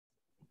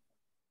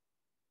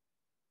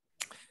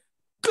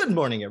Good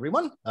morning,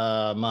 everyone.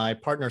 My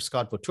partner,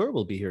 Scott Votour,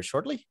 will be here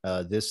shortly.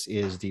 This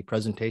is the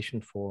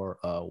presentation for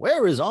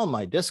Where is All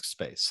My Disk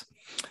Space?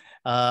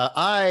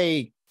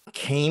 I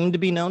came to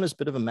be known as a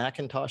bit of a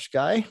Macintosh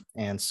guy,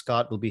 and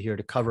Scott will be here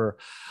to cover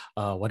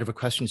whatever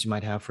questions you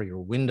might have for your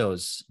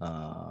Windows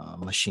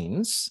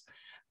machines,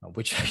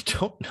 which I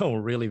don't know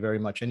really very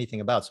much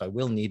anything about, so I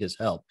will need his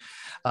help.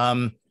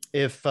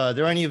 If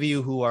there are any of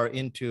you who are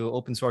into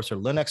open source or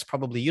Linux,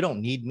 probably you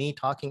don't need me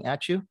talking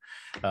at you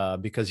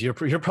because you're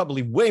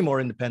probably way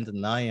more independent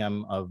than I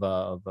am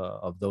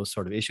of those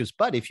sort of issues.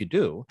 But if you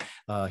do,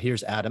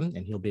 here's Adam,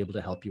 and he'll be able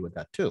to help you with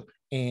that too.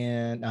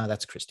 And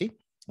that's Christy.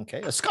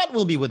 Okay, Scott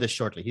will be with us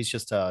shortly. He's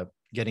just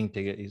getting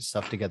his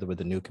stuff together with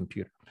the new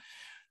computer.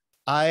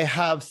 I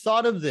have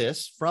thought of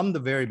this from the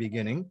very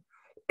beginning.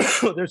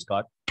 There's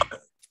Scott.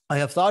 I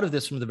have thought of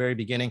this from the very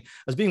beginning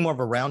as being more of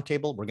a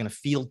roundtable. We're going to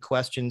field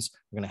questions.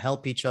 We're going to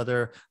help each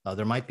other.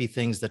 There might be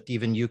things that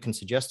even you can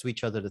suggest to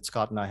each other that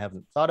Scott and I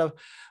haven't thought of,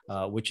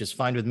 which is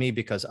fine with me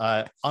because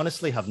I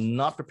honestly have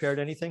not prepared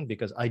anything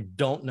because I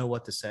don't know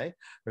what to say.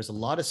 There's a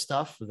lot of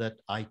stuff that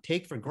I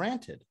take for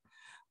granted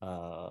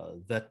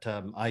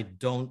that I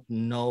don't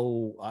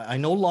know. I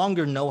no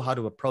longer know how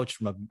to approach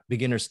from a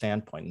beginner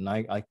standpoint. And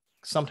I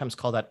sometimes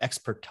call that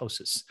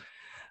expertosis.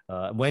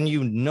 When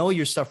you know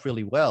your stuff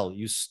really well,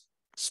 you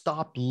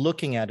stop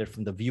looking at it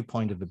from the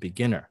viewpoint of a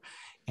beginner,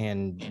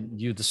 and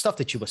the stuff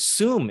that you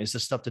assume is the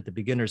stuff that the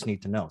beginners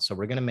need to know. So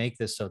we're going to make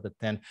this so that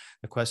then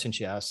the questions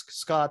you ask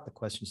Scott, the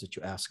questions that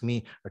you ask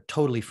me are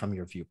totally from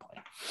your viewpoint.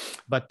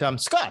 But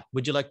Scott,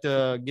 would you like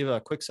to give a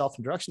quick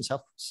self-introduction,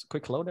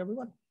 quick hello to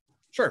everyone?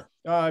 Sure.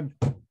 I'm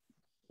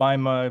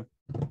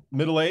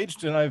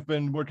middle-aged and I've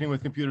been working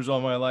with computers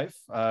all my life.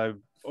 I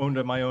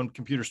owned my own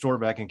computer store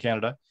back in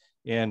Canada,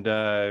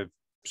 and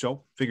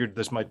so figured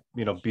this might,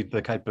 be the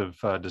type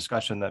of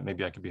discussion that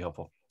maybe I could be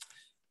helpful.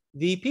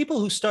 The people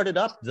who started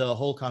up the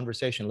whole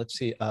conversation, let's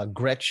see,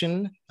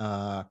 Gretchen,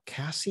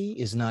 Cassie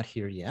is not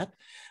here yet,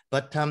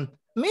 but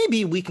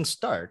maybe we can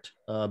start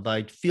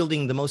by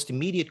fielding the most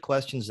immediate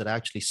questions that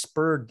actually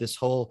spurred this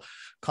whole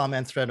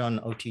comment thread on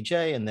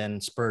OTJ, and then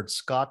spurred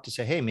Scott to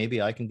say, hey,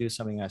 maybe I can do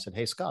something. I said,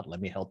 hey, Scott,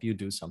 let me help you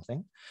do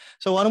something.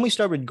 So why don't we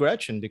start with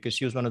Gretchen, because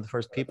she was one of the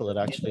first people that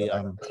actually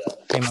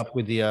came up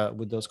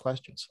with those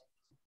questions.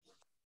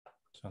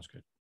 Sounds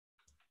good.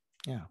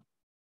 Yeah.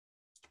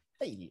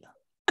 Hey.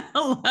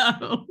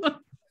 Hello.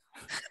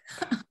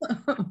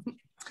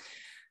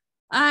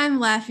 I'm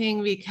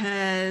laughing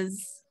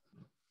because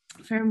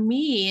for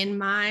me, in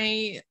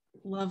my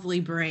lovely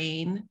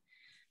brain,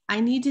 I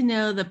need to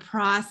know the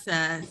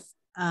process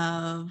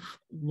of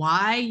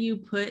why you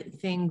put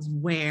things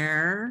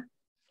where,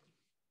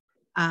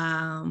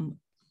 like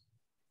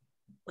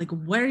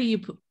where you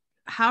put,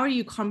 how are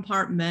you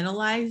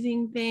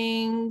compartmentalizing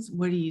things?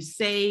 What are you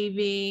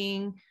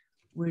saving?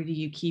 What are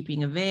you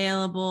keeping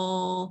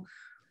available?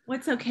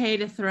 What's okay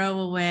to throw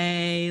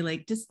away?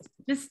 Like just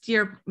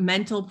your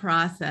mental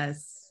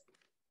process,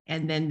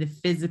 and then the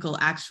physical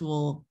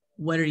actual,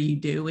 what are you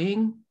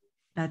doing?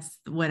 That's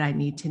what I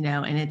need to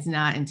know. And it's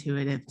not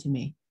intuitive to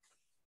me.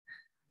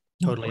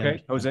 Totally.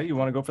 Okay, Jose, you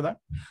want to go for that?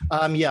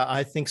 Yeah,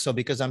 I think so,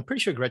 because I'm pretty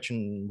sure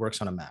Gretchen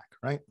works on a Mac,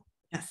 right?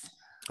 Yes.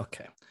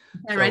 Okay.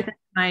 Can I write that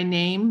in my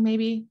name,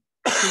 maybe?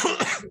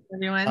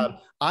 Everyone.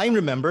 I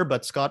remember,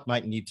 but Scott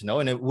might need to know,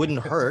 and it wouldn't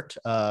hurt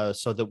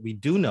so that we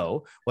do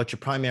know what your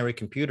primary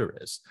computer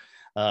is.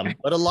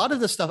 But a lot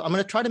of the stuff, I'm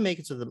going to try to make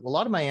it so that a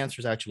lot of my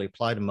answers actually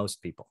apply to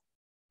most people.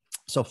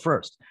 So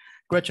first,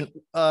 Gretchen,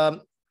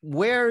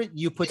 where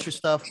you put your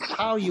stuff,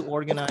 how you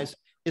organize,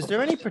 is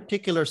there any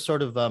particular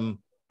sort of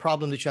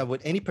problem that you have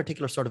with any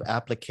particular sort of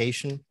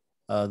application,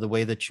 the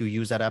way that you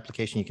use that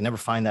application? You can never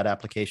find that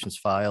application's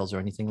files or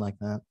anything like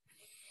that?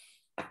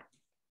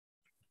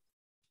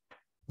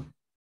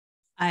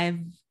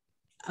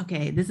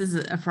 Okay, this is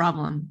a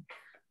problem.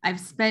 I've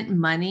spent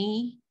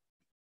money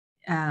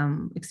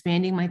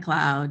expanding my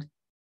cloud,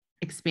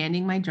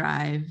 expanding my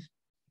drive,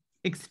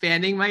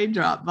 expanding my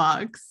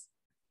Dropbox,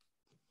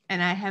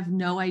 and I have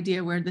no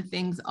idea where the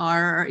things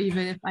are, or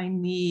even if I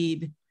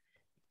need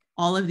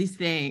all of these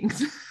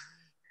things.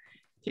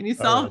 Can you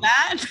solve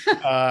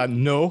that?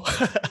 No,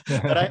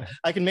 but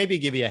I can maybe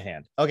give you a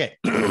hand. Okay,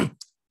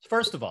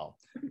 first of all,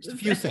 just a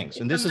few things,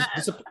 and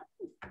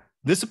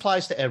this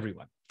applies to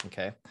everyone.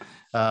 Okay,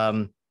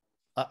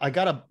 I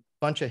got a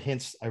bunch of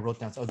hints I wrote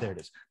down. Oh, there it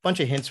is. A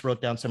bunch of hints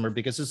wrote down somewhere,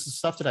 because this is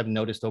stuff that I've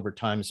noticed over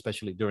time,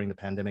 especially during the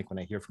pandemic, when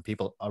I hear from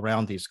people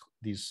around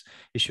these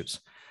issues.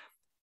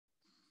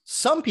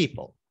 Some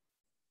people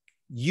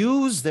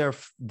use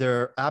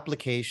their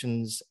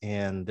applications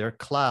and their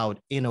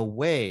cloud in a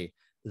way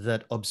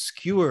that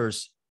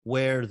obscures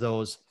where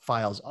those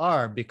files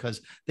are,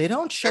 because they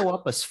don't show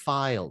up as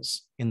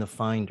files in the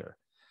Finder.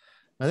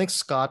 I think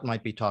Scott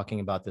might be talking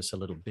about this a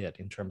little bit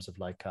in terms of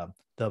like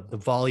the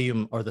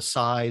volume or the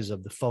size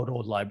of the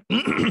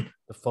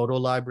photo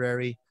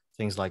library,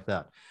 things like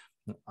that.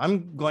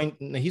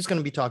 He's going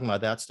to be talking about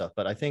that stuff,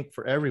 but I think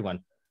for everyone,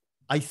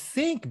 I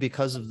think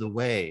because of the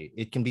way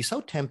it can be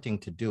so tempting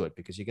to do it,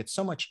 because you get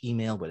so much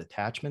email with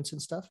attachments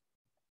and stuff,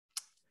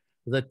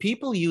 that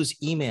people use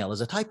email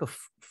as a type of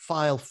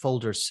file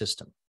folder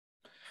system.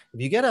 If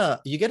you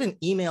get an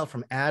email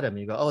from Adam,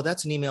 you go, oh,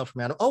 that's an email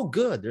from Adam. Oh,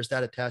 good. There's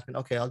that attachment.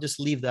 Okay, I'll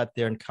just leave that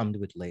there and come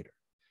to it later.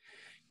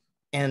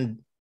 And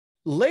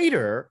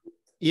later,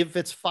 if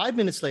it's 5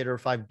 minutes later or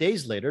 5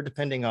 days later,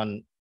 depending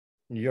on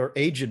your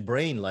aged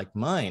brain like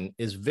mine,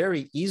 is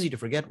very easy to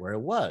forget where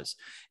it was.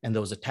 And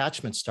those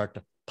attachments start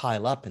to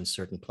pile up in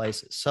certain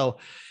places. So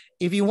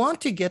if you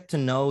want to get to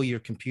know your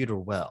computer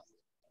well,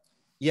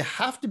 you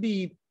have to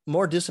be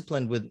more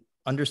disciplined with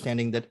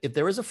understanding that if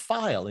there is a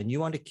file and you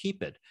want to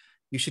keep it,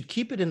 you should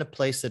keep it in a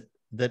place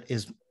that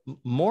is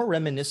more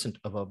reminiscent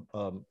of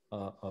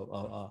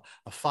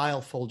a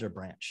file folder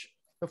branch.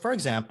 So for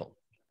example,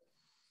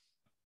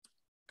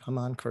 come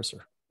on,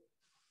 cursor.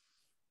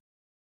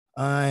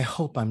 I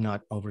hope I'm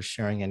not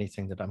oversharing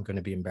anything that I'm going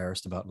to be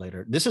embarrassed about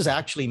later. This is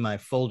actually my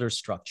folder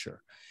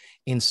structure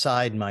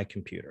inside my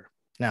computer.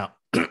 Now,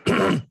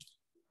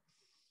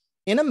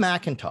 in a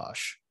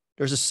Macintosh,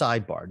 there's a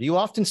sidebar. Do you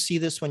often see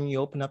this when you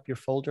open up your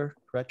folder,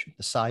 Gretchen?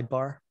 The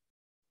sidebar?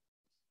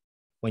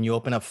 When you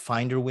open up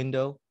Finder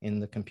window in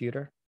the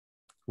computer,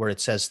 where it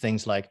says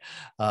things like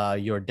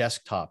your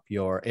desktop,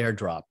 your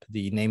AirDrop,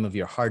 the name of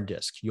your hard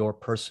disk, your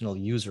personal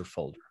user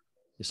folder.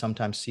 You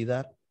sometimes see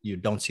that? You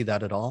don't see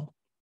that at all?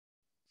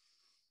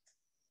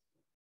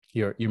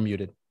 You're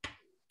muted.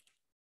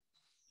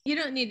 You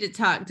don't need to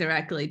talk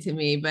directly to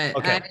me, but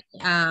okay.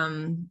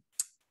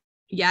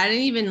 Yeah, I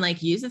didn't even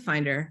like use a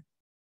Finder.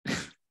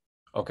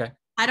 Okay.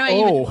 How do I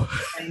even use a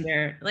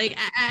Finder? Like,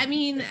 I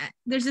mean,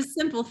 there's just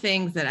simple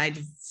things that I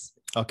just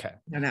I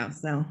don't know.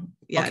 So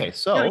yeah. Okay,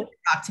 so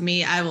talk to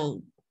me. I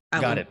will.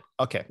 Got it.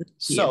 Okay.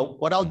 So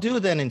what I'll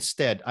do then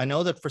instead, I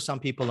know that for some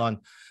people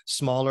on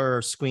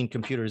smaller screen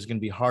computers is going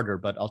to be harder,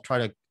 but I'll try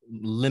to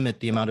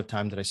limit the amount of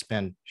time that I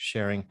spend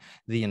sharing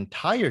the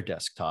entire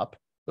desktop.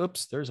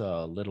 Oops, there's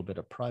a little bit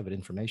of private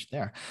information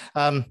there.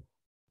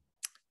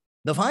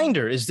 The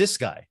Finder is this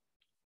guy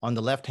on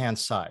the left-hand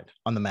side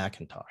on the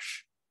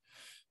Macintosh.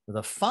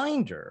 The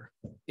Finder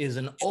is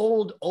an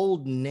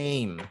old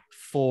name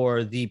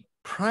for the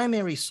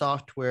primary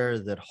software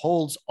that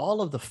holds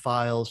all of the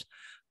files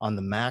on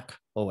the Mac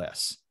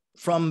OS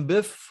from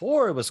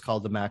before it was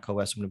called the Mac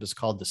OS, when it was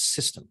called the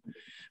system,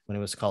 when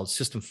it was called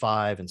System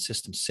 5 and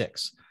System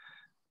 6.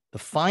 The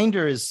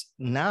Finder is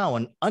now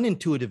an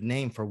unintuitive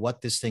name for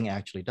what this thing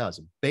actually does.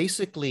 It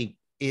basically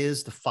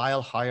is the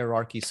file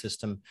hierarchy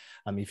system.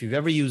 If you've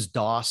ever used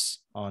DOS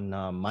on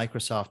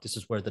Microsoft, this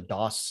is where the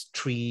DOS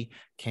tree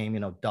came,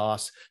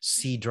 DOS,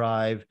 C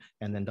drive,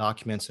 and then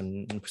documents,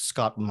 and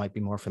Scott might be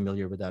more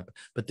familiar with that.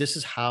 But this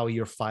is how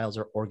your files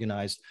are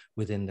organized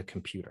within the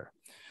computer.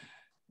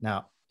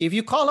 Now, if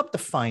you call up the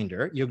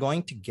Finder, you're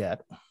going to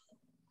get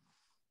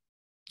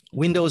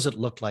windows that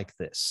look like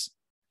this.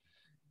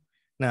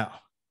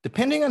 Now,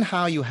 depending on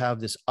how you have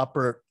this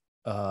upper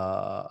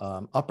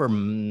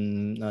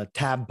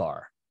tab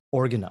bar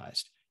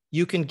organized,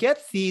 you can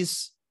get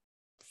these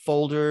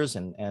folders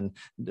and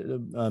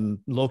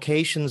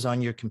locations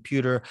on your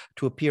computer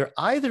to appear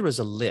either as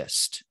a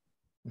list,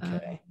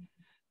 okay?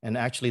 And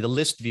actually the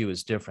list view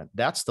is different.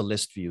 That's the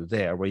list view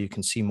there, where you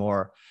can see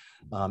more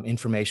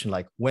information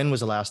like when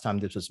was the last time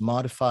this was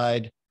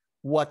modified,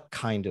 what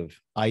kind of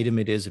item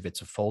it is, if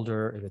it's a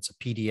folder, if it's a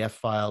PDF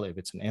file, if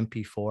it's an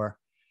MP4,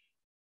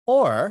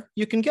 or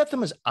you can get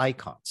them as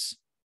icons.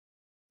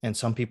 And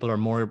some people are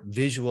more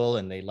visual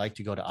and they like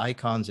to go to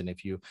icons. And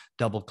if you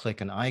double click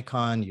an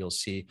icon, you'll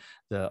see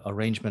the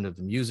arrangement of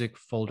the music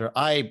folder.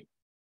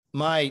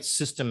 My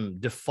system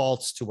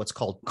defaults to what's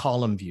called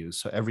column views.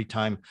 So every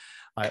time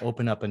I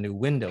open up a new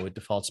window, it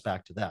defaults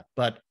back to that.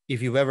 But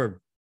if you've ever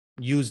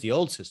used the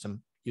old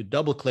system, you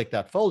double click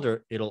that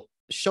folder, it'll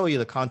show you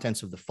the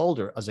contents of the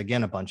folder as,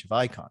 again, a bunch of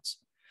icons.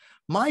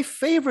 My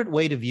favorite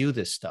way to view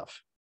this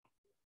stuff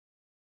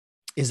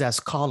is as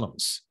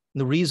columns.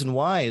 And the reason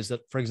why is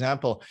that, for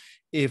example,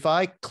 if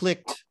I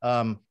clicked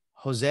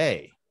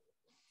José,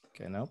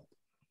 okay, no,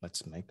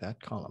 let's make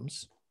that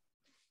columns.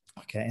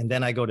 Okay, and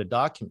then I go to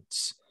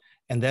documents,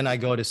 and then I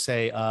go to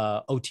say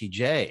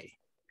OTJ,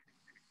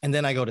 and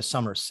then I go to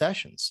summer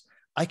sessions,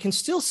 I can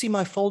still see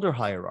my folder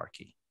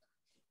hierarchy.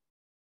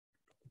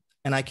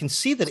 And I can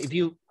see that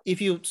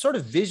if you sort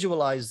of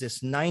visualize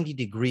this 90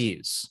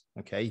 degrees,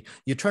 okay,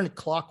 you turn it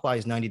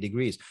clockwise 90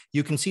 degrees,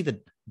 you can see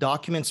that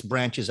documents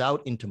branches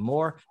out into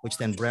more, which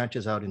then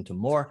branches out into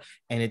more.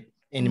 And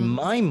in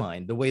my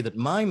mind, the way that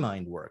my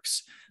mind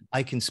works,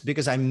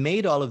 because I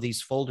made all of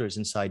these folders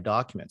inside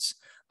documents,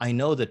 I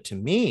know that to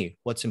me,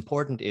 what's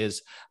important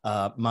is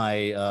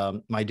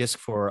my disk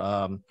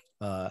for,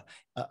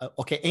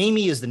 okay,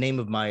 Amy is the name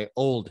of my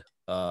old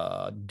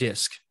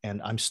disk,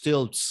 and I'm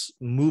still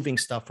moving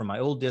stuff from my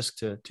old disk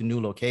to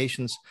new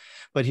locations.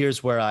 But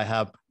here's where I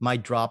have my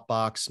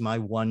Dropbox, my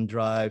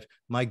OneDrive,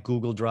 my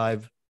Google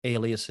Drive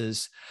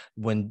aliases.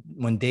 When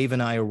Dave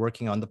and I are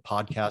working on the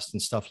podcast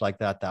and stuff like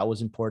that, that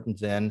was important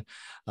then.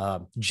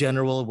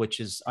 General, which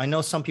is, I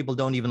know some people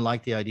don't even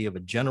like the idea of a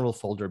general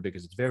folder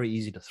because it's very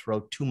easy to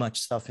throw too much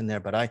stuff in there,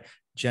 but I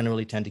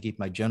generally tend to keep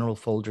my general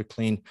folder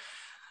clean.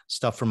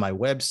 stuff from my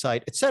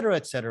website, et cetera,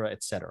 et cetera,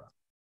 et cetera.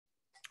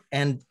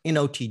 And in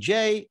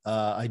OTJ,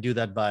 I do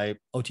that by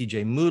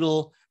OTJ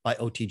Moodle, by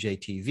OTJ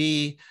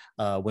TV.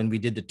 When we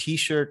did the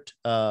t-shirt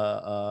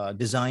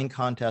design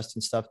contest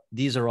and stuff,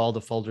 these are all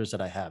the folders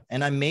that I have.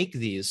 And I make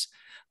these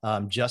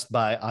just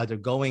by either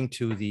going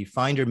to the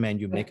Finder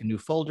menu, make a new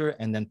folder,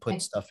 and then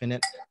put stuff in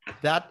it.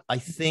 That, I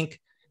think,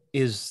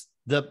 is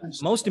the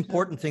most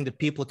important thing that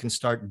people can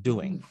start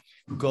doing.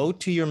 Go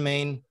to your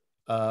main,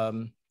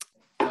 hang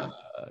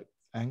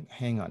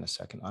on a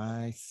second.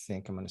 I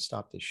think I'm going to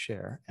stop this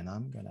share, and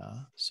I'm going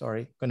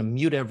to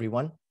mute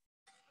everyone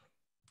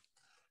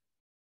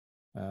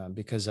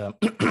because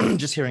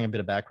just hearing a bit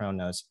of background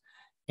noise.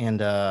 And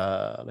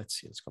let's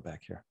see, let's go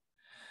back here.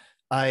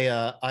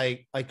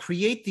 I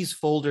create these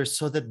folders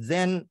so that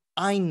then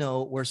I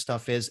know where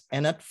stuff is.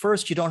 And at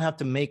first, you don't have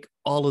to make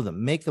all of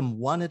them. Make them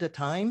one at a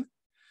time.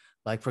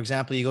 Like, for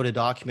example, you go to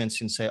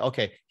documents and say,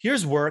 okay,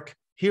 here's work,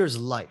 here's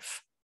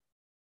life.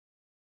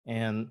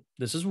 And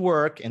this is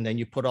work. And then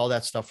you put all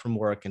that stuff from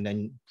work. And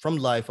then from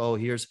life, oh,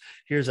 here's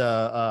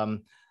a,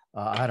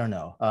 I don't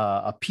know,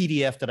 a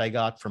PDF that I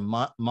got from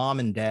mom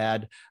and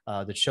dad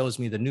that shows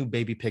me the new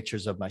baby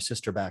pictures of my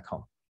sister back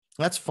home.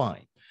 That's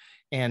fine.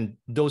 And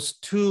those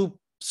two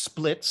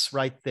splits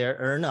right there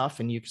are enough,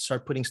 and you can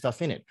start putting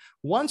stuff in it.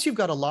 Once you've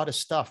got a lot of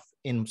stuff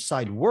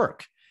inside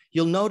work,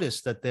 you'll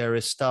notice that there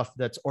is stuff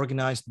that's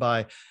organized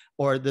by,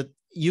 or that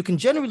you can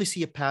generally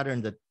see a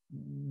pattern that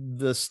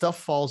the stuff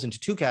falls into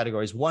two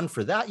categories, one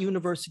for that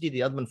university,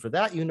 the other one for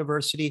that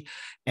university.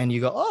 And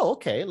you go, oh,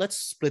 okay, let's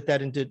split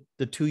that into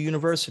the two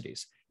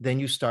universities. Then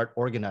you start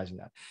organizing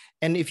that.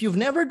 And if you've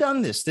never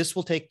done this, this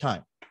will take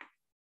time.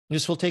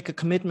 This will take a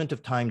commitment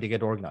of time to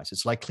get organized.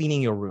 It's like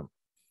cleaning your room.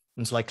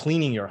 It's like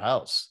cleaning your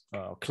house,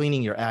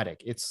 cleaning your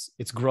attic. It's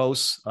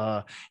gross.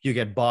 You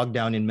get bogged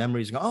down in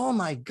memories. And go, oh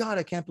my God,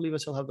 I can't believe I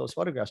still have those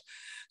photographs.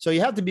 So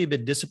you have to be a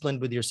bit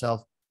disciplined with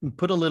yourself,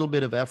 put a little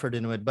bit of effort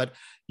into it, but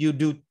you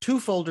do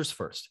two folders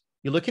first.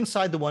 You look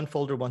inside the one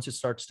folder once it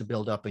starts to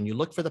build up, and you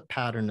look for the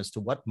pattern as to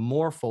what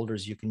more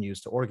folders you can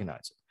use to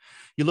organize it.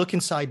 You look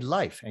inside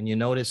life, and you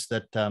notice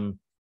that,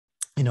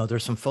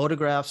 there's some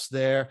photographs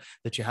there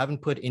that you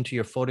haven't put into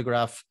your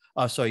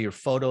your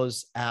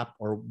Photos app,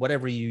 or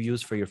whatever you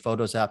use for your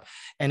Photos app.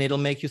 And it'll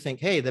make you think,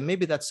 hey, then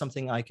maybe that's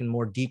something I can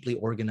more deeply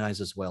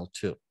organize as well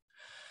too.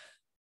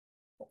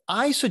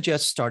 I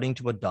suggest starting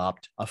to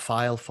adopt a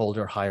file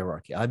folder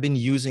hierarchy. I've been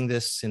using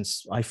this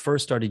since I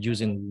first started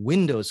using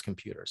Windows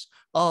computers,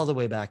 all the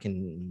way back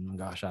in,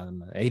 gosh,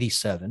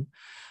 87.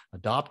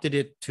 Adopted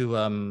it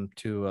to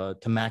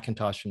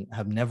Macintosh, and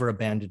have never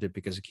abandoned it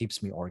because it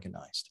keeps me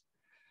organized.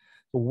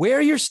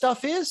 Where your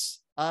stuff is,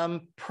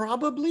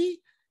 probably,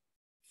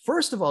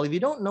 first of all, if you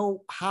don't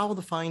know how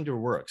the Finder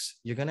works,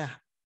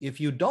 if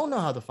you don't know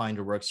how the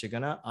Finder works,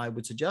 I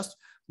would suggest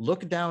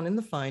look down in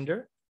the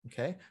Finder,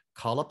 okay?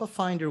 Call up a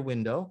Finder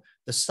window.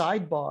 The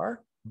sidebar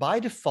by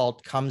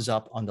default comes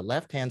up on the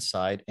left-hand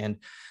side, and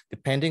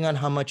depending on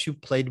how much you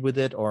played with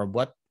it or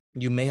what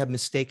you may have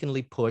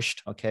mistakenly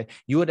pushed, okay,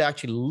 you would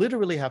actually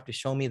literally have to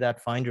show me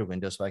that Finder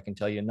window so I can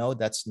tell you, no,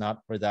 that's not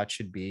where that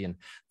should be. And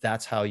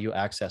that's how you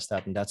access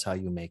that, and that's how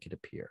you make it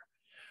appear.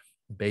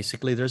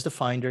 Basically, there's the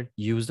Finder.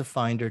 Use the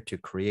Finder to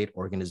create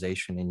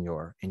organization in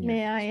your.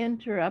 May I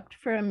interrupt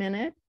for a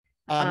minute?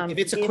 If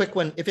it's a quick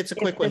one,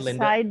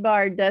 Linda.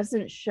 Sidebar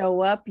doesn't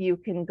show up, you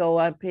can go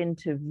up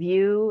into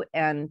View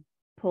and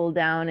pull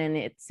down, and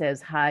it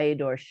says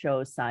Hide or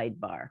Show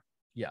Sidebar.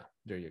 Yeah,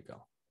 there you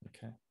go.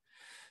 Okay.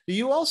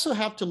 You also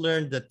have to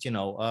learn that,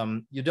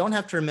 you don't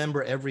have to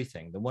remember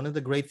everything. One of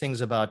the great things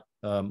about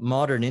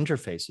modern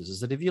interfaces is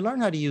that if you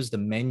learn how to use the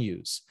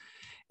menus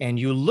and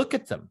you look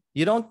at them,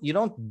 you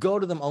don't go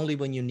to them only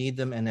when you need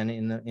them, and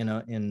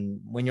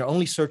then when you're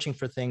only searching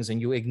for things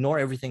and you ignore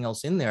everything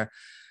else in there.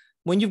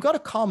 When you've got a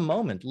calm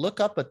moment,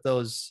 look up at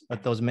those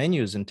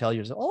menus and tell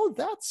yourself, oh,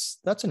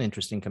 that's an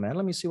interesting command.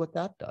 Let me see what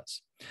that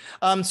does.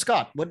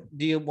 Scott, what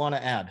do you want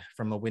to add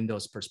from a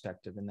Windows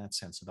perspective in that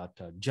sense about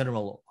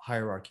general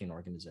hierarchy and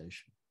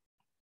organization?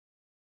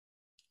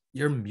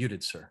 You're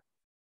muted, sir.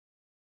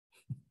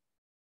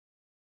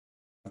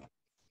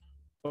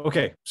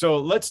 Okay, so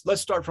let's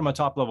start from a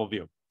top level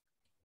view.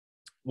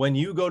 When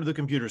you go to the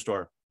computer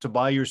store to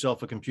buy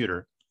yourself a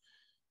computer,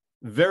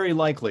 very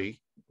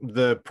likely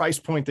the price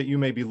point that you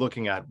may be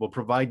looking at will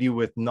provide you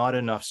with not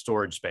enough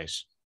storage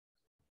space.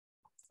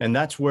 And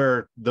that's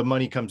where the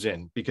money comes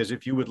in, because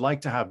if you would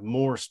like to have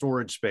more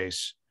storage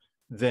space,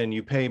 then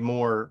you pay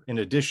more in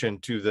addition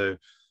to the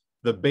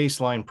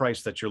baseline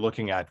price that you're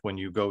looking at when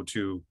you go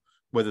to,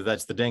 whether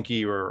that's the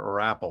Denki or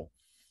Apple.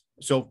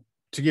 So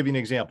to give you an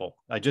example,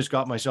 I just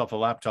got myself a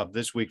laptop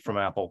this week from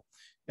Apple,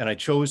 and I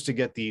chose to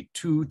get the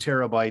 2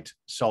 terabyte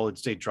solid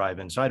state drive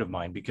inside of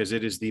mine because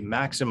it is the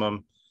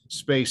maximum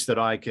space that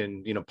I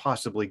can,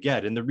 possibly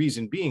get. And the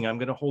reason being, I'm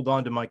going to hold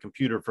on to my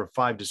computer for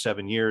 5 to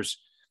 7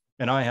 years,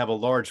 and I have a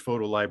large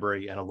photo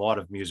library and a lot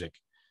of music.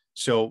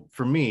 So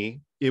for me,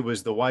 it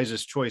was the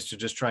wisest choice to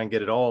just try and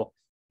get it all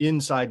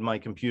inside my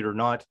computer,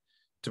 not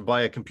to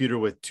buy a computer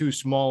with too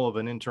small of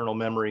an internal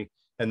memory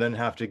and then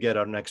have to get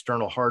an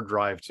external hard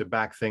drive to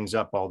back things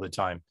up all the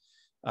time.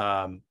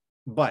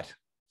 But,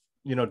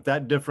 you know,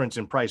 that difference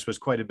in price was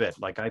quite a bit.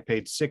 Like I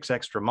paid 6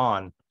 extra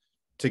MON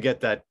to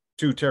get that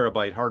 2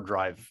 terabyte hard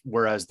drive,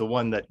 whereas the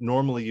one that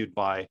normally you'd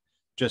buy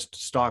just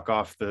stock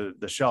off the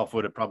shelf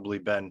would have probably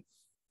been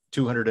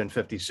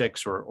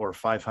 256 or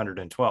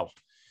 512.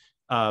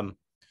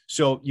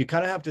 So you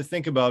kind of have to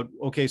think about,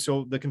 okay,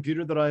 so the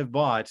computer that I've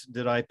bought,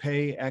 did I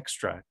pay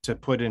extra to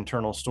put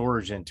internal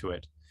storage into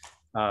it?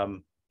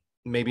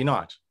 Maybe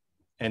not.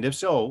 And if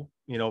so,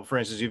 you know, for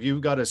instance, if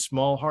you've got a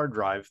small hard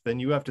drive, then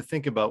you have to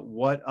think about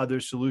what other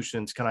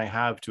solutions can I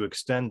have to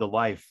extend the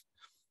life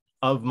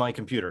of my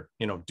computer?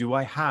 You know, do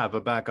I have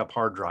a backup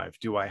hard drive?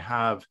 Do I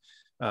have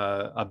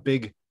a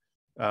big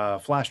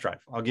flash drive?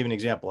 I'll give you an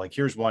example. Like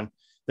here's one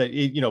that,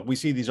 you know, we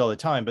see these all the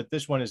time, but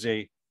this one is a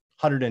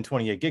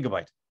 128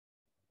 gigabyte,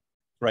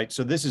 right?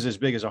 So this is as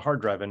big as a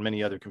hard drive in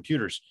many other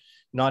computers,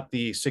 not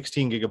the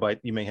 16 gigabyte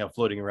you may have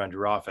floating around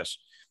your office.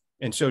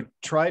 And so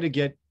try to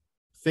get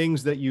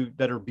things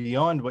that are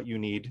beyond what you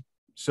need,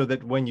 so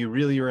that when you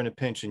really are in a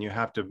pinch and you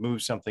have to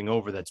move something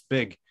over that's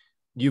big,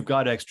 you've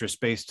got extra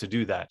space to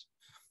do that.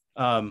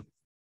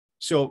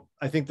 So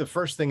I think the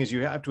first thing is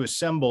you have to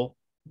assemble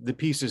the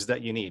pieces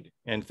that you need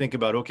and think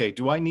about, okay,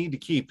 do I need to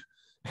keep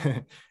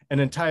an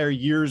entire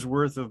year's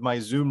worth of my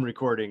Zoom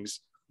recordings,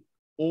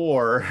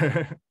 or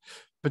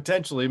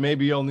potentially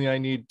maybe only I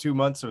need 2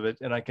 months of it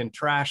and I can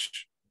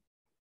trash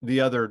the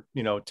other,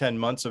 you know, 10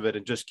 months of it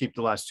and just keep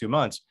the last 2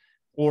 months?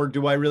 Or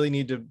do I really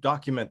need to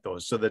document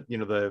those so that, you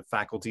know, the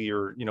faculty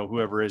or, you know,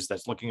 whoever is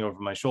that's looking over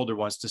my shoulder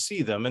wants to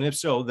see them? And if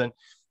so, then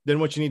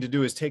what you need to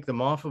do is take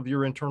them off of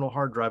your internal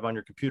hard drive on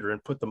your computer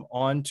and put them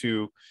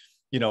onto,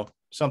 you know,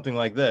 something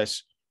like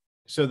this,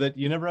 so that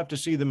you never have to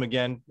see them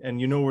again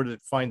and you know where to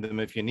find them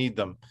if you need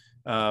them.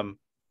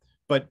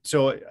 But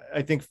so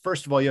I think,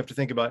 first of all, you have to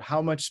think about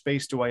how much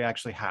space do I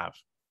actually have?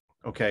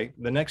 Okay.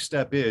 The next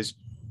step is,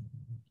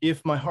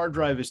 if my hard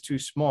drive is too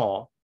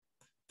small,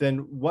 then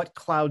what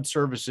cloud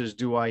services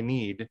do I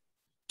need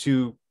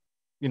to,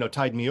 you know,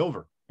 tide me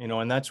over? You know,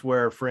 and that's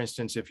where, for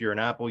instance, if you're an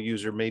Apple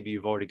user, maybe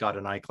you've already got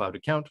an iCloud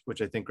account,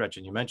 which I think,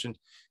 Gretchen, you mentioned,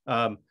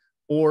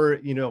 or,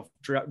 you know,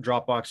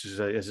 Dropbox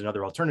is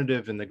another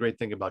alternative. And the great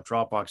thing about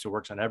Dropbox, it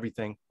works on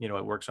everything. You know,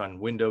 it works on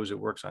Windows, it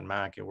works on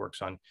Mac, it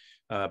works on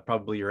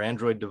probably your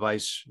Android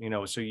device, you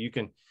know, so you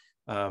can,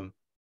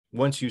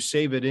 once you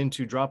save it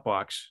into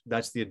Dropbox,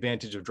 that's the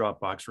advantage of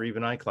Dropbox or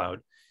even iCloud.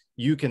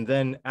 You can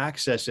then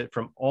access it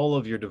from all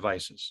of your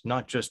devices,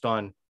 not just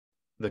on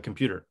the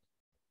computer.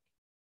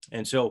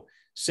 And so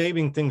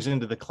saving things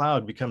into the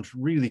cloud becomes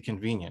really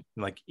convenient.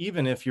 Like,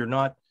 even if you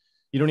don't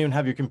even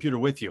have your computer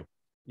with you,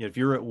 if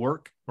you're at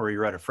work or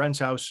you're at a friend's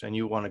house and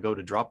you want to go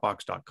to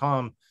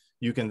dropbox.com,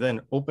 you can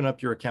then open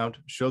up your account,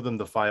 show them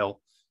the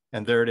file,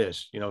 and there it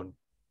is, you know.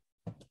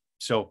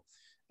 So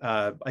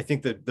I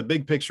think that the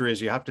big picture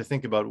is you have to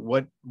think about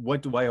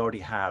what do I already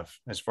have,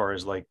 as far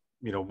as, like,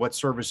 you know, what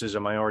services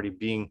am I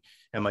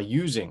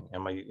using?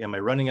 Am I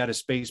running out of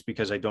space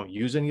because I don't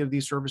use any of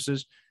these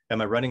services? Am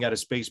I running out of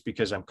space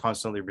because I'm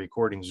constantly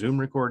recording Zoom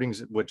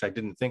recordings, which I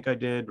didn't think I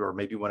did, or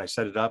maybe when I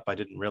set it up, I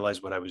didn't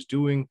realize what I was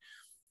doing?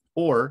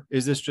 Or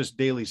is this just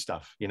daily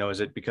stuff? You know, is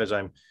it because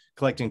I'm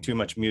collecting too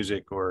much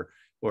music, or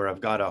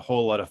I've got a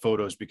whole lot of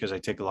photos because I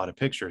take a lot of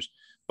pictures?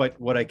 But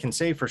what I can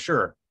say for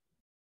sure,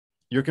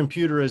 your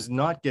computer is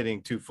not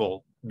getting too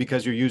full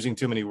because you're using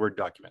too many Word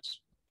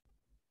documents.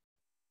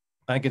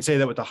 I can say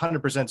that with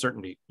 100%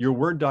 certainty. Your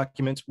Word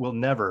documents will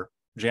never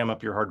jam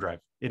up your hard drive.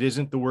 It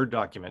isn't the Word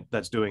document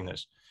that's doing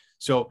this.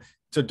 So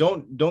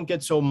don't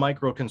get so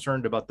micro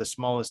concerned about the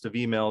smallest of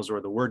emails or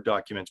the Word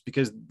documents,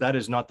 because that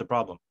is not the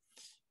problem.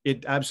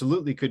 It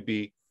absolutely could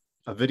be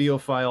a video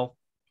file,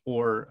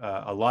 or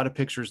a lot of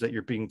pictures that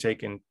you're being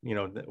taken, you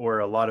know, or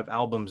a lot of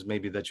albums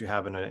maybe that you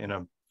have in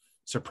a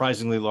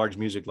surprisingly large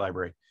music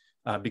library.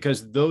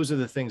 Because those are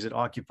the things that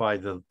occupy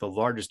the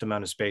largest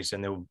amount of space,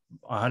 and they're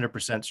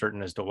 100%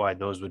 certain as to why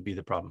those would be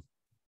the problem.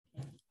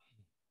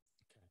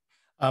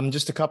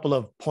 Just a couple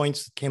of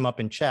points that came up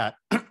in chat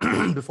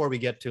before we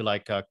get to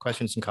like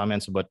questions and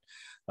comments of what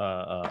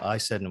I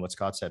said and what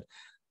Scott said.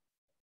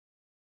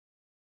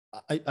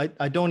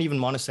 I don't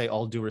even want to say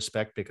all due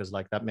respect, because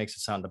like that makes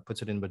it sound, that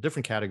puts it in a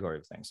different category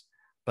of things.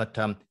 But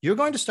you're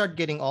going to start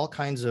getting all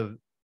kinds of,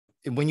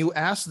 when you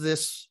ask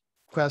this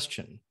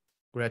question,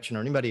 Gretchen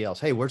or anybody else,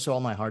 hey, where's all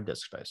my hard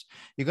disk space?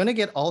 You're going to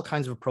get all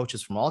kinds of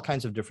approaches from all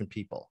kinds of different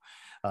people,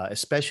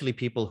 especially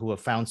people who have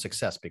found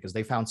success because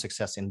they found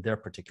success in their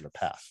particular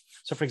path.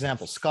 So for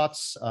example,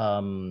 Scott's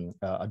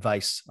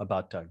advice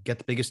about get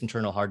the biggest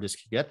internal hard disk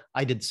you get,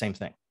 I did the same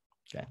thing.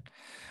 Okay.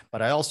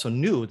 But I also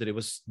knew that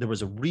there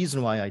was a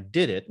reason why I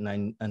did it.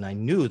 And I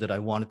knew that I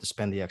wanted to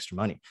spend the extra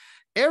money.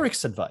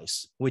 Eric's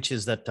advice, which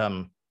is that,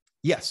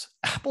 yes,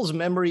 Apple's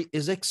memory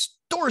is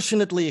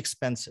extortionately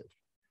expensive.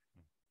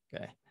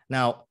 Okay.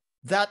 Now,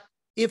 that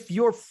if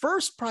your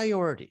first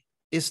priority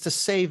is to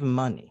save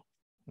money,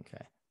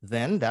 okay,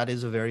 then that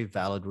is a very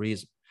valid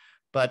reason.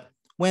 But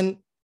when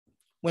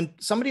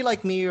somebody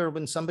like me or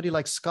when somebody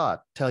like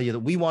Scott tell you that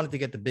we wanted to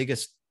get the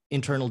biggest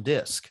internal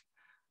disk,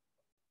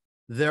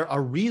 there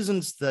are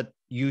reasons that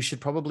you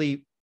should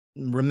probably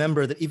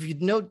remember that if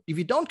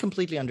you don't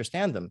completely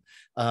understand them,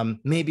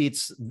 maybe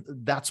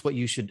that's what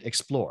you should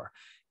explore.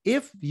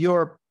 If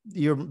your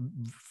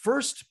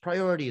first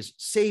priority is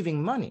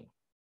saving money,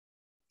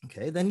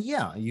 okay, then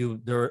yeah,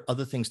 there are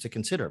other things to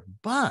consider.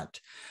 But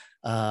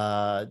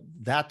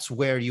that's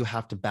where you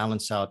have to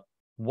balance out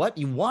what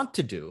you want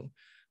to do,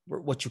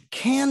 what you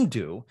can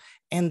do,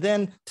 and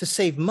then to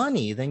save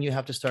money, then you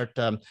have to start.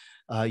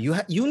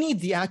 You need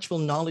the actual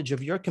knowledge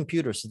of your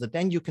computer so that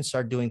then you can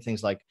start doing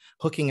things like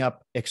hooking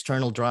up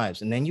external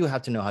drives, and then you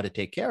have to know how to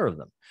take care of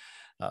them.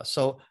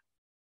 So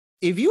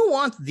if you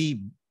want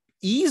the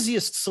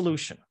easiest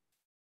solution,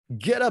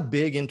 get a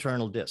big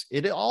internal disk.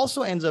 It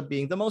also ends up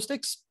being the most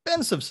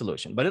expensive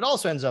solution, but it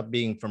also ends up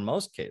being, for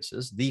most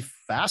cases, the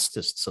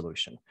fastest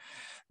solution.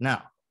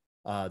 Now,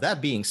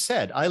 that being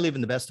said, I live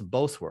in the best of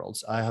both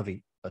worlds. I have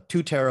a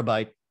 2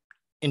 terabyte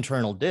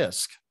internal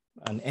disk,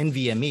 an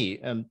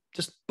NVMe,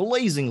 just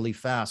blazingly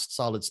fast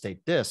solid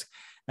state disk.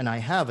 And I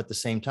have at the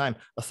same time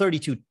a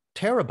 32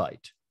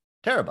 terabyte,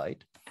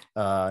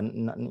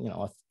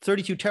 a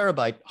 32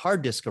 terabyte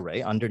hard disk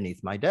array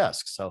underneath my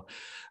desk. So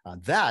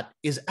that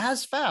is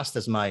as fast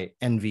as my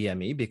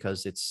NVMe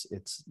because it's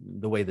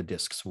the way the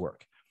disks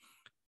work.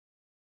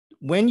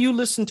 When you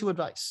listen to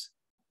advice,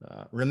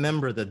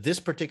 remember that this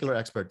particular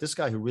expert, this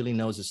guy who really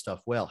knows his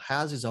stuff well,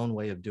 has his own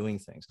way of doing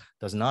things,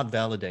 does not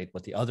validate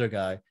what the other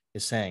guy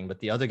is saying, but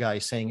the other guy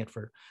is saying it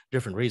for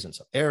different reasons.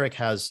 So Eric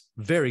has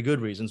very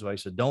good reasons why he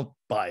said, don't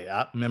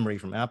buy memory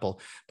from Apple,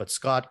 but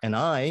Scott and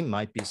I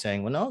might be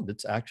saying, well, no,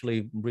 that's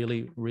actually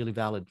really, really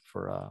valid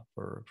for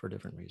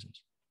different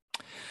reasons.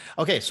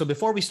 Okay, so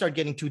before we start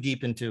getting too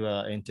deep into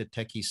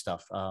techie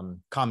stuff,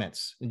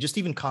 comments, and just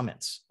even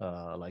comments,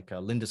 like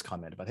Linda's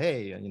comment about,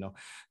 hey,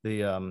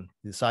 the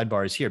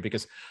sidebar is here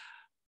because,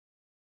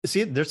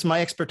 see, there's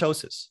my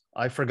expertosis.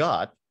 I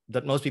forgot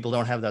that most people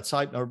don't have that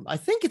side, or I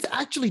think it's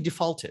actually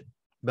defaulted,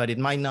 but it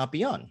might not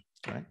be on,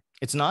 right?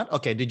 It's not?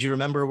 Okay, did you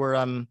remember where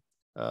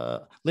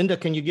Linda,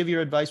 can you give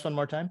your advice one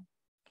more time?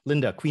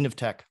 Linda, Queen of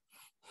Tech.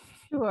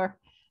 Sure.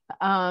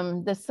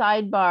 The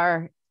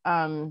sidebar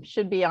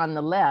should be on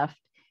the left.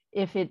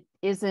 If it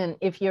isn't,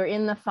 if you're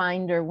in the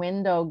Finder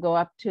window, go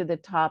up to the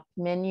top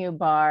menu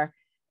bar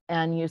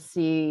and you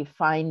see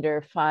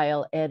Finder,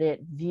 File, Edit,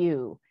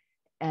 View.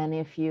 And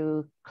if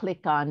you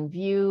click on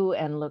View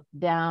and look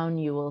down,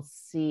 you will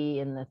see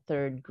in the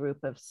third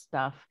group of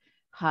stuff,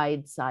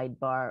 Hide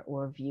Sidebar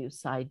or View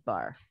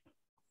Sidebar.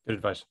 Good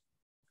advice.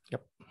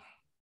 Yep.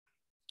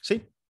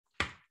 See,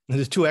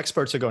 there's 2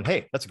 experts are going,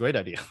 hey, that's a great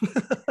idea.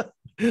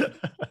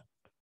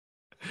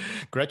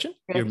 Gretchen,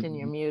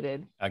 you're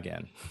muted.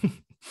 Again.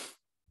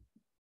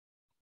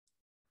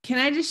 Can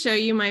I just show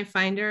you my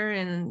Finder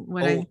and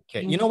what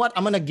Okay, you know what?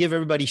 I'm going to give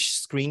everybody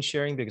screen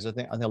sharing because I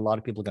think a lot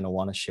of people are going to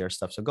want to share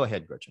stuff. So go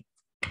ahead, Gretchen.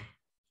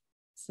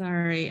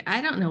 Sorry, I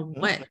don't know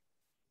what.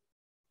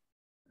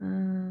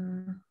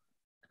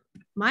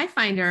 My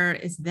Finder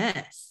is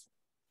this.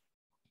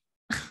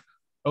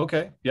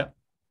 Okay, yeah.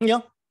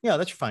 Yeah,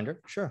 that's your Finder.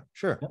 Sure.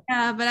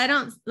 Yeah, but I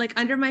don't, like,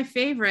 under my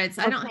favorites,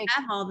 I don't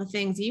have all the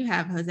things you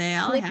have, Jose.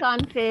 Click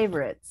on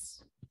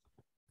favorites.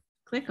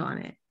 Click on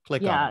it.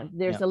 Click on it.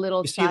 There's a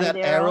little you see that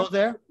arrow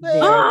there?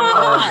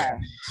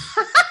 There.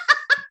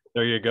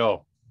 There you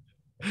go.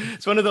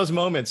 It's one of those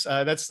moments.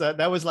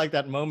 That was like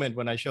that moment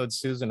when I showed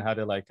Susan how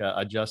to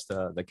adjust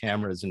the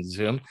cameras in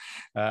Zoom.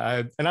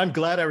 And I'm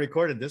glad I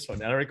recorded this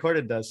one. And I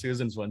recorded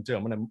Susan's one too.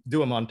 I'm going to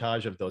do a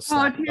montage of those.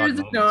 Oh, tears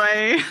of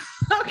joy.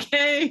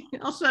 Okay,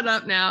 I'll shut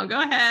up now.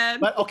 Go ahead.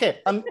 But okay,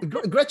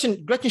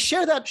 Gretchen,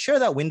 share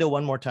that window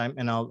one more time,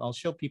 and I'll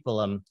show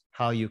people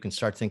how you can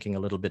start thinking a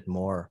little bit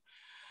more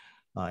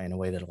in a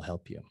way that'll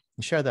help you.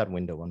 Share that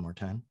window one more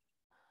time.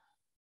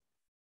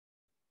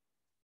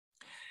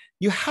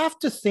 You have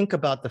to think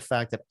about the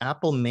fact that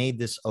Apple made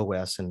this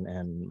OS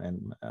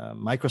and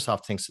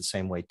Microsoft thinks the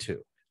same way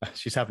too.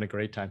 She's having a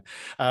great time.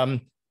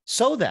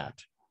 So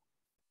that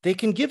they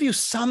can give you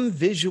some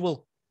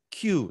visual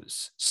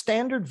cues,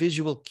 standard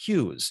visual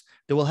cues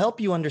that will help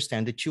you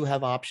understand that you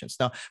have options.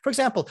 Now, for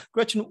example,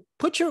 Gretchen,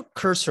 put your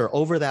cursor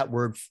over that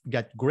word,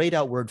 grayed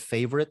out word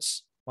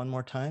favorites one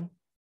more time.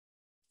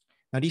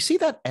 Now, do you see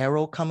that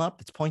arrow come up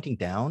that's pointing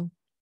down?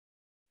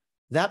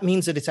 That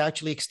means that it's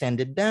actually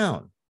extended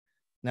down.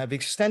 Now, if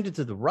extended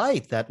to the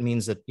right, that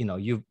means that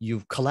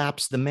you've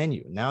collapsed the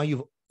menu. Now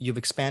you've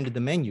expanded the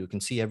menu. You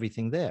can see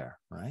everything there,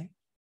 right?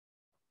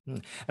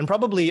 And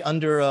probably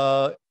under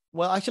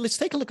well, actually, let's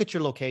take a look at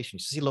your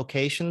locations. You see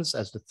locations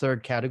as the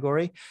third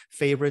category,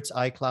 favorites,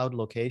 iCloud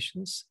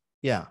locations.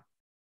 Yeah.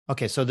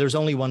 Okay, so there's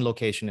only one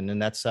location, and then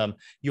that's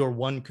your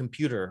one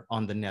computer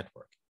on the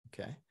network.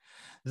 Okay.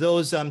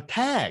 Those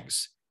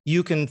tags.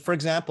 You can, for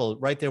example,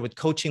 right there with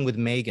coaching with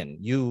Megan,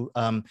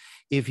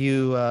 if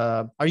you,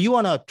 are you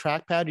on a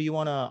trackpad? Are you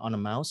on a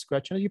mouse,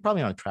 Gretchen? You're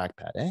probably on a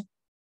trackpad, eh?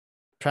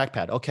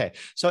 Trackpad, okay.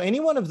 So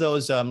any one of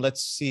those,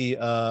 let's see,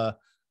 this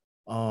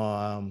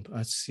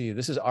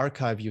is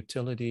archive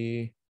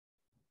utility.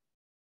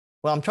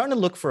 Well, I'm trying to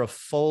look for a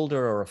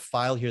folder or a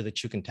file here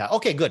that you can tap.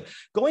 Okay, good.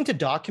 Go into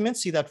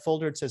documents. See that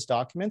folder? It says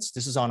documents.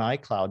 This is on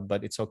iCloud,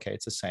 but it's okay.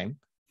 It's the same. Do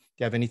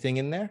you have anything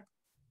in there?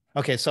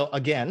 Okay, so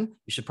again,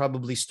 you should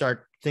probably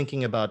start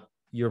thinking about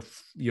your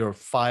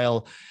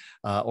file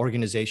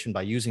organization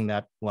by using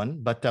that one.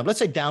 But let's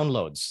say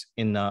downloads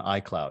in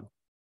iCloud.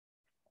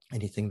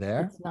 Anything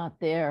there? It's not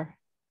there.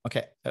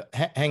 Okay,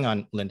 hang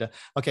on, Linda.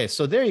 Okay,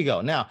 so there you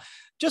go. Now,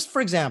 just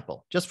for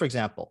example,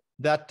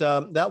 that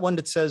that one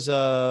that says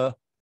there's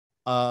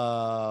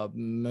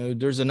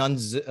an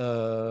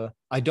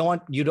I don't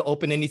want you to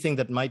open anything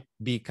that might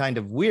be kind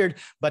of weird,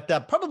 but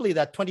probably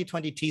that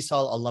 2020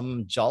 TESOL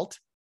alum JALT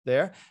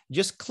there.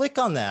 Just click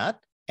on that,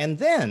 and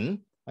then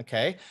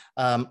okay,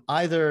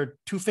 either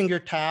 2-finger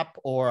tap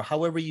or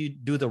however you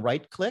do the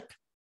right click.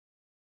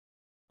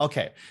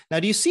 Okay,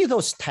 now do you see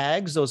those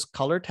tags, those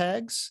color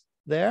tags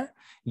there?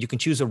 You can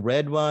choose a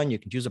red one, you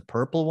can choose a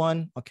purple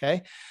one,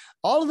 okay?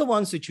 All of the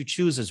ones that you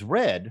choose as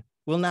red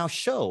will now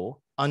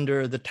show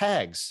under the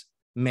tags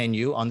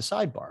menu on the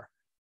sidebar.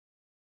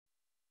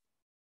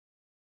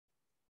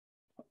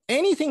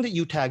 Anything that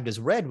you tagged as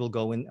red will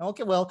go in.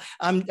 Okay, well,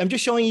 I'm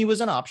just showing you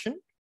as an option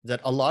that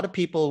a lot of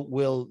people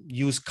will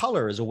use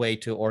color as a way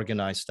to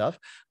organize stuff.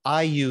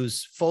 I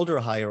use folder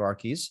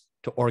hierarchies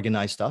to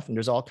organize stuff, and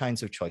there's all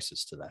kinds of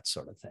choices to that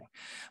sort of thing.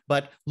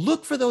 But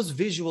look for those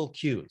visual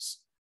cues.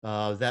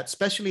 That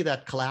especially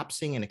that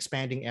collapsing and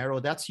expanding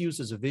arrow, that's used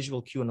as a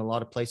visual cue in a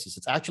lot of places.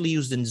 It's actually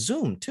used in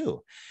Zoom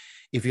too.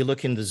 If you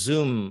look in the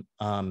Zoom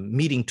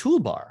meeting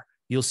toolbar,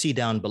 you'll see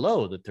down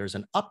below that there's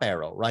an up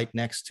arrow right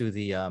next to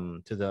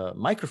the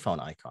microphone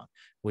icon,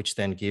 which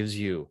then gives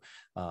you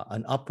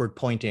an upward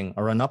pointing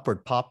or an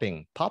upward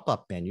popping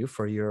pop-up menu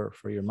for your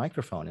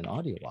microphone and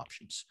audio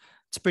options.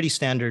 It's a pretty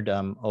standard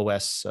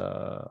OS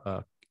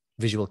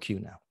visual cue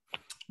now.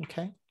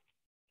 Okay.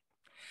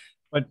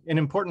 But an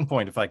important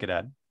point, if I could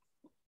add,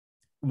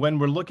 when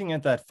we're looking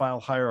at that file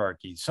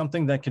hierarchy,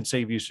 something that can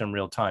save you some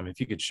real time. If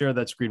you could share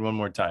that screen one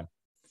more time.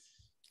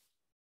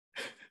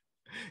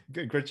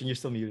 Good, Gretchen, you're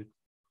still muted.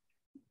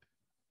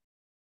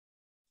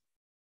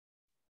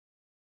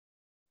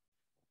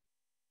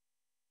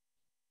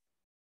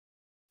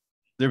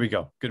 There we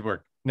go. Good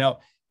work. Now,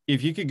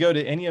 if you could go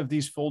to any of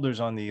these folders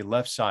on the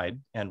left side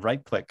and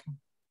right click.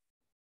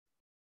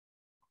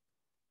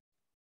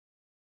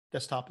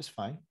 Desktop is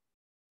fine.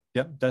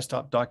 Yep,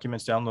 desktop,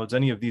 documents, downloads,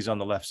 any of these on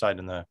the left side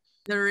in the.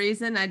 The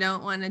reason I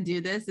don't want to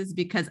do this is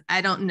because I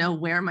don't know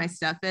where my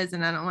stuff is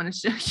and I don't want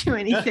to show you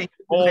anything.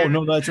 Oh,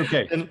 no, that's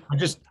okay.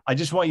 I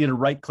just want you to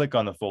right click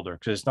on the folder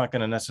because it's not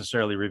going to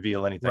necessarily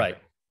reveal anything. Right.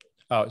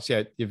 Oh,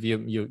 so if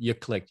you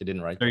clicked, you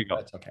didn't right. There you go.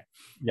 That's okay.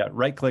 Yeah,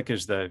 right click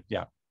is the,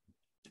 yeah.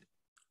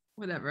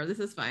 Whatever, this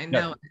is fine. Yeah.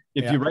 No.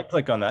 If you right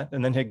click on that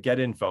and then hit get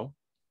info,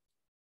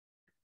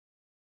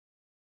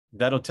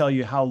 that'll tell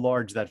you how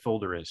large that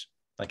folder is.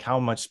 Like how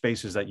much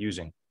space is that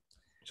using?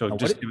 So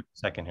just give it a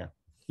second here.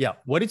 Yeah,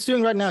 what it's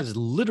doing right now is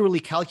literally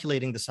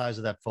calculating the size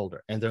of that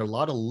folder. And there are a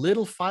lot of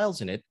little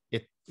files in it.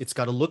 It's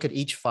got to look at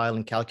each file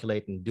and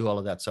calculate and do all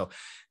of that. So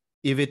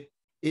if it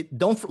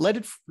don't let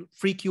it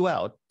freak you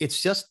out.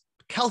 It's just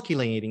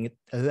calculating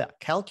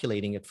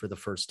it for the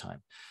first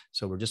time.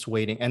 So we're just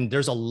waiting. And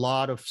there's a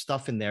lot of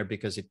stuff in there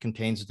because it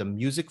contains the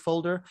music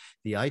folder,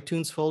 the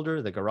iTunes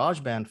folder, the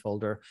GarageBand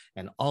folder,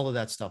 and all of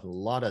that stuff. A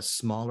lot of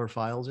smaller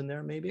files in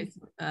there, maybe. It's,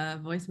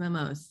 voice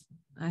memos.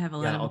 I have a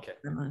lot of voice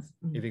memos.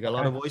 If you got a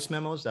lot of voice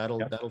memos,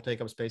 that'll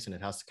take up space, and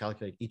it has to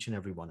calculate each and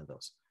every one of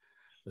those.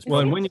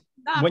 Well, and when you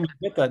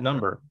get that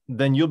number,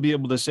 then you'll be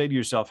able to say to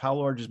yourself, how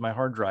large is my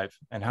hard drive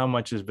and how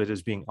much of it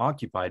is being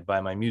occupied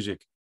by my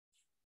music?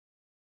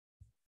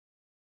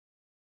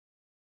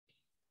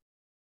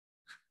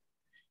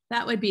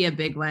 That would be a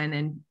big one.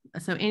 And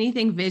so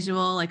anything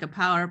visual, like a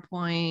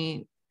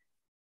PowerPoint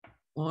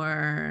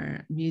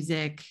or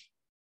music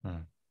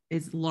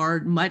is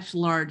much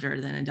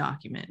larger than a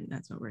document.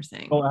 That's what we're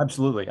saying. Oh,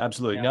 absolutely.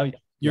 Absolutely.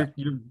 Yeah.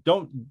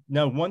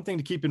 Now, one thing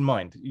to keep in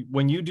mind,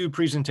 when you do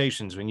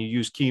presentations, when you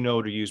use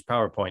Keynote or use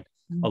PowerPoint,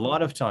 a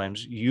lot of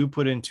times you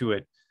put into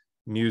it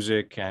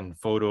music and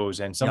photos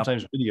and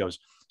sometimes videos.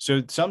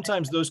 So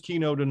sometimes those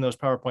Keynote and those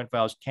PowerPoint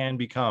files can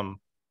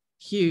become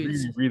huge,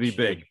 really, really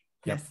big.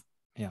 Yes.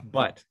 Yeah.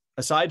 But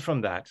aside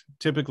from that,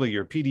 typically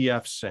your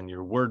PDFs and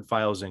your Word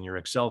files and your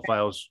Excel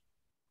files,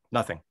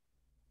 nothing.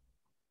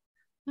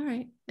 All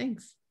right.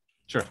 Thanks.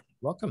 Sure.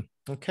 Welcome.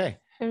 Okay.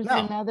 There's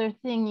another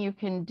thing you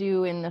can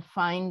do in the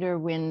Finder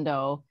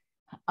window.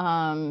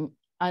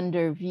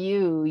 Under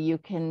View, you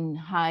can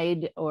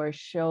hide or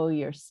show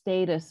your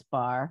status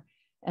bar.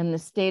 And the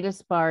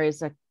status bar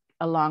is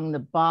along the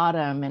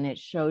bottom, and it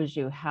shows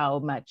you how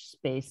much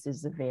space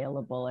is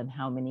available and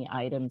how many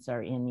items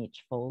are in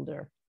each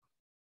folder.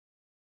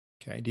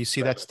 Okay, do you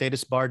see that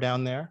status bar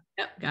down there?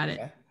 Yep, got it.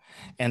 Okay.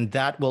 And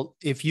that will,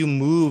 if you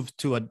move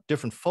to a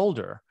different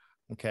folder,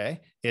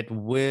 okay, it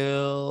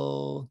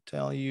will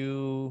tell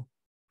you.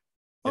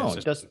 Oh,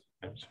 it does.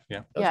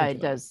 Yeah. Yeah, it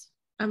does.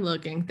 I'm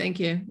looking. Thank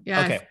you.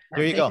 Yeah. Okay,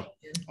 there you go.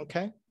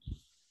 Okay.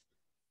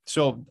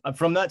 So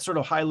from that sort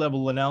of high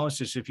level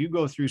analysis, if you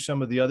go through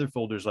some of the other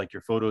folders, like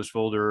your photos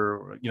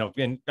folder,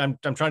 and I'm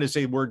trying to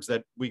say words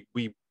that we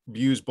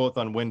use both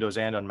on Windows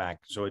and on Mac.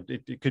 So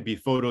it could be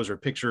photos or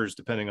pictures,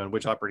 depending on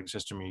which operating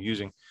system you're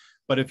using.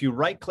 But if you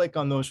right click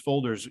on those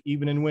folders,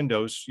 even in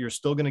Windows, you're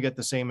still going to get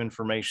the same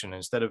information.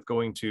 Instead of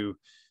going to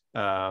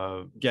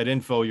get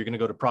info, you're going to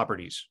go to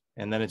properties,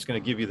 and then it's going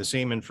to give you the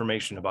same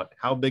information about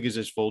how big is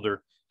this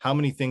folder, how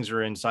many things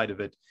are inside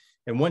of it.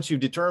 And once you've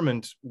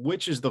determined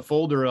which is the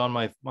folder on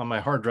my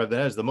hard drive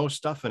that has the most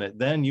stuff in it,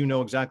 then you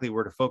know exactly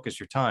where to focus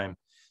your time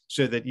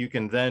so that you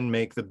can then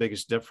make the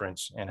biggest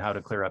difference in how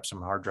to clear up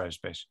some hard drive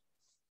space.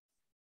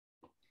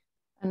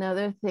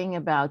 Another thing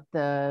about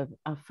the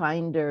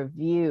Finder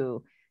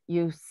view,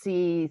 you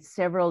see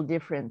several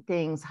different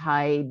things,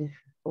 hide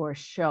or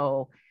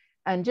show,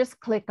 and just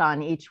click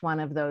on each one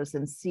of those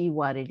and see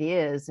what it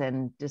is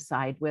and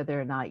decide whether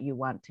or not you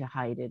want to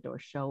hide it or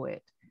show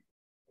it.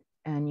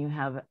 And you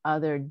have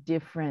other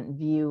different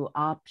view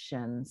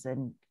options,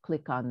 and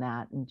click on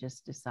that and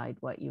just decide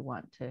what you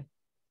want to,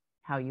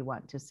 how you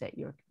want to set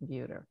your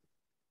computer.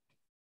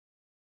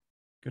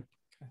 Good.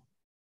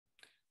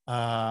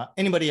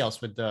 Anybody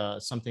else with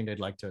something they'd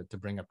like to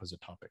bring up as a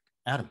topic?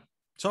 Adam.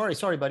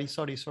 Sorry, buddy.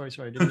 Sorry.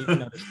 Didn't even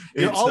notice.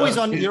 You're always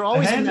on. You're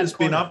always in that corner. Has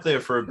been up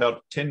there for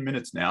about 10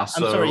 minutes now.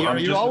 So I'm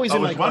sorry. You're always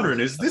in my corner. I was wondering,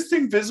 is this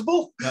thing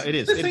visible? No, it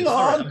is. This thing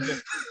on?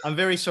 I'm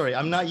very sorry.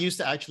 I'm not used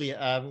to actually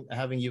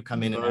having you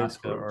come in and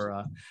ask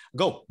or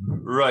go.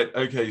 Right.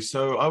 Okay.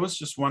 So I was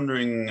just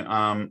wondering.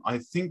 I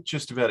think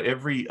just about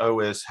every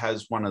OS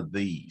has one of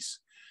these.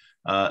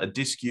 A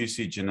disk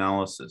usage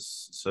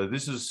analysis. So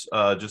this is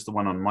just the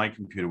one on my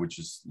computer, which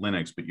is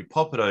Linux. But you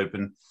pop it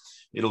open.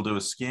 It'll do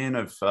a scan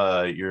of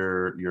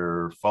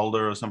your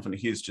folder or something.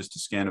 Here's just a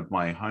scan of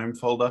my home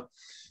folder,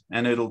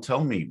 and it'll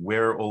tell me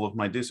where all of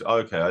my disks.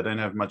 Okay, I don't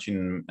have much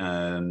in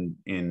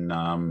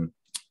downloads,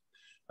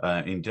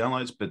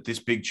 but this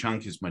big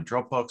chunk is my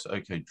Dropbox.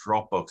 Okay,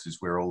 Dropbox is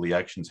where all the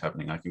action's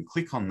happening. I can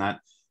click on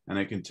that, and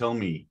it can tell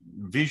me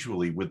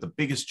visually with the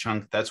biggest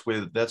chunk. That's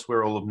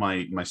where all of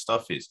my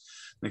stuff is.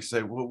 And they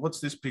say, well,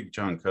 what's this big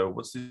chunk?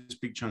 What's this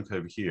big chunk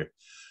over here?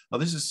 Oh,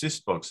 this is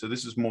Systbox. So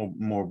this is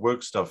more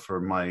work stuff for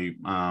my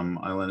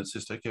island. It's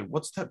just, okay,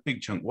 what's that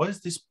big chunk? Why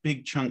is this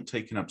big chunk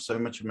taking up so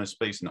much of my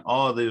space? And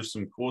oh, there's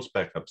some course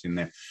backups in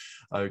there.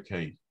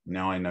 Okay,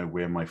 now I know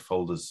where my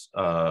folders,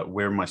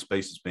 where my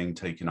space is being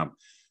taken up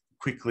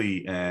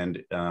quickly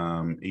and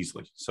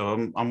easily.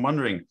 So I'm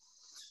wondering,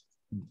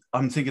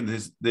 I'm thinking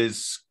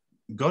there's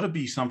got to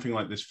be something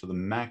like this for the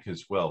Mac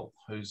as well.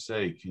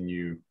 Jose, can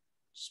you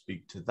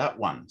speak to that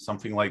one?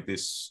 Something like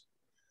this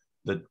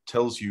that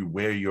tells you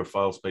where your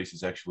file space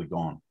is actually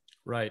gone.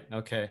 Right.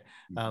 Okay.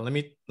 Let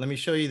me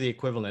show you the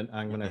equivalent.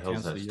 I'm going to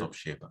cancel your stop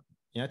share button.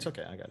 Yeah, it's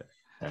okay. I got it.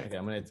 Okay.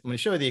 I'm going to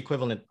show you the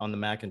equivalent on the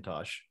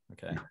Macintosh.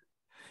 Okay.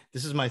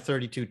 This is my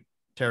 32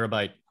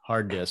 terabyte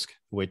hard disk,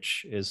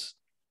 which is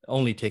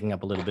only taking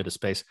up a little bit of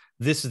space.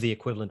 This is the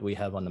equivalent we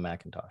have on the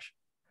Macintosh.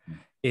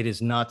 It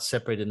is not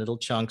separated in little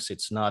chunks.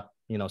 It's not,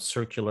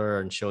 circular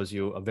and shows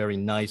you a very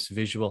nice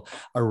visual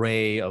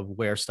array of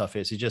where stuff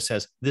is. It just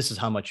says, this is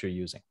how much you're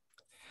using.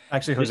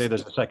 Actually, Jose,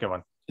 there's a second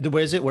one.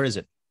 Where is it? Where is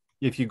it?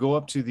 If you go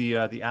up to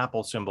the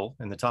Apple symbol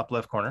in the top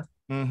left corner,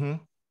 and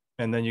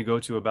then you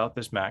go to About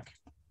This Mac.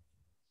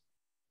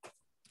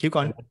 Keep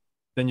going.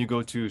 Then you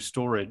go to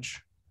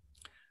Storage.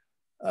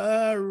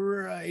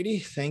 Righty,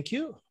 thank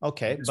you.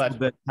 Okay, but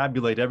then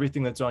tabulate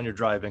everything that's on your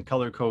drive and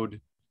color code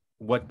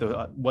what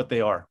they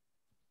are.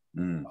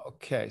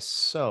 Okay,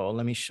 so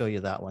let me show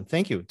you that one.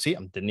 Thank you. See, I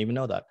didn't even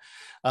know that.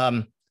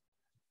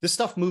 This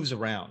stuff moves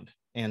around,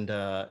 and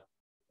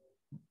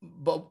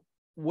but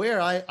where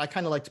I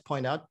kind of like to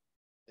point out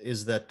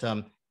is that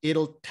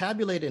it'll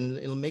tabulate and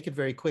it'll make it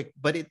very quick.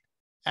 But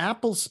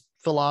Apple's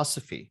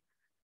philosophy,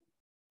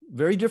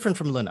 very different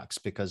from Linux,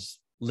 because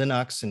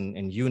Linux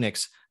and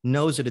Unix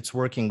knows that it's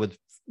working with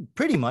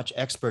pretty much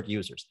expert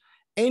users.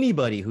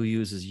 Anybody who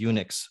uses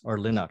Unix or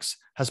Linux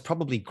has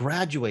probably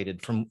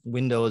graduated from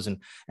Windows and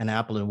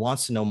Apple and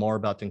wants to know more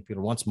about the computer,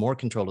 wants more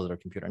control of their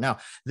computer. Now,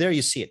 there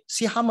you see it.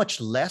 See how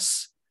much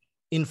less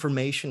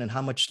information and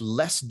how much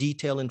less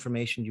detailed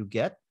information you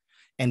get.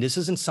 And this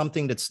isn't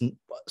something that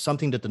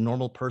the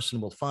normal person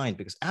will find,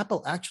 because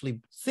Apple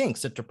actually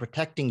thinks that they're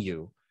protecting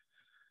you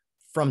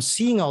from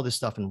seeing all this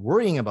stuff and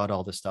worrying about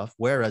all this stuff,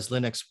 whereas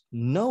Linux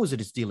knows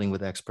that it's dealing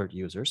with expert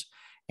users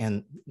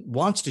and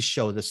wants to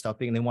show this stuff,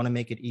 and they want to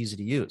make it easy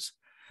to use.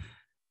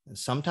 And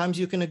sometimes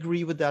you can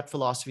agree with that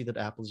philosophy that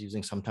Apple's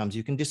using. Sometimes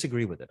you can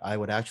disagree with it. I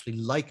would actually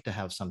like to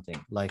have something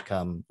like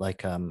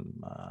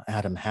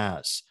Adam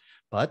has.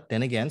 But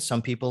then again,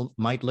 some people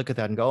might look at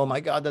that and go, oh my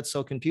God, that's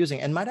so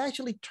confusing, and might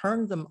actually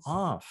turn them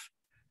off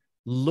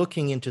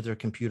looking into their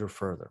computer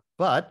further.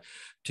 But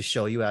to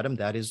show you, Adam,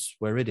 that is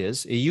where it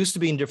is. It used to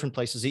be in different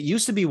places. It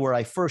used to be where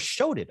I first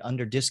showed it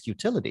under disk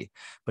utility,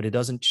 but it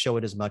doesn't show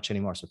it as much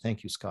anymore. So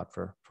thank you, Scott,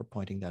 for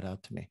pointing that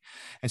out to me.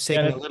 And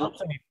saying a little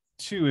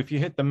too, if you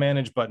hit the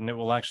manage button, it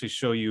will actually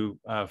show you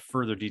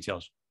further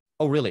details.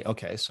 Oh, really?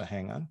 Okay, so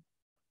hang on.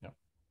 Yeah.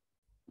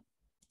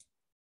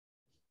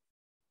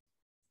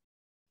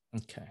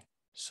 Okay.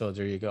 So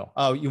there you go.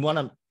 Oh, you want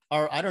to,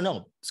 or I don't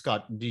know,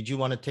 Scott, did you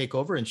want to take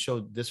over and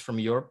show this from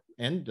your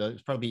end?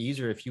 It's probably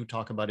easier if you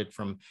talk about it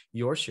from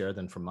your share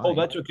than from mine. Oh,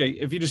 that's okay.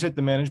 If you just hit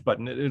the manage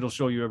button, it'll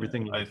show you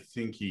everything. I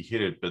think he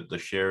hit it, but the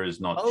share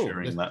is not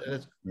sharing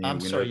that.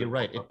 I'm sorry, you're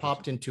right. It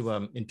popped into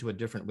a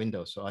different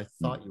window. So I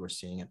thought you were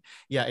seeing it.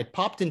 Yeah, it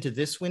popped into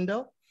this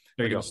window.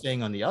 There you go. It was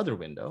staying on the other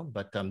window,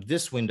 but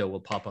this window will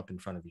pop up in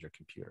front of your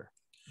computer.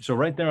 So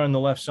right there on the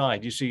left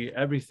side, you see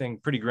everything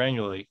pretty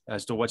granularly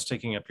as to what's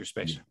taking up your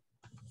space.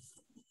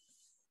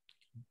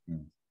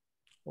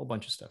 Whole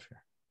bunch of stuff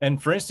here.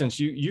 And for instance,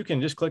 you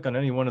can just click on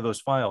any one of those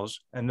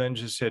files and then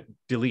just hit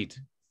delete,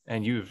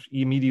 and you've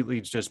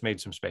immediately just made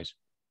some space.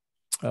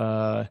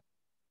 My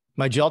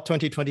GEL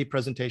 2020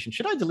 presentation,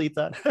 should I delete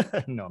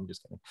that? No, I'm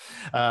just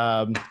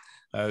kidding.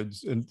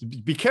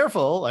 Be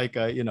careful, like,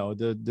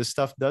 this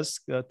stuff does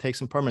take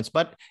some permanence,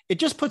 but it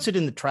just puts it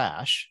in the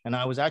trash. And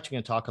I was actually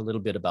going to talk a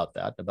little bit about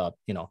that,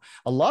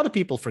 a lot of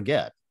people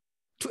forget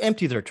to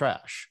empty their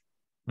trash.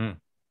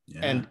 Yeah.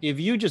 And if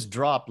you just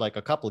drop like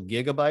a couple of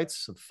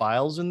gigabytes of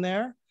files in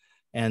there,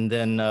 and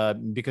then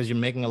because you're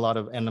making a lot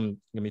of, and I'm going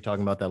to be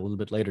talking about that a little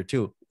bit later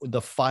too,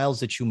 the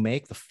files that you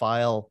make, the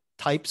file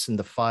types and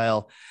the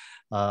file,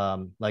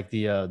 like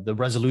the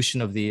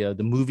resolution of the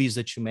movies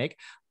that you make,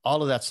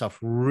 all of that stuff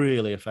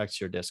really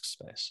affects your disk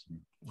space.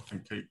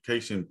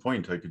 Case in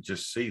point, I could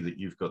just see that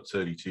you've got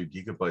 32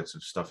 gigabytes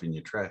of stuff in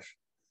your trash.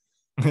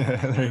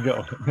 There you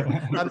go.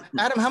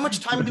 Adam, how much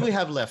time do we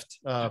have left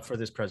for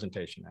this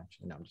presentation?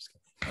 Actually, no, I'm just kidding.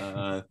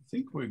 I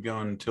think we're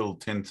going until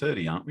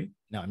 10:30, aren't we?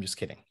 No, I'm just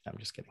kidding. I'm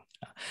just kidding.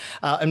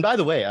 And by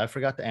the way, I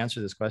forgot to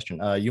answer this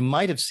question. You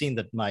might have seen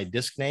that my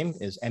disk name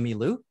is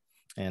Emmylou,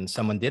 and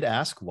someone did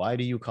ask, why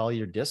do you call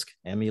your disk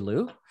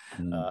Emmylou?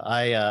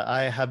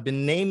 I have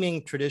been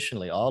naming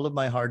traditionally all of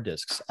my hard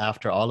disks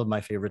after all of my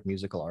favorite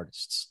musical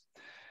artists.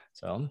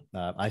 So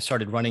I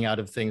started running out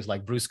of things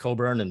like Bruce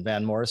Cockburn and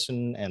Van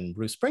Morrison and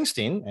Bruce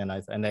Springsteen,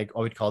 and I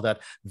would call that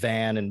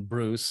Van and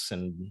Bruce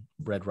and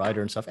Red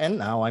Ryder and stuff. And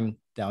now I'm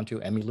down to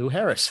Emmylou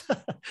Harris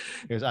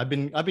because I've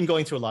been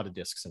going through a lot of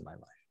discs in my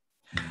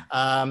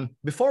life.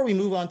 Before we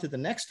move on to the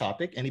next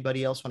topic,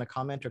 anybody else want to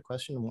comment or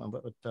question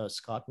what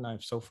Scott and I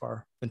have so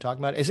far been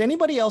talking about? Is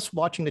anybody else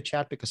watching the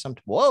chat? Because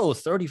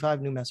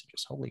 35 new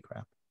messages. Holy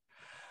crap.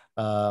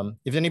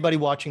 If anybody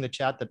watching the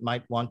chat that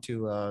might want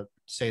to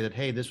say that,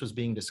 hey, this was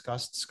being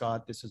discussed,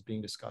 Scott, this is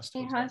being discussed.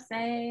 Hey,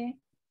 Jose.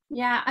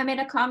 Yeah, I made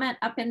a comment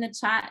up in the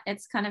chat.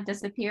 It's kind of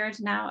disappeared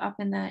now up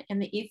in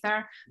the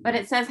ether, but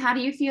it says, how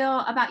do you feel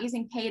about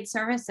using paid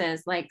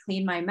services like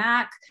Clean My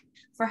Mac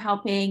for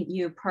helping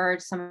you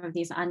purge some of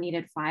these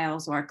unneeded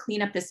files or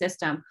clean up the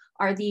system?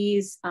 Are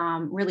these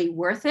really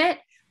worth it?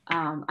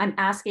 I'm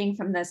asking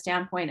from the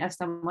standpoint of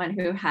someone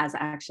who has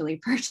actually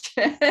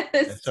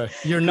purchased. Sorry.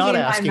 You're not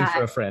asking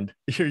for a friend.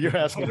 You're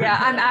asking. Yeah,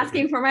 I'm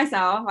asking for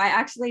myself. I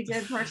actually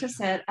did purchase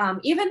it.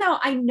 Even though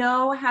I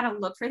know how to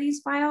look for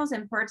these files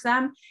and purge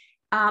them,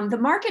 the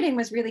marketing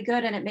was really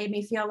good, and it made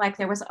me feel like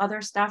there was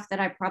other stuff that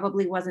I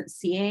probably wasn't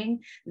seeing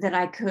that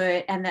I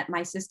could, and that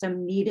my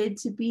system needed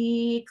to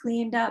be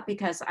cleaned up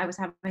because I was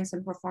having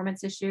some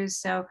performance issues.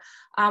 So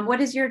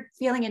what is your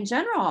feeling in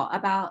general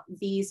about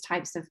these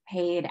types of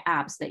paid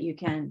apps that you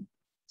can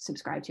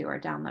subscribe to or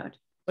download?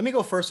 Let me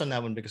go first on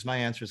that one because my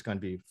answer is going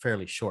to be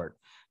fairly short.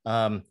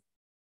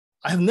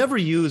 I've never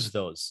used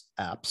those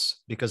apps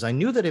because I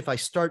knew that if I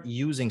start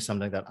using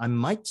something like that, I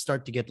might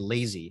start to get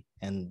lazy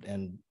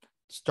and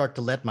start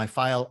to let my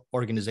file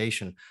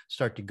organization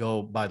start to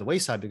go by the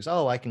wayside because,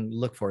 I can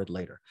look for it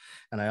later.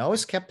 And I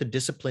always kept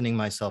disciplining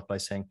myself by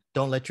saying,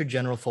 don't let your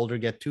general folder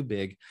get too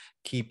big.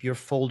 Keep your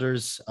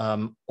folders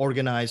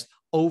organized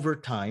over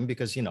time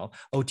because,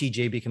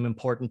 OTJ became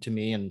important to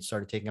me and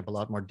started taking up a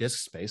lot more disk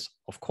space,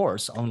 of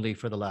course, only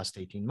for the last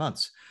 18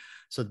 months.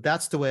 So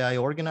that's the way I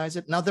organize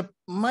it. Now, there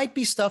might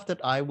be stuff that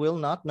I will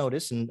not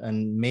notice,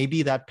 and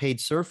maybe that paid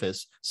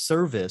service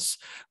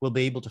will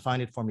be able to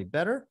find it for me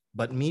better.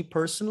 But me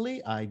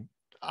personally,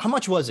 how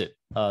much was it,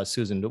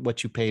 Susan,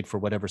 what you paid for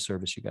whatever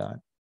service you got?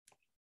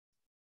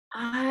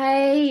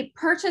 I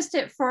purchased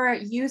it for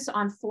use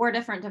on 4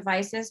 different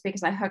devices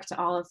because I hooked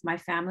all of my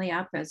family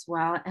up as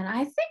well. And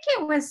I think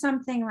it was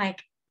something like,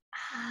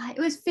 it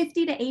was $50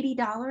 to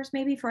 $80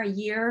 maybe for a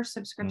year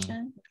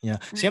subscription. Yeah.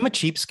 See, I'm a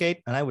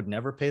cheapskate and I would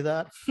never pay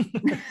that.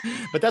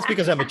 But that's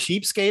because I'm a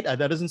cheapskate.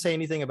 That doesn't say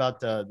anything about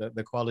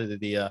the quality of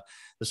the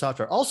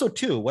software. Also,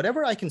 too,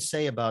 whatever I can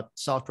say about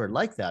software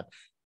like that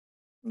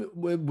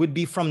would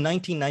be from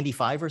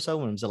 1995 or so,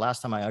 when it was the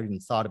last time I even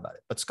thought about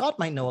it. But Scott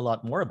might know a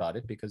lot more about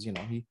it because,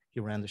 he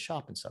ran the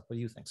shop and stuff. What do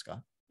you think,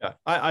 Scott? Yeah,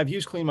 I've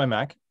used Clean My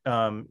Mac.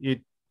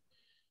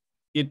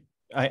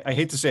 I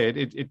hate to say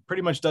it, it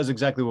pretty much does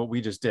exactly what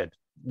we just did,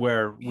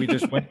 where we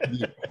just went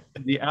to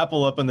the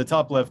Apple up in the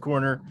top left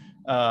corner.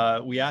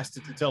 We asked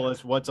it to tell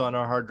us what's on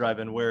our hard drive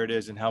and where it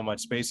is and how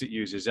much space it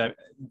uses.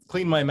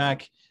 Clean My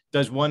Mac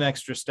does one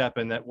extra step,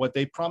 in that what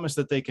they promise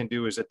that they can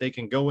do is that they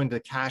can go into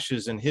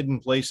caches and hidden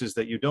places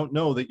that you don't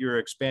know that you're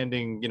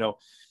expanding,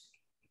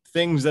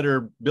 things that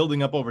are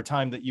building up over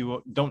time that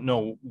you don't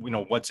know,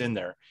 what's in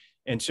there.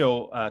 And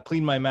so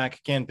Clean My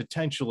Mac can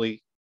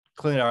potentially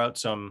clean out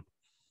some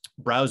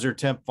browser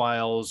temp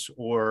files,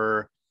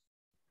 or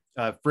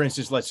for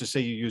instance, let's just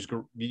say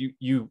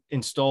you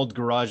installed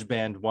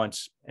GarageBand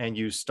once and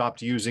you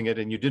stopped using it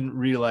and you didn't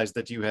realize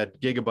that you had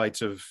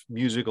gigabytes of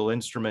musical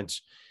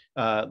instruments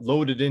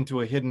loaded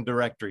into a hidden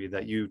directory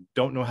that you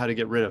don't know how to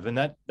get rid of.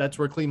 And that's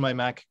where Clean My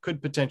Mac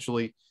could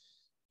potentially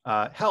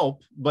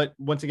help. But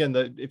once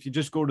again, if you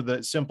just go to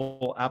the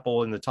simple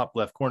Apple in the top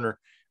left corner,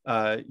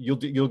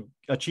 you'll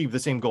achieve the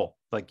same goal.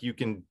 Like you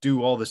can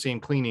do all the same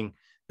cleaning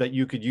that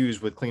you could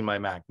use with Clean My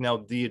Mac. Now,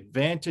 the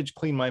advantage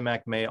Clean My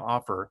Mac may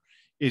offer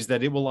is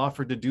that it will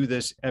offer to do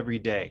this every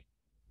day.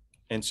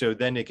 And so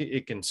then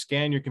it can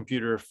scan your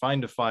computer,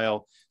 find a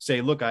file,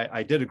 say, look,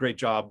 I did a great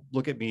job,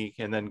 look at me,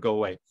 and then go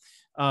away.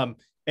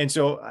 And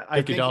so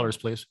I think $50,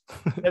 please.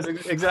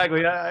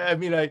 exactly. I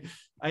mean, I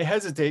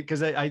hesitate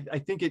because I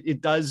think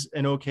it does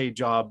an okay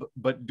job,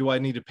 but do I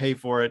need to pay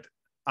for it?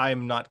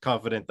 I'm not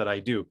confident that I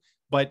do.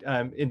 But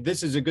and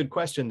this is a good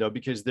question, though,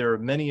 because there are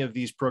many of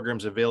these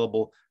programs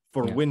available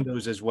for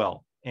Windows as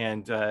well.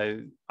 And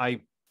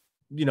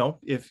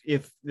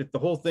if the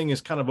whole thing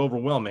is kind of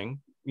overwhelming,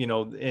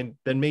 and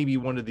then maybe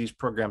one of these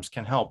programs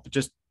can help. But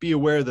just be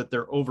aware that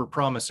they're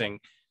over-promising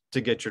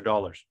to get your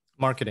dollars.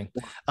 Marketing.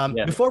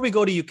 Before we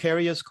go to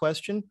Eukarya's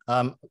question,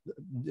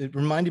 it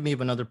reminded me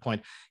of another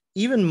point.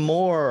 Even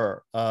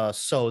more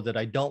so that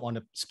I don't want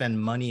to spend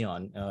money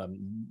on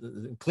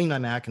Clean My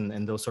Mac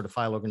and those sort of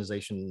file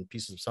organization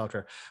pieces of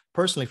software.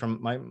 Personally, from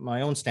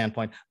my own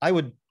standpoint, I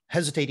would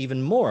hesitate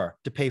even more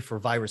to pay for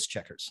virus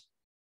checkers.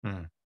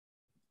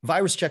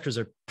 Virus checkers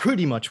are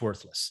pretty much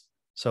worthless.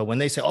 So when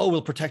they say, oh,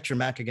 we'll protect your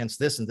Mac against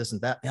this and this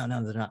and that, no,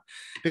 they're not.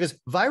 Because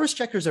virus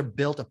checkers are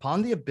built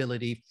upon the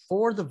ability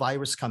for the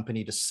virus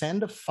company to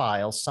send a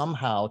file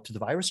somehow to the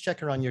virus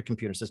checker on your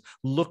computer and says,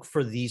 look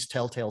for these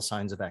telltale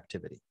signs of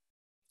activity.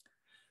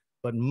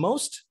 But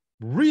most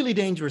really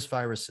dangerous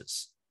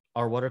viruses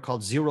are what are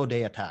called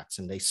zero-day attacks.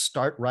 And they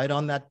start right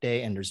on that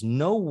day. And there's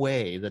no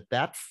way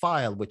that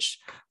file, which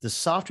the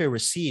software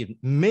received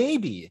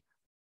maybe,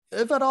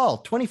 if at all,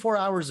 24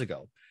 hours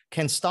ago,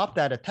 can stop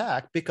that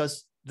attack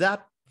because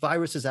that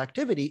virus's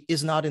activity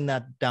is not in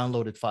that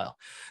downloaded file.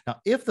 Now,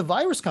 if the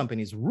virus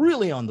company is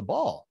really on the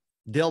ball,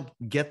 they'll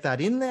get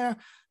that in there,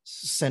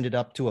 send it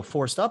up to a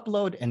forced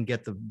upload and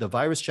get the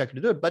virus checker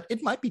to do it, but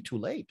it might be too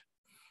late.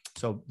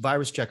 So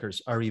virus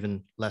checkers are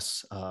even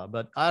less,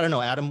 but I don't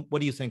know, Adam, what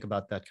do you think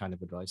about that kind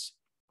of advice?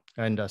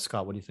 And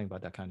Scott, what do you think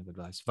about that kind of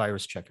advice?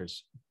 Virus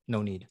checkers,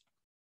 no need.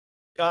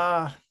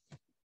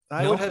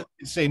 I would have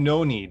to say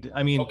no need.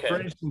 I mean, Okay. For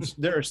instance,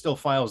 there are still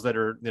files that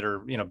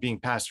are being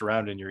passed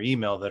around in your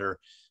email that are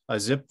a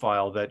zip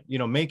file that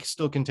may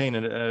still contain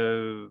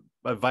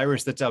a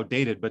virus that's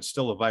outdated, but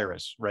still a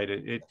virus,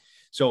 right?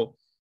 So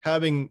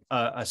having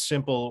a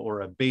simple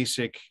or a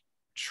basic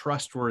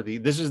trustworthy,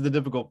 this is the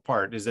difficult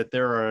part, is that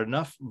there are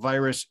enough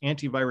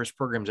antivirus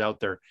programs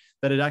out there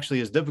that it actually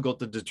is difficult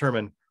to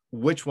determine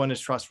which one is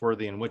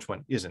trustworthy and which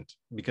one isn't,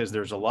 because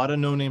there's a lot of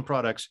no-name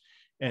products.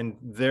 And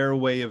their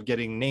way of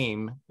getting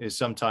name is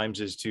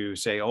sometimes to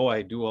say, oh,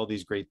 I do all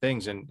these great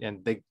things. And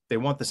they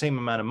want the same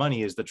amount of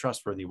money as the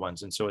trustworthy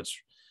ones. And so it's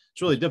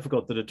really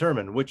difficult to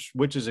determine which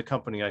is a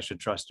company I should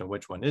trust and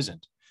which one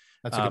isn't.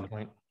 That's a good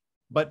point.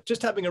 But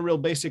just having a real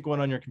basic one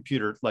on your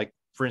computer, like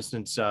for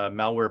instance,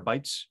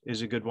 Malwarebytes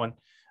is a good one.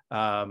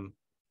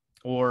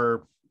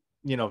 Or,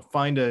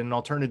 find an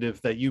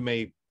alternative that you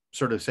may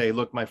sort of say,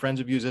 look, my friends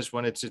have used this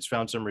one. It's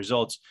found some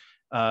results.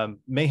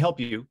 May help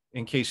you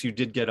in case you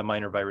did get a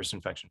minor virus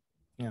infection.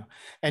 Yeah,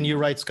 and you're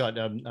right, Scott.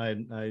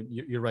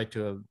 You're right to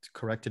have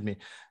corrected me.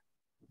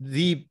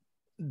 The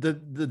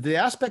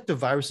aspect of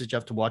viruses you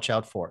have to watch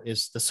out for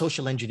is the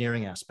social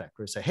engineering aspect,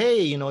 where you say,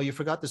 hey, you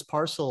forgot this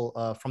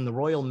parcel from the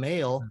Royal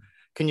Mail.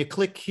 Can you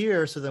click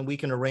here so then we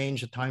can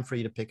arrange a time for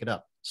you to pick it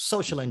up?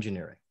 Social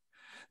engineering.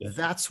 Yeah.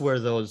 That's where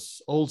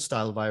those old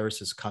style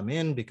viruses come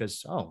in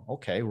because, oh,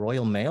 okay,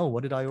 Royal Mail,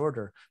 what did I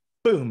order?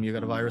 Boom, you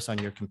got a virus on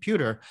your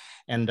computer.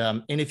 And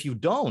if you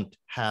don't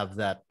have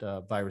that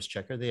virus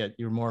checker,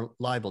 you're more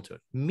liable to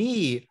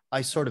it.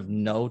 I sort of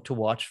know to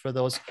watch for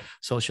those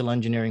social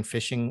engineering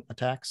phishing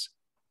attacks.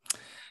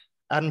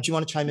 Adam, do you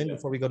want to chime in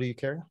before we go to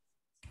Eukarya?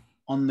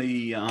 On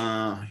the,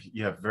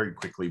 very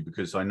quickly,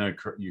 because I know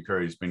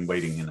Eukarya has been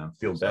waiting and I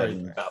feel bad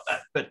about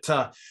that.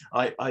 But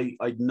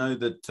I know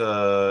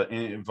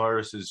that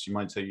viruses, you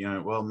might say,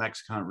 well,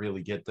 Macs can't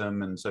really get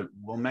them. And so,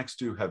 well, Macs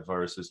do have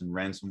viruses and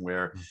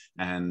ransomware.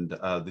 And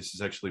this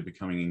is actually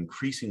becoming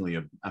increasingly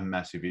a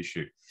massive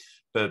issue.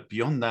 But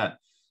beyond that,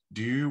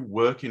 do you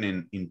work in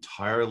an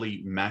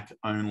entirely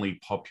Mac-only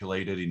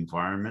populated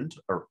environment?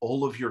 Are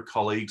all of your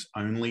colleagues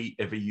only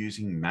ever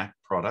using Mac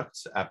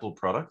products, Apple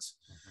products?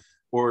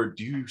 Or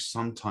do you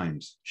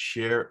sometimes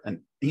share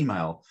an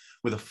email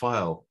with a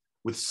file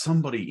with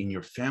somebody in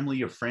your family,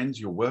 your friends,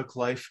 your work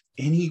life,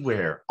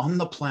 anywhere on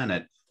the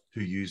planet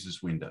who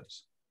uses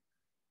Windows,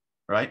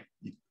 right?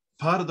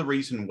 part of the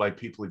reason why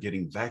people are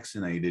getting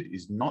vaccinated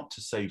is not to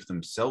save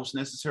themselves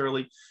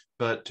necessarily,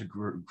 but to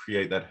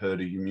create that herd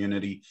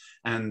immunity.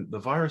 And the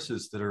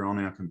viruses that are on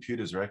our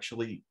computers are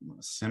actually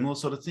a similar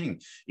sort of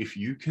thing. If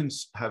you can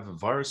have a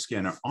virus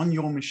scanner on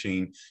your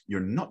machine,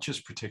 you're not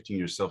just protecting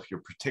yourself,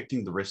 you're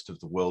protecting the rest of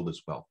the world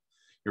as well.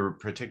 You're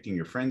protecting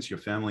your friends, your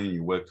family, and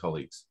your work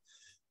colleagues.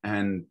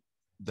 And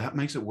that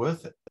makes it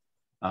worth it.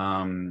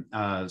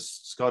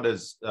 Scott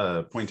has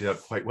pointed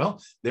out quite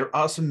well, there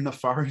are some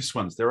nefarious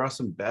ones, there are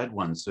some bad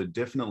ones. So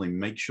definitely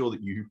make sure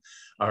that you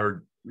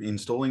are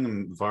installing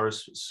a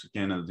virus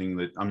scanner thing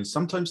that, I mean,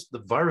 sometimes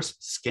the virus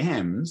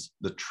scams,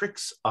 the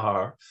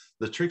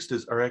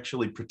tricksters are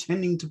actually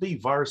pretending to be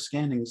virus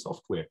scanning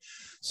software.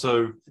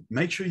 So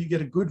make sure you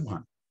get a good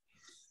one.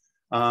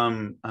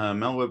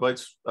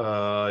 Malwarebytes,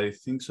 I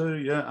think so,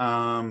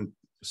 yeah.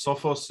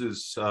 Sophos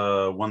is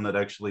one that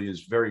actually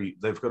is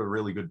they've got a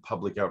really good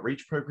public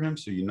outreach program,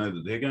 so you know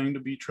that they're going to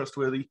be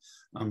trustworthy.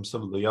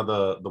 Some of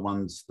the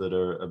ones that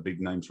are big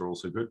names are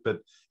also good, but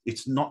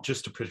it's not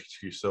just to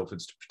protect yourself,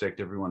 it's to protect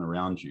everyone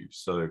around you.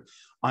 So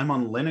I'm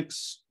on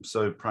Linux,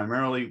 so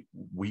primarily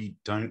we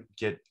don't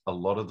get a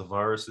lot of the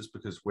viruses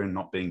because we're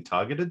not being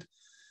targeted.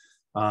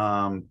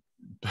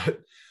 But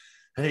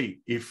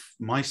hey, if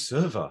my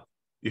server,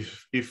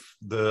 if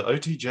the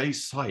OTJ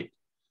site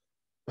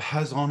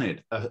has on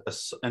it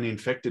an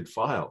infected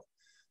file,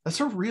 that's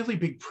a really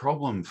big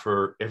problem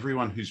for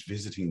everyone who's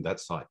visiting that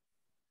site.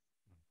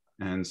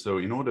 And so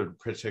in order to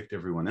protect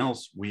everyone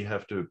else, we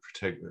have to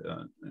protect,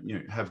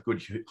 have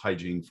good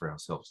hygiene for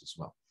ourselves as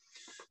well.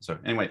 So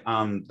anyway,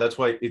 that's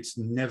why it's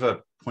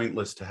never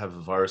pointless to have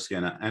a virus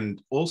scanner.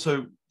 And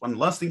also one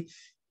last thing,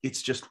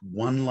 it's just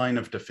one line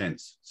of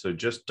defense. So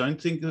just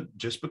don't think that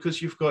just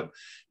because you've got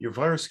your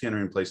virus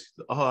scanner in place,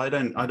 oh, I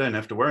don't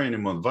have to worry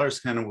anymore. The virus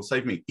scanner will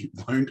save me. It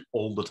won't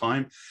all the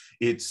time.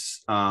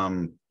 It's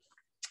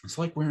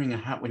like wearing a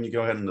hat when you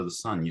go out into the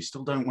sun. You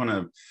still don't want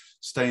to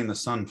stay in the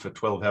sun for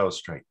 12 hours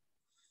straight,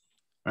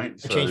 right?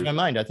 I changed my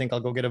mind. I think I'll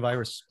go get a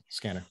virus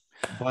scanner.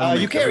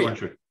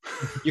 Eukarya.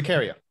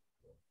 Eukarya.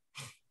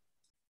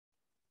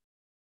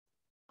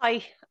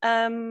 Hi.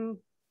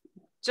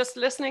 Just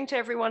listening to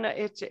everyone,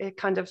 it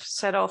kind of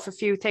set off a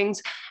few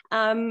things.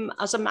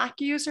 As a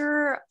Mac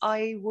user,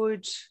 I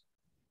would,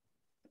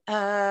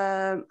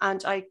 and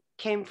I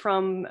came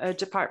from a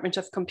Department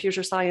of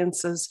Computer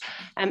Sciences.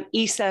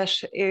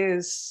 ESET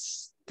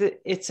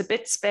it's a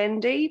bit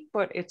spendy,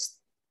 but it's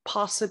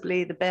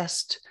possibly the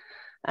best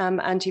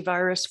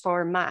antivirus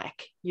for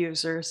Mac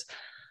users.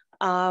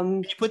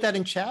 Can you put that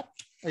in chat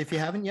if you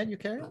haven't yet,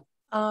 Eukarya?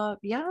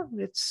 Yeah,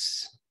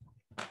 it's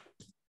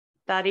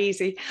that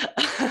easy.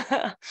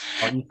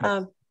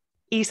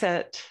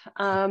 ESET.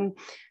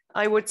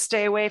 I would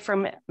stay away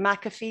from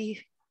McAfee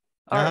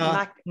or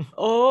Mac.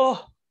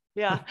 Oh,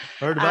 yeah.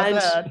 Heard about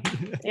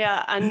that.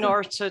 Yeah, and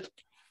Norton.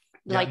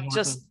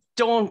 Just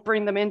don't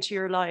bring them into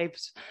your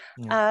lives.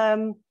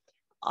 Yeah.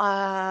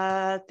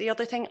 The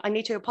other thing, I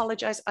need to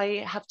apologize.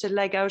 I have to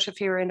leg out of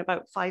here in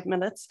about 5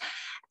 minutes.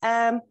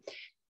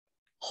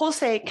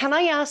 José, can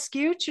I ask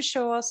you to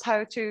show us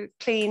how to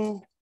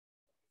clean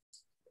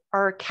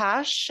our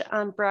cache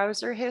and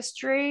browser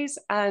histories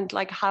and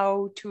like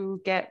how to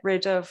get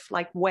rid of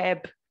like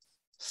web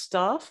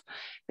stuff,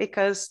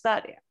 because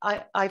that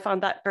I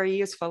found that very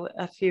useful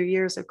a few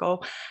years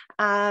ago.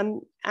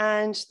 And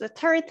the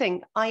third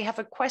thing, I have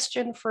a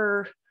question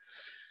for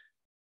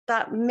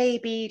that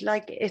maybe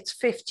like it's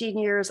 15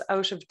 years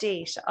out of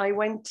date. I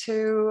went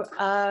to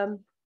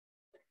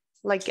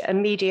like a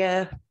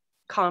media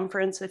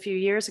conference a few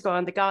years ago,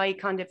 and the guy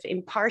kind of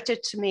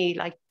imparted to me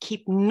like,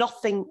 keep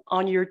nothing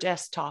on your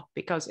desktop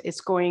because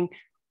it's going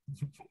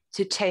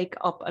to take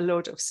up a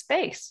load of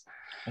space.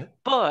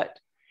 But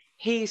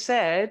he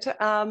said,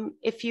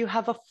 if you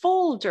have a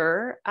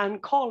folder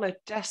and call it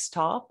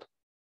desktop,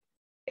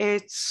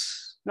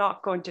 it's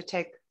not going to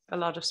take a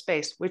lot of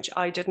space, which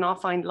I did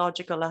not find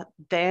logical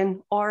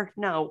then or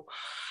now.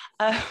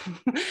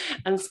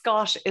 And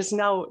Scott is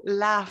now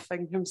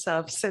laughing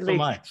himself silly.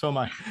 So am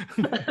I.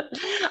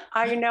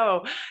 I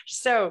know.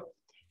 So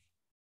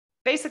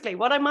basically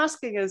what I'm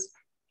asking is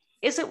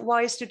it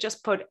wise to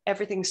just put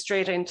everything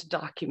straight into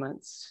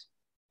documents?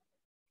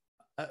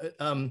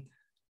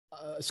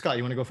 Scott,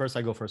 you want to go first?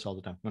 I go first all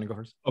the time. You want to go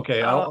first?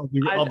 Okay, I'll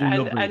be real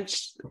brief. And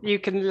you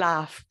can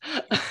laugh.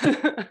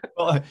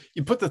 Well,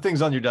 you put the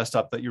things on your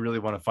desktop that you really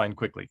want to find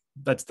quickly.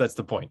 That's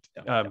the point.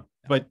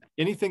 But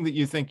anything that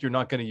you think you're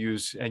not going to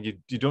use and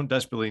you don't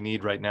desperately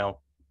need right now,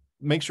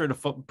 make sure to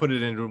put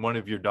it into one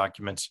of your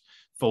documents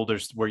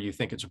folders where you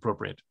think it's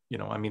appropriate.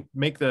 I mean,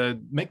 make the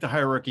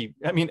hierarchy.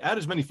 I mean, add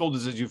as many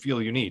folders as you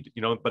feel you need,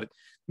 but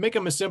make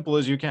them as simple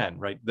as you can,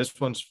 right? This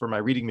one's for my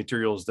reading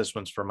materials. This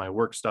one's for my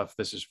work stuff.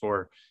 This is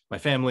for my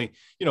family,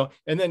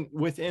 and then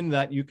within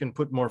that, you can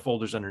put more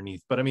folders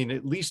underneath. But I mean,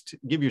 at least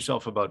give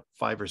yourself about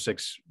 5 or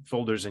 6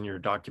 folders in your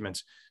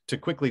documents to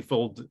quickly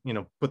fold,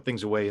 put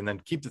things away, and then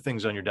keep the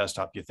things on your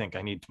desktop you think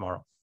I need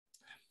tomorrow.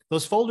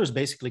 Those folders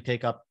basically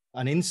take up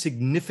an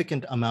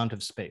insignificant amount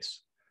of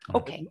space.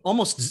 Okay.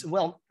 Almost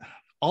zero,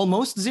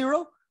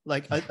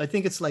 Like I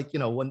think it's like,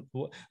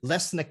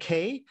 less than a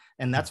K,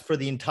 and that's for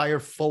the entire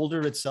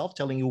folder itself,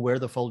 telling you where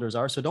the folders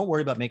are. So don't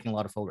worry about making a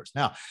lot of folders.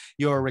 Now,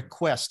 your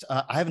request,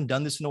 I haven't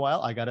done this in a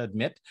while, I got to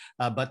admit,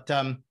 but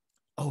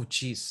oh,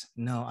 geez,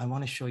 no, I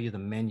want to show you the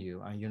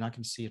menu. You're not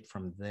going to see it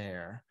from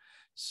there.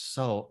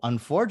 So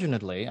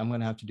unfortunately, I'm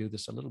going to have to do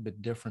this a little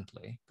bit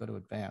differently. Go to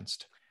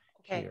advanced.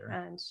 Okay, here.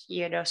 and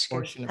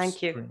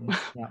thank you.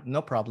 Yeah,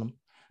 no problem.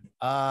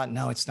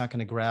 No, it's not going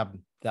to grab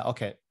that.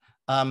 Okay.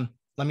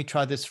 Let me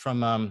try this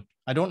from,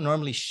 I don't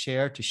normally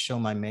share to show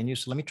my menu.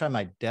 So let me try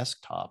my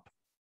desktop.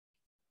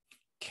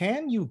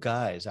 Can you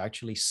guys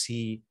actually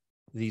see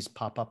these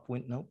pop-up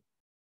windows? No,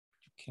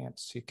 you can't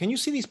see. Can you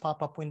see these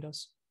pop-up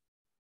windows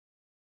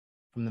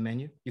from the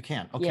menu? You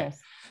can. Okay. Yes.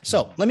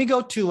 So let me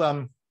go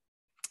to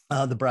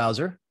the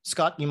browser.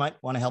 Scott, you might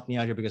want to help me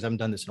out here because I haven't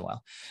done this in a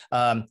while.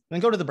 Then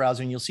go to the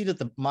browser and you'll see that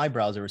my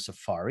browser is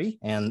Safari,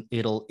 and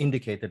it'll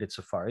indicate that it's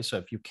Safari. So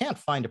if you can't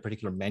find a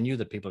particular menu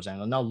that people are saying,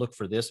 well, now look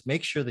for this,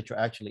 make sure that you're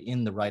actually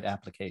in the right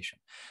application,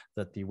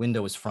 that the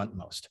window is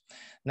frontmost.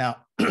 Now,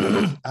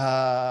 when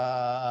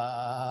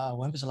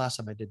was the last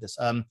time I did this?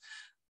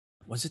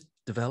 Was it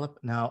develop?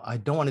 Now, I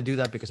don't want to do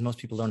that because most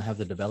people don't have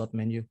the develop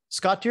menu.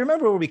 Scott, do you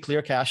remember where we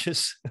clear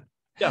caches?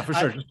 Yeah, for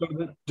sure.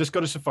 Just go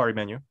to Safari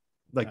menu.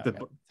 Like okay.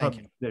 Thank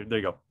you. There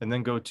you go. And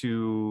then go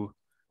to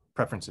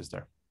preferences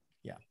there.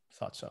 Yeah,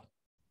 thought so.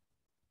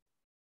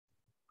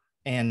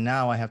 And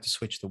now I have to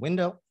switch the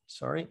window.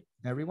 Sorry,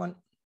 everyone.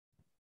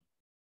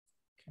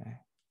 Okay.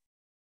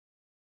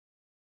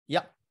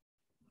 Yeah.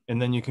 And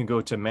then you can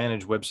go to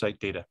manage website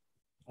data.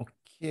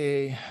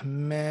 Okay,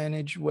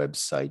 manage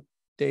website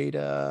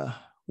data.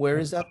 Where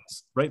is that?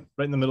 Right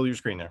in the middle of your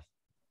screen there.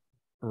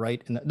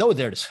 Right in the, no,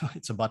 there it is.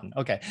 It's a button.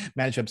 Okay,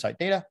 manage website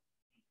data.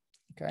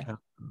 Okay.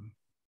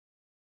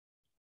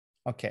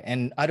 Okay,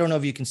 and I don't know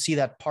if you can see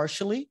that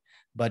partially,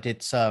 but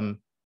it's a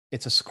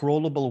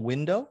scrollable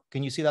window.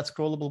 Can you see that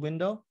scrollable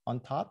window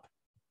on top?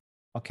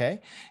 Okay,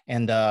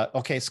 and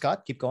okay,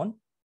 Scott, keep going.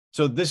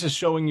 So this is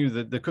showing you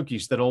the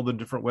cookies that all the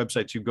different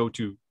websites you go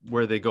to,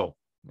 where they go.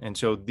 And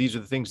so these are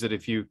the things that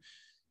if you,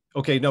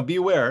 okay, now be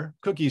aware,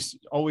 cookies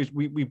always,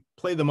 we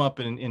play them up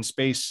in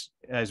space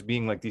as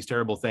being like these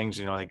terrible things,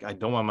 like I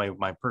don't want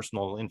my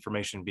personal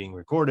information being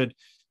recorded.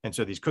 And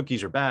so these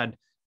cookies are bad.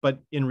 But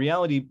in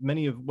reality,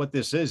 many of what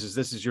this is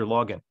this is your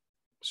login.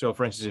 So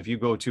for instance, if you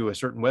go to a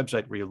certain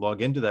website where you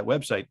log into that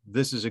website,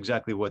 this is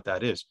exactly what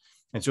that is.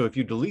 And so if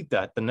you delete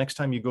that, the next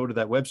time you go to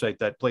that website,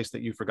 that place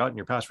that you've forgotten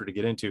your password to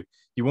get into,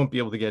 you won't be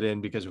able to get in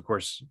because of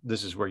course,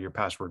 this is where your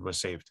password was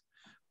saved.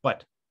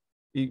 But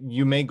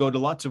you may go to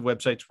lots of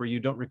websites where you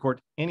don't record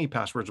any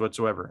passwords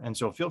whatsoever. And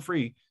so feel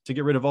free to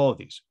get rid of all of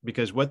these,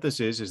 because what this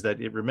is that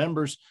it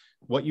remembers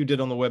what you did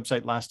on the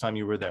website last time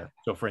you were there.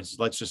 So for instance,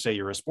 let's just say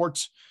you're a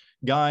sports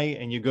guy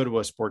and you go to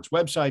a sports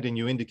website and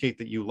you indicate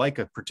that you like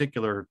a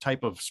particular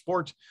type of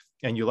sport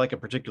and you like a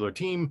particular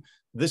team.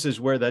 This is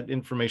where that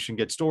information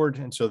gets stored.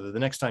 And so that the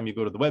next time you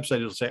go to the website,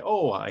 it'll say,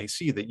 oh, I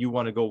see that you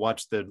want to go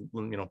watch the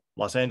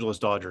Los Angeles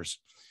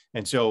Dodgers.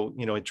 And so,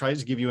 it tries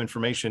to give you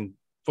information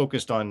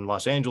focused on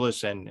Los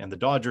Angeles and the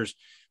Dodgers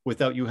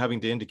without you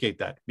having to indicate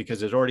that,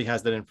 because it already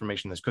has that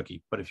information in this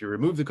cookie. But if you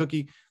remove the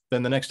cookie,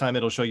 then the next time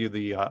it'll show you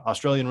the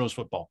Australian rules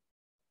football.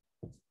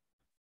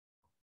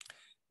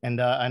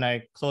 And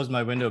I closed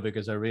my window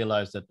because I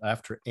realized that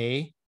after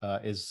A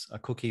is a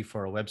cookie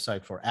for a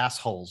website for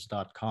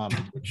assholes.com,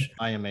 which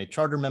I am a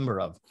charter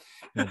member of.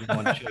 And I just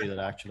want to show you that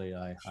actually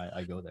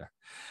I go there.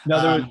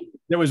 Now,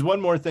 there was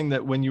one more thing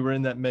that when you were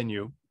in that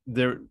menu,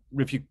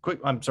 if you click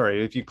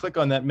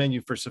on that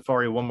menu for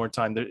Safari one more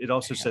time, it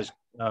also says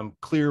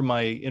clear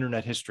my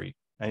internet history.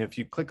 And if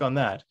you click on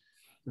that,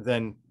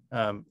 then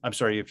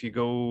if you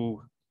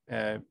go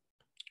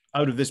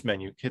out of this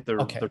menu, hit the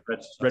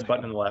red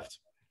button on the left.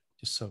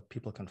 Just so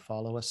people can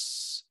follow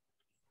us.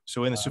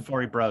 So in the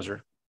Safari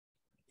browser.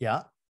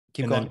 Yeah,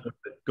 keep going. Then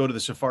go to the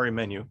Safari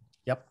menu.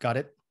 Yep, got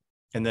it.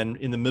 And then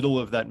in the middle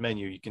of that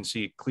menu, you can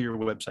see clear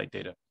website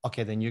data.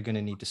 Okay, then you're going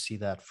to need to see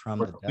that from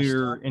the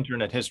clear desktop.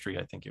 Internet history,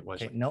 I think it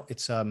was. Okay, no,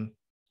 it's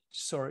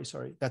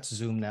sorry, that's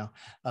Zoom now.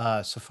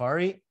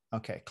 Safari.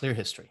 Okay, clear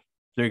history.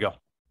 There you go.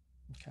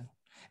 Okay,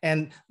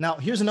 and now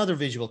here's another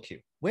visual cue.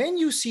 When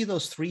you see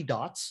those three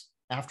dots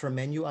after a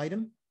menu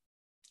item,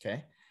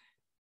 okay,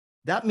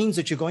 that means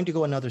that you're going to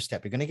go another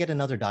step. You're going to get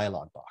another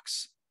dialog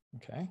box.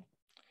 Okay,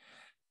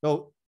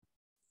 so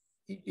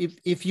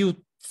if you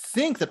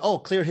think that, oh,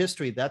 clear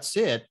history, that's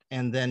it,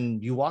 and then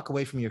you walk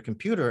away from your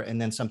computer and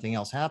then something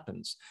else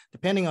happens,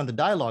 depending on the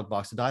dialog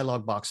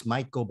box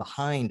might go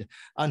behind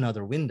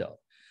another window.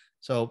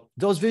 So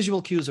those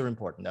visual cues are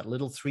important. That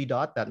little three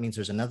dot, that means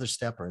there's another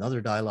step or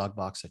another dialog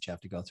box that you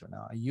have to go through.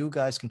 Now, you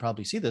guys can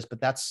probably see this,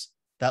 but that's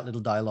that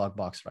little dialog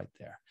box right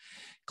there.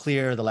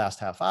 Clear the last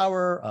half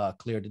hour,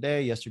 clear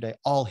today, yesterday,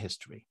 all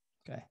history.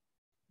 Okay.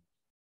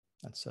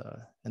 That's,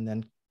 and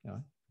then,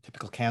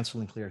 typical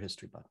cancel and clear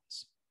history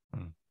buttons.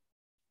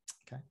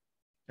 Okay,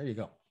 there you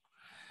go.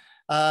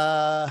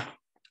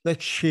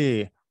 Let's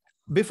see.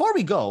 Before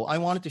we go, I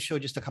wanted to show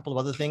just a couple of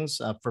other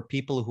things for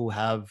people who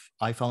have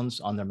iPhones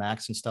on their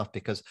Macs and stuff,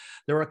 because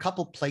there are a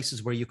couple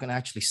places where you can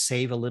actually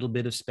save a little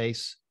bit of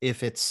space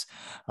if it's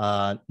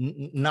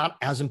not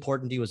as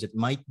important to you as it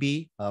might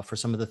be for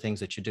some of the things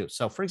that you do.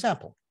 So for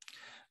example,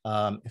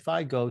 if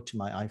I go to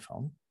my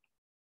iPhone,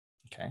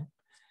 okay,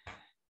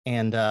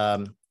 and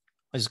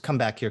let's come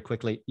back here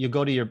quickly. You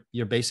go to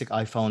your basic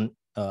iPhone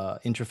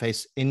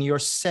interface in your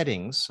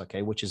settings,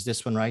 okay, which is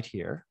this one right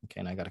here.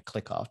 Okay, and I got to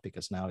click off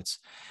because now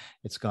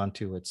it's gone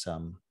to its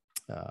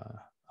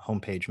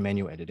homepage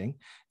menu editing.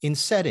 In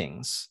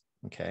settings,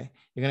 okay,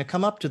 you're going to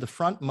come up to the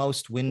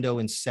frontmost window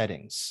in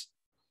settings,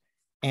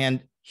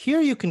 and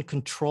here you can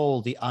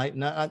control the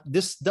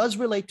this does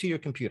relate to your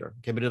computer,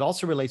 okay, but it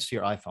also relates to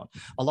your iPhone.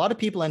 A lot of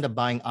people end up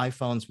buying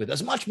iPhones with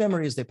as much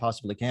memory as they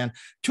possibly can,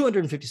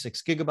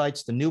 256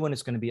 gigabytes. The new one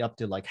is going to be up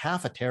to like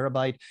half a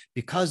terabyte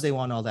because they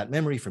want all that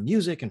memory for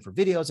music and for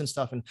videos and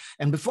stuff.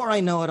 And before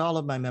I know it, all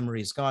of my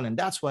memory is gone. And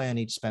that's why I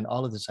need to spend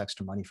all of this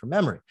extra money for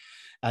memory.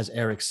 As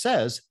Eric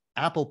says,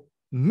 Apple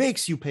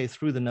makes you pay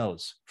through the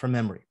nose for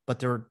memory, but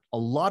there are a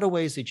lot of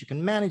ways that you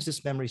can manage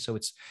this memory so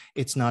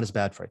it's not as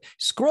bad for you.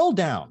 Scroll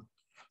down,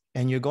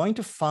 and you're going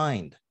to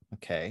find,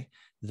 okay,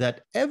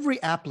 that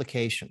every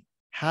application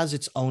has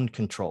its own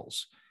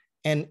controls.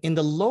 And in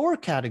the lower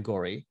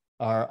category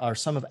are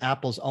some of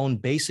Apple's own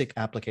basic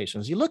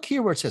applications. You look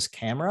here where it says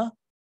camera.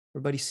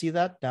 Everybody see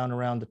that down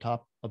around the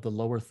top of the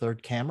lower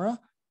third, camera,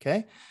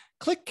 okay?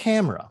 Click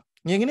camera.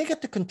 You're gonna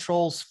get the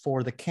controls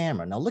for the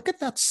camera. Now look at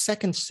that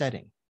second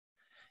setting.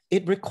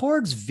 It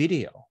records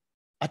video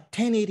at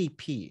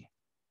 1080p.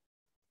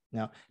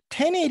 Now,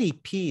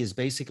 1080p is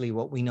basically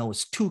what we know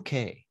as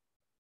 2K.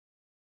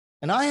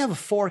 And I have a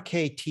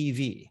 4K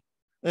TV.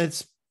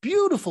 It's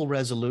beautiful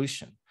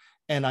resolution.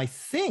 And I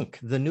think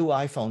the new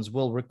iPhones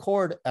will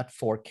record at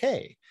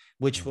 4K,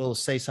 which will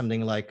say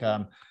something like,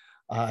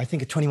 I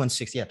think at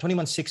 2160, yeah,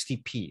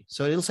 2160p.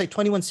 So it'll say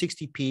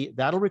 2160p,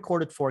 that'll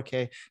record at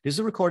 4K. This is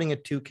a recording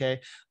at 2K.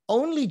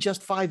 Only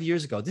just 5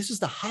 years ago, this is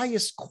the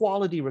highest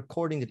quality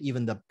recording that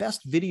even the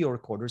best video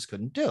recorders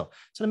couldn't do.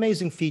 It's an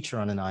amazing feature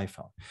on an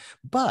iPhone,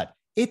 but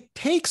it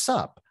takes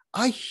up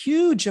a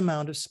huge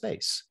amount of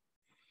space.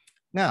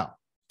 Now,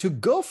 to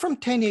go from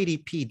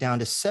 1080p down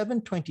to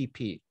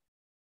 720p,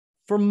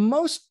 for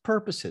most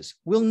purposes,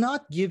 will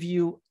not give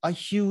you a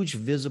huge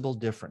visible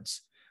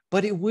difference,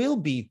 but it will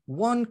be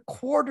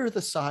 1/4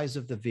 the size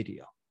of the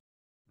video.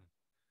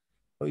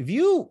 If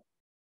you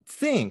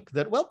think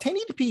that, well,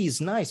 1080p is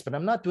nice, but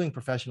I'm not doing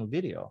professional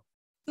video,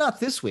 not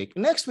this week.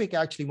 Next week,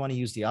 I actually want to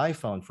use the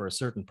iPhone for a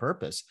certain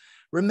purpose.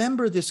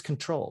 Remember this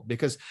control,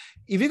 because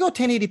if you go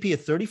 1080p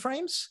at 30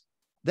 frames,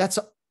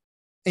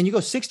 and you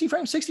go 60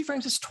 frames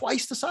is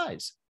twice the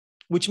size,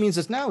 which means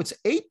that now it's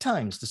 8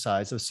 times the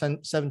size of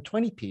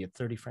 720p at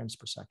 30 frames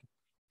per second,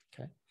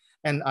 okay?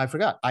 And I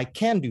forgot, I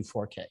can do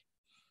 4K,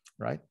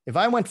 right? If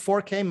I went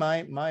 4K,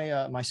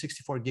 my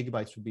 64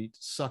 gigabytes would be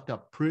sucked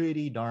up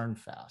pretty darn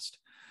fast.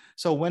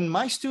 So when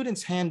my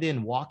students hand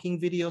in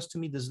walking videos to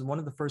me, this is one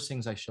of the first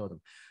things I show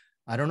them.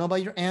 I don't know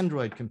about your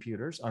Android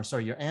computers, or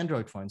sorry, your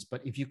Android phones,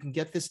 but if you can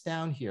get this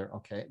down here,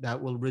 okay,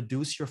 that will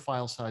reduce your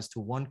file size to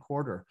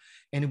 1/4,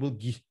 and it will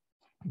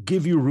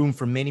give you room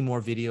for many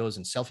more videos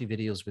and selfie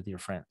videos with your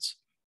friends,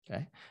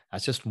 okay?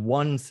 That's just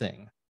one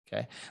thing,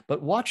 okay?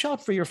 But watch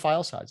out for your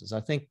file sizes.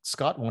 I think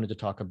Scott wanted to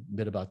talk a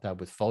bit about that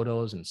with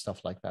photos and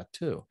stuff like that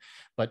too,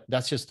 but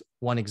that's just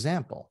one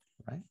example,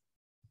 right?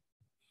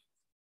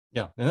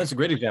 Yeah, and that's a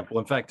great example.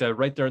 In fact,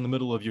 right there in the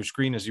middle of your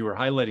screen, as you were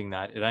highlighting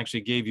that, it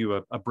actually gave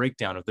you a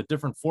breakdown of the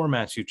different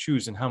formats you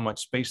choose and how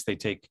much space they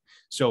take.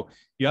 So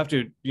you have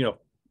to,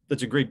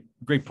 that's a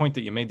great point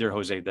that you made there,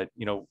 Jose, that,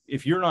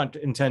 if you're not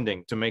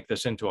intending to make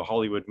this into a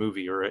Hollywood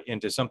movie or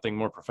into something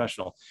more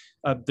professional,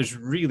 there's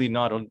really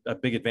not a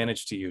big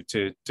advantage to you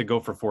to go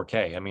for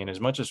 4K. I mean,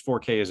 as much as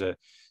 4K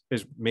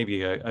is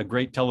maybe a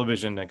great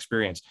television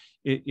experience,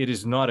 it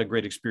is not a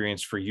great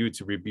experience for you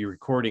to be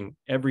recording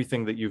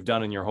everything that you've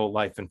done in your whole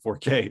life in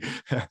 4K,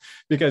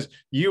 because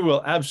you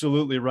will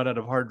absolutely run out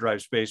of hard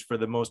drive space for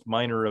the most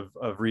minor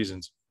of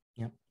reasons.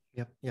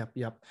 Yep.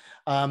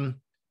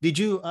 Did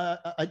you,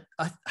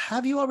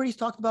 have you already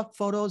talked about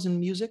photos and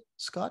music,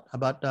 Scott,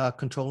 about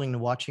controlling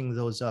and watching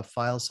those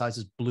file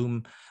sizes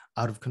bloom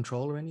out of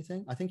control or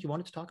anything? I think you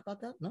wanted to talk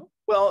about that, no?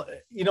 Well,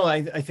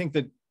 I think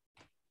that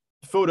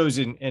photos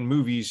and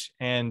movies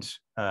and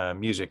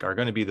music are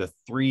going to be the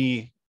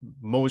 3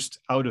 most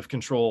out of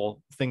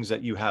control things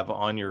that you have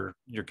on your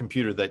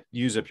computer that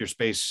use up your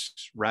space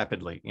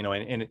rapidly,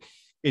 and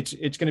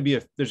it's going to be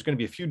there's going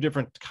to be a few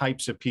different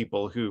types of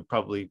people who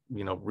probably,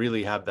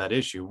 really have that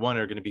issue. One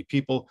are going to be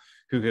people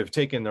who have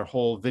taken their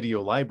whole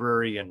video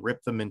library and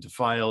ripped them into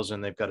files,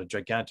 and they've got a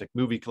gigantic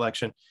movie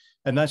collection.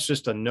 And that's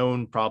just a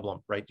known problem,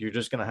 right? You're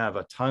just going to have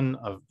a ton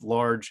of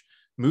large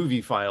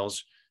movie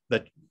files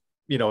that,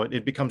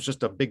 it becomes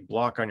just a big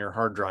block on your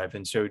hard drive.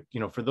 And so,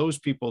 for those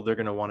people, they're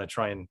going to want to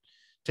try and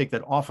take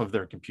that off of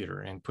their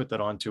computer and put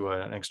that onto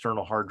an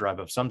external hard drive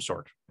of some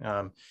sort.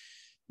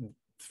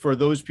 for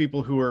those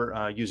people who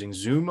are using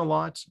Zoom a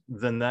lot,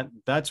 then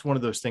that's one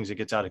of those things that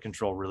gets out of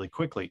control really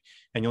quickly.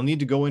 And you'll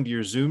need to go into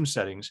your Zoom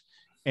settings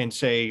and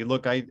say,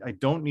 look, I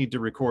don't need to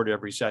record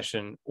every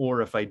session.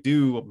 Or if I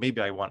do,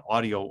 maybe I want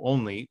audio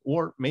only,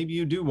 or maybe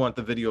you do want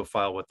the video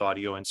file with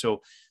audio. And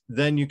so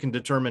then you can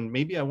determine,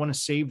 maybe I want to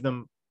save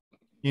them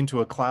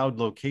into a cloud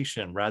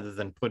location rather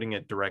than putting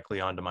it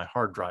directly onto my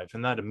hard drive.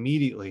 And that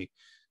immediately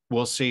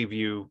will save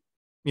you,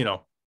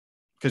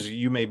 because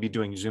you may be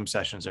doing Zoom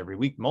sessions every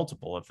week,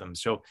 multiple of them.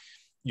 So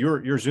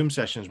your Zoom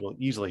sessions will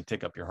easily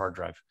take up your hard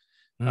drive.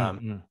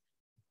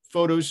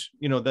 Photos,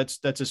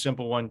 that's a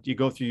simple one. You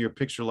go through your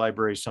picture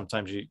library.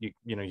 Sometimes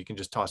you can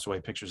just toss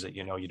away pictures that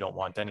you don't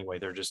want anyway.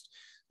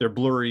 They're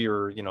blurry,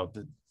 or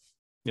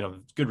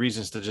good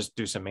reasons to just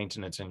do some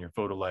maintenance in your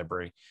photo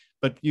library.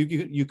 But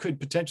you could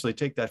potentially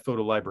take that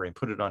photo library and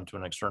put it onto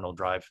an external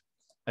drive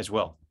as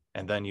well,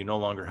 and then you no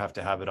longer have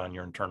to have it on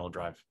your internal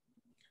drive.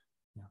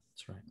 Yeah,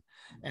 that's right.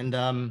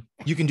 And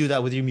you can do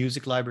that with your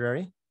music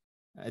library.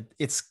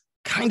 It's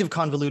kind of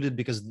convoluted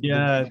because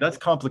that's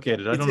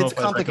complicated. I don't know if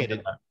it's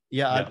complicated.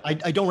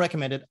 I don't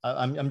recommend it.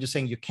 I'm just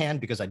saying you can,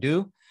 because I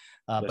do.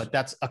 Yes. But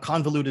that's a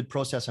convoluted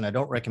process and I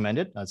don't recommend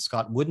it.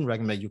 Scott wouldn't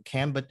recommend. You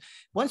can, but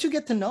once you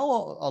get to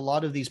know a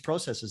lot of these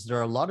processes, there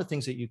are a lot of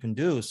things that you can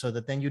do so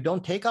that then you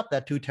don't take up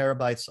that 2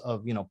 terabytes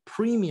of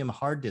premium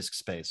hard disk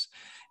space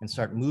and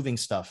start moving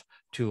stuff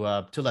to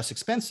less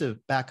expensive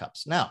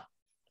backups. Now,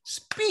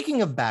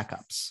 speaking of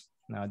backups,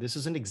 now this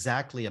isn't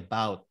exactly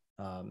about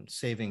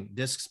saving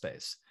disk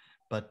space,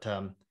 but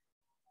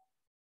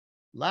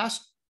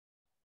last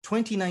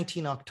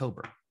 2019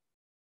 October,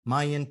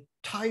 my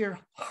entire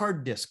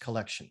hard disk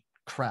collection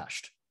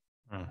crashed.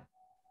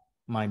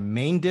 My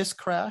main disk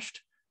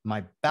crashed,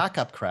 my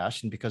backup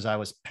crashed, and because I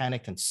was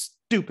panicked and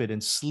stupid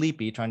and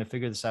sleepy trying to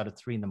figure this out at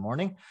 3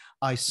 a.m,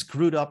 I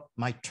screwed up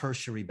my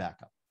tertiary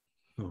backup.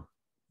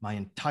 My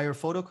entire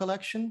photo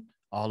collection,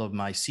 all of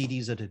my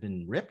CDs that had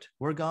been ripped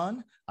were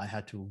gone. I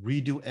had to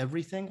redo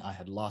everything. I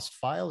had lost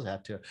files. I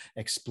had to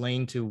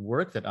explain to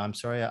work that I'm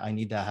sorry, I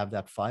need to have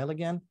that file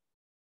again.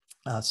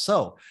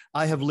 So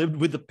I have lived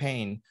with the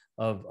pain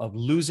of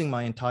losing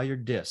my entire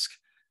disk.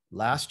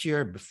 Last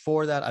year,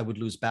 before that, I would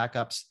lose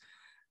backups.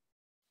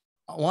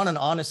 I want an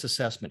honest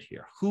assessment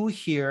here. Who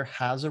here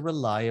has a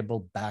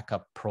reliable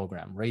backup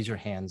program? Raise your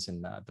hands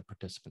in the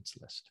participants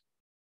list.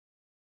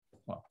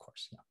 Well, of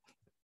course, yeah.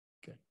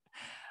 Good.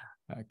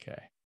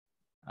 Okay.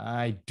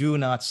 I do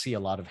not see a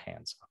lot of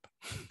hands up.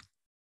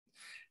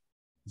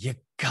 You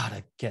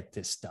gotta get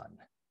this done.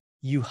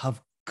 You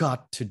have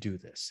got to do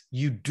this.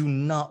 You do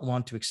not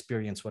want to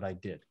experience what I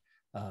did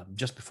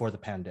just before the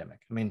pandemic.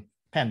 I mean,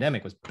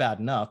 pandemic was bad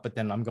enough, but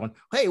then I'm going,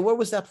 hey, where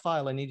was that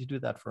file? I need to do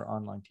that for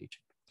online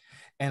teaching.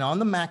 And on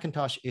the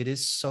Macintosh, it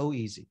is so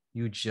easy.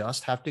 You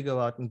just have to go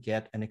out and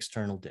get an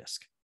external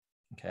disk.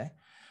 Okay.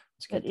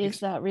 But is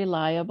that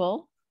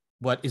reliable?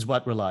 What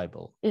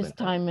reliable? Is Linda?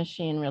 Time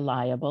Machine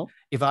reliable?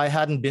 If I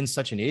hadn't been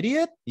such an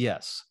idiot,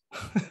 yes.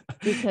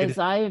 Because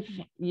I've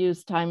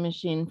used Time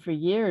Machine for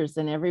years,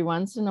 and every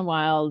once in a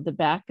while the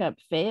backup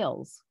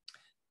fails.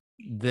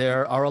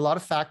 There are a lot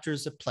of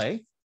factors at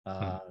play.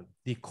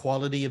 The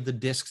quality of the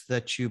discs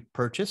that you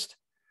purchased,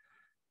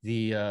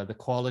 the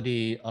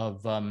quality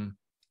of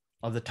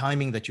the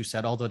timing that you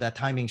set, although that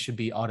timing should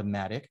be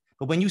automatic.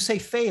 But when you say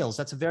fails,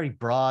 that's a very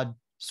broad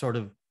sort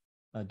of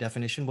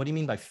definition. What do you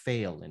mean by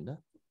fail, Linda?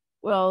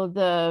 Well,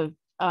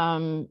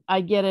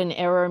 I get an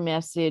error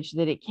message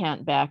that it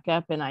can't back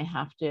up, and I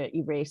have to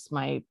erase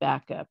my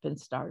backup and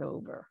start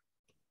over.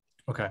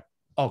 Okay.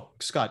 Oh,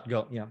 Scott,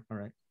 go. Yeah. All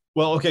right.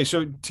 Well, okay.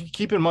 So to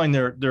keep in mind,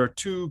 there are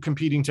 2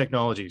 competing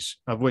technologies,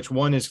 of which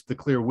one is the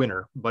clear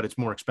winner, but it's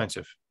more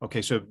expensive.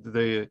 Okay. So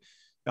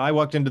I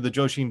walked into the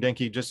Joshin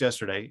Denki just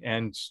yesterday,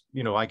 and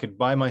I could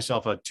buy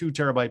myself a 2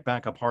 terabyte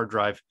backup hard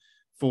drive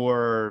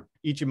for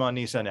Ichiman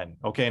Nisanen.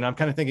 Okay. And I'm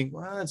kind of thinking,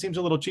 well, it seems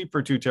a little cheap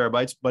for 2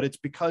 terabytes, but it's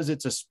because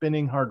it's a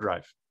spinning hard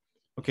drive.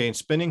 Okay. And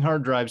spinning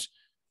hard drives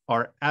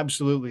are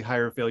absolutely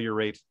higher failure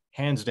rate,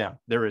 hands down.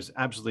 There is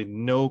absolutely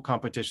no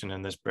competition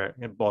in this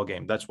ball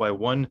game. That's why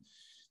one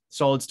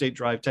solid state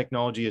drive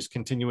technology is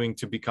continuing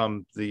to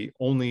become the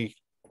only,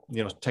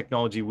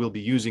 technology we'll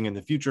be using in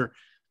the future,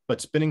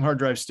 but spinning hard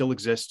drives still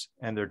exist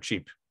and they're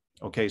cheap.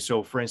 Okay.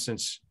 So for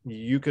instance,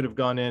 you could have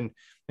gone in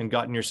and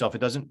gotten yourself,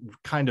 it doesn't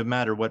kind of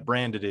matter what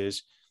brand it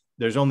is.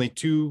 There's only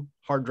 2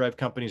 hard drive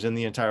companies in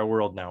the entire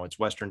world now. It's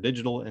Western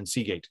Digital and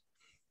Seagate.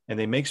 And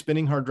they make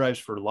spinning hard drives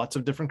for lots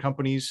of different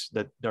companies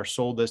that are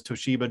sold as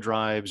Toshiba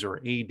drives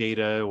or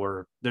AData,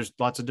 or there's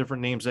lots of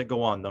different names that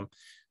go on them,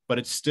 but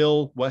it's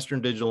still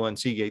Western Digital and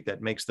Seagate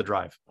that makes the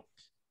drive.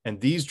 And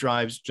these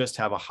drives just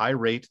have a high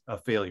rate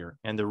of failure.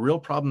 And the real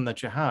problem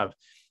that you have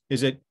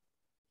is that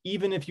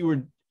even if you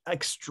were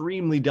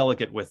extremely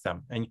delicate with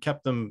them and you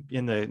kept them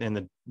in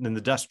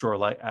the desk drawer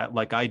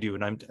like I do,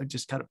 and I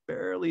just kind of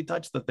barely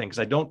touch the thing because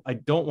I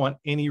don't want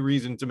any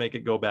reason to make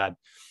it go bad,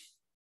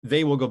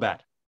 they will go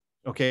bad.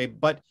 Okay.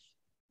 But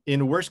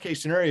in a worst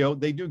case scenario,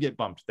 they do get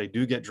bumped. They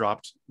do get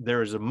dropped.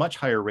 There is a much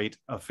higher rate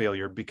of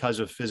failure because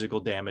of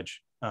physical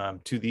damage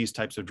to these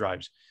types of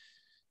drives.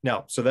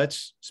 Now, so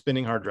that's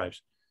spinning hard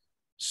drives.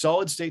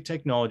 Solid state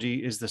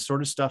technology is the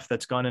sort of stuff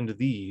that's gone into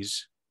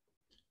these,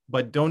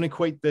 but don't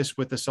equate this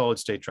with a solid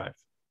state drive.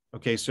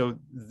 Okay, so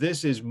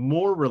this is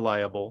more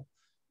reliable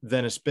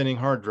than a spinning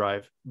hard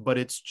drive, but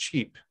it's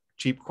cheap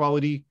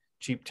quality,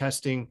 cheap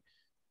testing,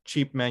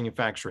 cheap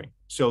manufacturing.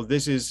 So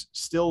this is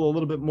still a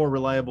little bit more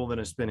reliable than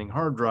a spinning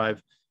hard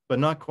drive, but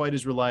not quite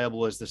as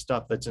reliable as the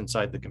stuff that's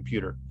inside the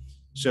computer.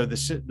 So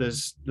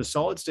the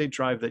solid state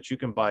drive that you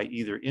can buy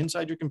either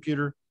inside your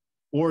computer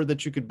or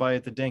that you could buy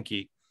at the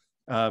Denki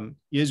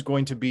is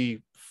going to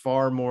be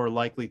far more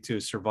likely to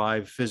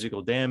survive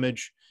physical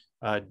damage,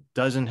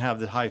 doesn't have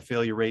the high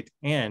failure rate,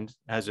 and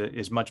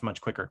is much,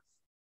 much quicker.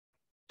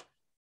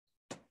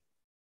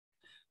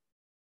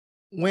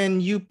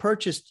 When you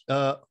purchased,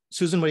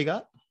 Susan, what do you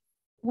got?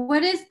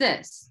 What is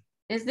this?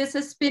 Is this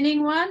a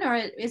spinning one or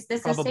is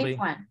this a safe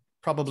one?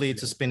 Probably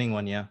it's a spinning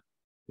one, yeah.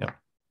 Yeah.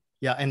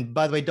 Yeah, and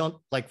by the way, don't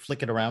like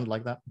flick it around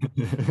like that.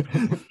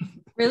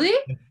 Really?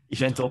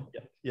 Gentle.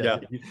 Yeah.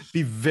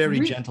 Be very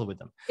gentle with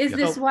them. Is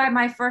this why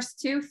my first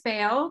two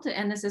failed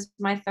and this is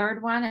my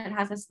third one? It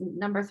has this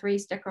number 3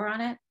 sticker on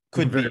it?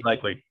 Could be very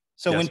likely.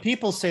 So when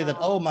people say that,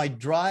 oh, my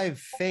drive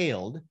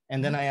failed,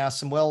 and then I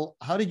ask them, well,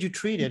 how did you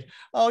treat it?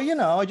 Oh, you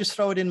know, I just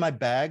throw it in my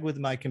bag with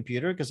my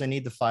computer because I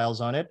need the files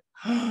on it.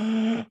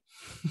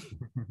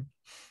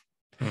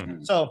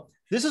 So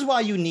this is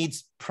why you need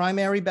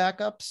primary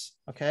backups,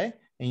 okay?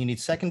 And you need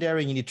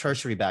secondary and you need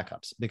tertiary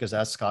backups, because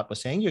as Scott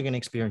was saying, you're going to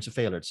experience a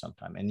failure at some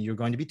time, and you're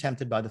going to be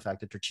tempted by the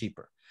fact that they're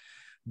cheaper.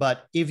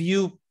 But if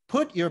you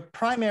put your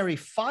primary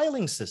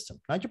filing system,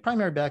 not your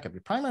primary backup,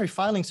 your primary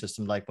filing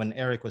system, like when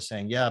Eric was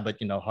saying, yeah, but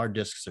you know, hard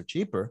disks are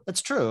cheaper.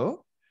 That's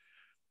true.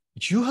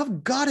 But you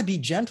have got to be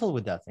gentle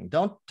with that thing.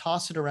 Don't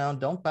toss it around.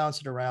 Don't bounce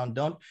it around.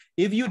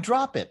 If you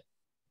drop it,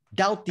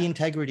 doubt the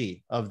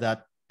integrity of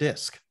that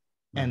disk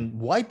and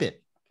wipe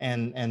it.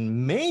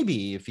 And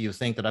maybe if you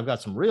think that I've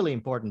got some really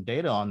important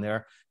data on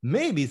there,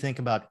 maybe think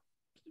about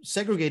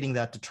segregating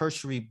that to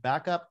tertiary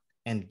backup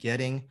and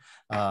getting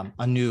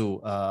a new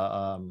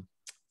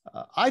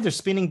either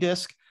spinning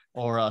disk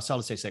or a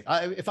solid state stick.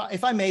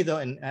 If I may though,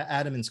 and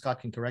Adam and Scott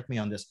can correct me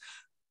on this,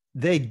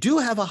 they do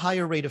have a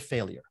higher rate of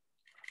failure,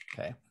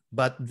 okay?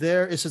 But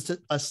there is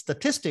a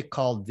statistic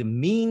called the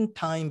mean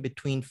time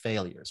between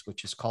failures,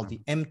 which is called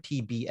the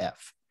MTBF.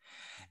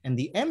 And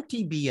the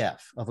MTBF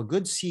of a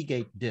good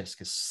Seagate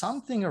disk is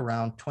something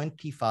around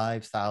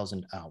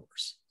 25,000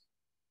 hours.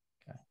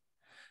 Okay.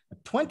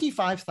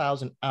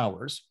 25,000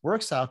 hours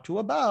works out to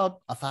about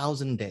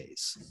 1,000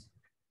 days.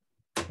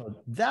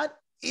 So that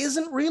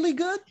isn't really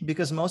good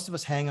because most of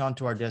us hang on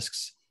to our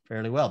disks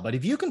fairly well. But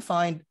if you can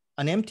find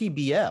an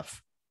MTBF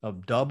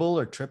of double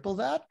or triple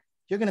that,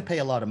 you're going to pay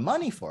a lot of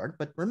money for it.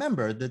 But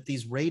remember that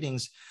these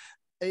ratings,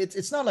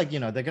 it's not like, you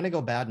know, they're going to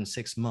go bad in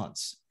 6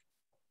 months.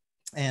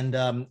 And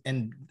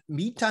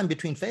mean time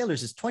between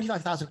failures is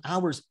 25,000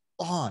 hours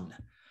on.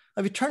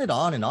 If you turn it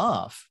on and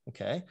off,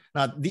 okay.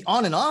 Now the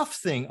on and off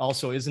thing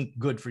also isn't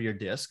good for your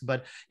disk,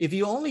 but if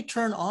you only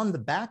turn on the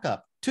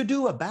backup to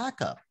do a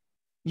backup,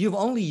 you've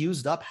only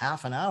used up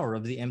half an hour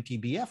of the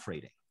MTBF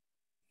rating.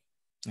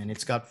 And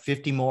it's got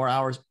 50 more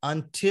hours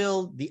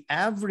until the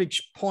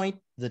average point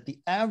that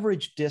the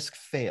average disk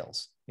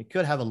fails. It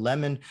could have a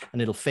lemon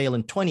and it'll fail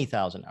in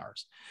 20,000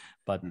 hours.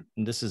 But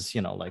this is,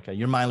 you know, like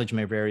your mileage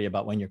may vary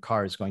about when your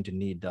car is going to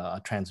need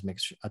a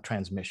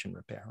transmission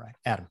repair, right?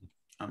 Adam.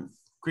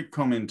 Quick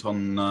comment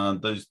on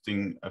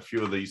a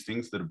few of these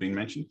things that have been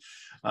mentioned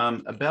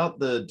about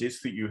the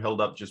disc that you held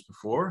up just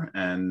before,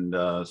 and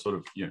sort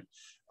of, you know,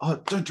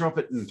 oh, don't drop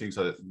it and things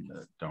like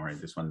that. Don't worry,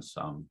 this one's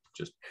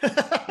just.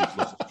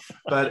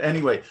 But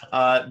anyway,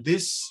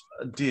 this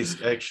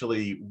disc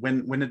actually,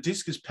 when a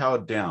disc is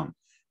powered down,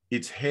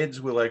 its heads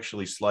will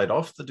actually slide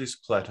off the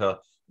disc platter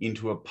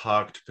into a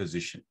parked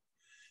position.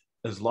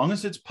 As long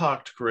as it's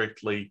parked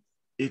correctly,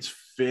 it's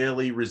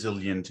fairly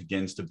resilient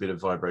against a bit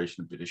of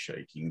vibration, a bit of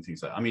shaking,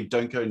 things like that. I mean,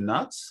 don't go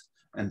nuts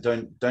and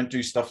don't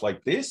do stuff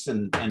like this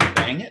and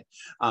bang it.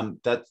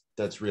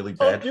 That's really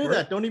bad. Don't do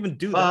that. Don't even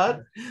do that.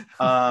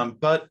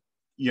 But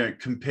you know,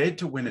 compared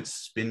to when it's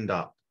spinned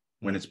up,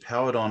 when it's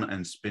powered on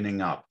and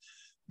spinning up,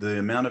 the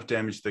amount of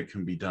damage that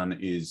can be done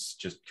is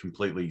just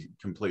completely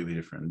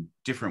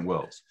different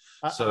worlds.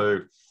 So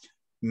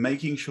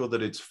making sure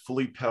that it's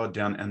fully powered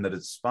down and that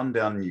it's spun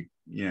down, and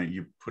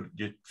you put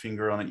your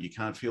finger on it, you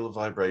can't feel a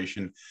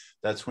vibration.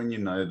 That's when you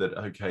know that,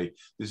 okay,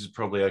 this is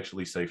probably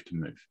actually safe to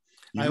move.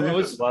 You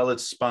move it while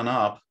it's spun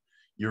up,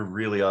 you're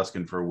really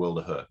asking for a world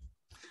of hurt.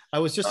 I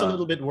was just a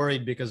little bit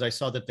worried because I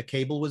saw that the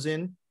cable was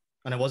in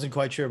and I wasn't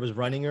quite sure if it was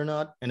running or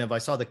not. And if I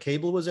saw the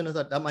cable was in, I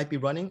thought that might be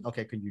running.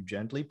 Okay, could you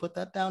gently put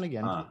that down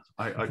again?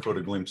 I caught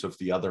a glimpse of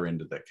the other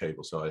end of that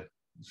cable, so I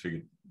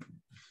figured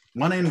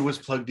one end was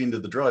plugged into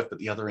the drive, but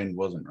the other end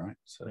wasn't, right?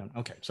 So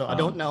okay, so I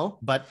don't know,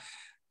 but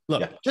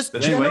look,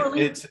 but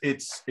anyway,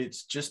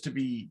 it's just to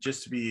be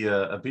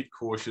a bit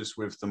cautious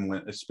with them,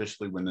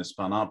 especially when they're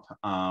spun up,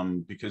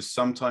 because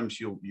sometimes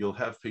you'll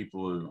have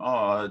people who,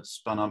 oh, it's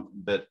spun up,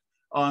 but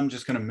I'm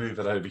just going to move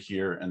it over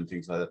here and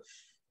things like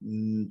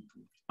that.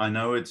 I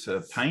know it's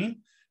a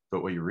pain,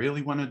 But what you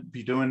really want to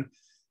be doing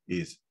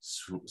is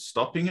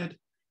stopping it,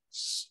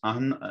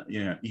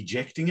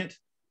 ejecting it,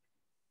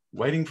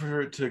 waiting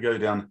for it to go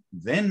down,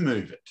 then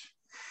move it.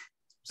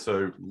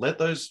 So let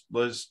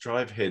those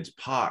drive heads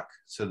park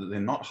so that they're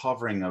not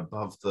hovering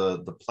above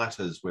the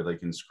platters where they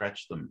can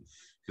scratch them,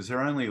 because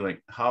they're only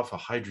like half a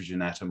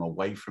hydrogen atom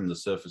away from the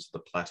surface of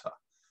the platter.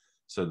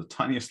 So the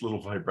tiniest little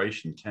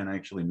vibration can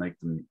actually make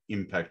them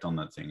impact on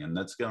that thing. And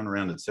that's going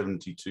around at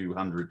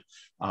 7,200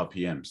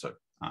 RPM. So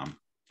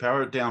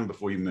power it down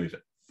before you move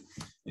it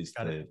is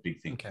the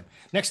big thing. Okay.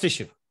 Next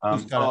issue.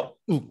 Go.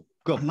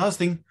 Last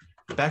thing,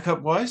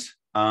 backup wise,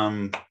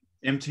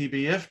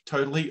 MTBF,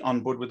 totally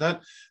on board with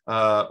that.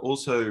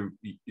 Also,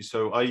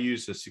 so I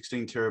use a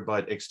 16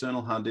 terabyte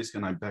external hard disk,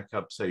 and I back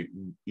up, say,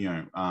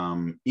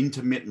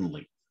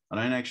 intermittently. I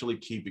don't actually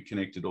keep it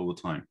connected all the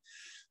time.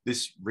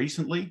 This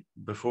recently,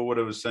 before what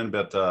I was saying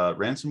about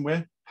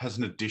ransomware, has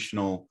an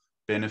additional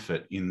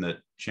benefit in that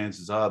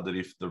chances are that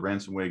if the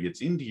ransomware gets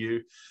into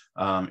you,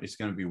 it's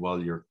going to be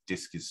while your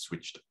disk is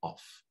switched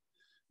off.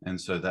 And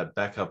so that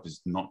backup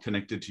is not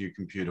connected to your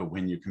computer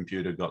when your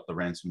computer got the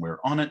ransomware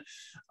on it.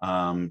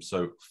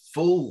 So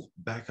full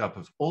backup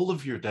of all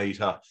of your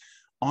data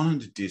on a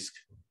disk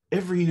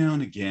every now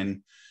and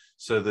again,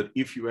 so that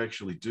if you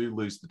actually do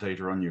lose the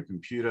data on your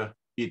computer,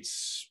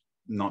 it's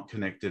not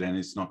connected and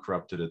it's not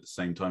corrupted at the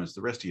same time as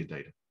the rest of your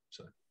data.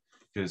 So,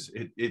 because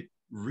it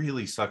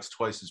really sucks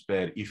twice as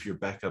bad if your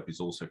backup is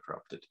also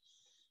corrupted.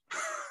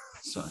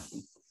 So,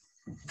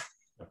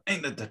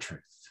 ain't that the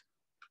truth?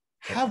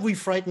 Have we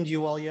frightened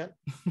you all yet?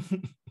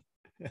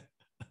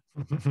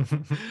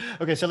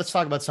 Okay, so let's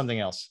talk about something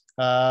else.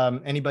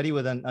 Anybody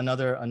with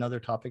another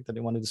topic that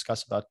they want to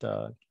discuss about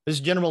this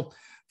general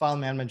file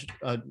management?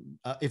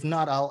 If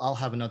not, I'll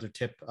have another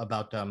tip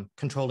about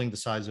controlling the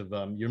size of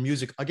your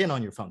music again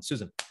on your phone.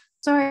 Susan.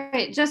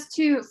 Sorry, just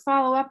to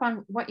follow up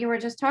on what you were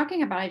just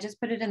talking about, I just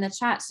put it in the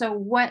chat. So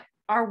what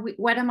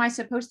am I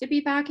supposed to be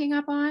backing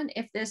up on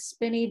if this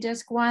spinny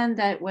disk one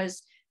that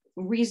was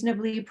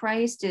reasonably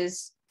priced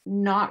is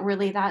not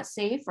really that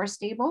safe or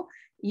stable?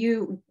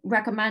 You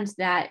recommend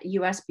that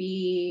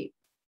USB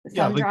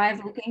thumb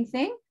drive looking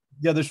thing?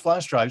 Yeah, there's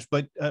flash drives,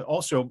 but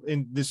also,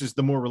 and this is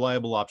the more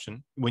reliable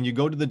option. When you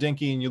go to the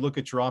Dinky and you look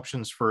at your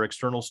options for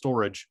external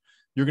storage,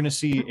 you're going to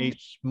see a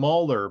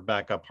smaller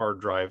backup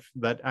hard drive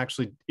that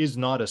actually is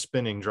not a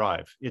spinning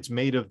drive. It's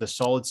made of the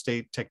solid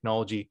state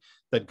technology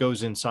that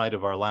goes inside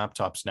of our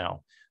laptops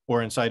now,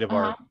 or inside of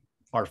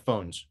our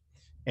phones.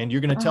 And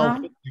you're going to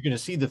tell, you're going to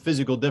see the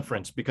physical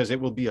difference because it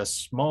will be a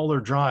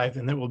smaller drive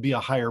and it will be a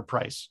higher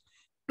price.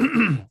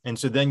 And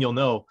so then you'll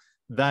know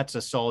that's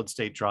a solid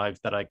state drive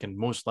that I can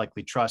most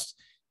likely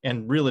trust.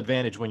 And real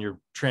advantage when you're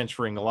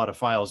transferring a lot of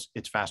files,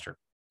 it's faster.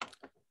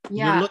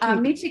 Yeah,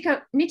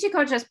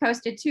 Michiko just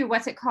posted too.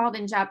 What's it called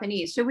in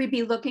Japanese? Should we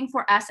be looking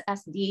for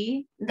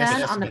SSD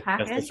then on the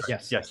package?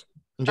 Yes.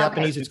 In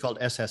Japanese, it's called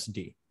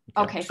SSD.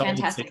 Okay,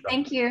 fantastic.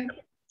 Thank you.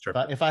 Sure.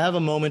 But if I have a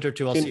moment or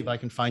two, I'll see if I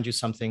can find you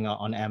something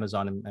on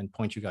Amazon and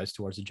point you guys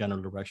towards the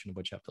general direction of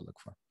what you have to look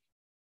for.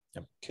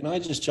 Yep. Can I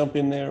just jump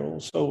in there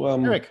also?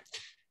 Eric.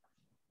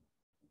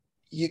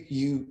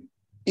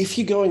 If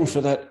you're going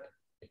for that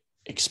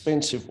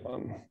expensive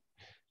one,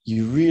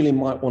 you really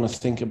might want to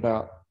think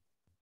about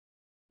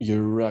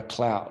your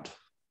cloud,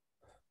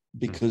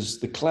 because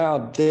the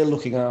cloud, they're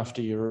looking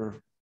after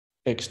your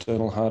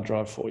external hard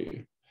drive for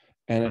you,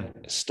 and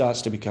it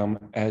starts to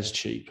become as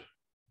cheap,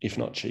 if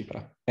not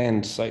cheaper,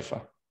 and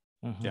safer.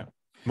 Yeah,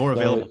 more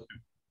available.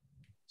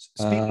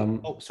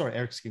 Sorry,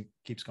 Eric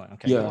keeps going.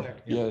 Okay.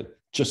 Yeah.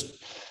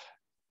 Just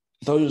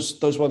those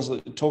ones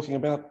that you're talking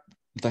about,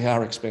 they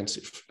are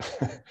expensive,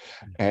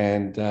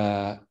 and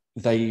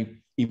they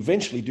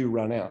eventually do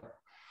run out.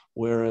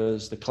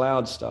 Whereas the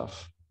cloud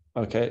stuff,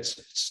 okay,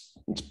 it's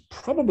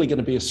probably going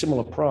to be a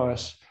similar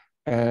price,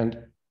 and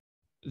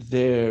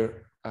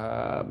they're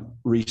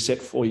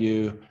reset for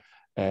you,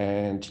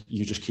 and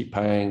you just keep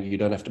paying. You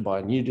don't have to buy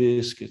a new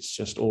disk. It's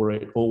just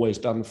always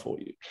done for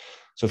you.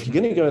 So if you're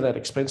going to go that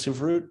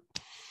expensive route,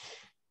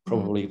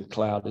 probably the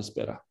cloud is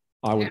better.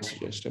 I would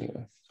suggest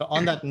anyway. So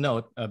on that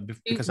note,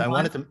 because I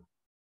wanted to...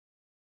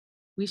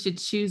 We should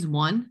choose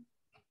one.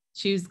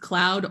 Choose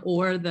cloud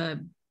or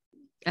the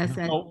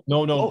SS.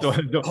 No,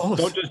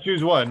 don't just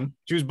choose one.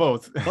 Choose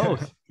both.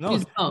 Both. No.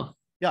 Choose both.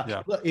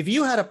 Yeah. Look, if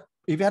you had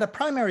a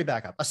primary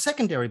backup, a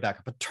secondary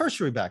backup, a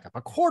tertiary backup,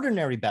 a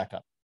quaternary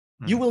backup,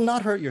 you will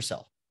not hurt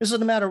yourself. This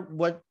doesn't matter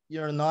what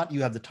you're not.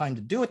 You have the time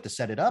to do it, to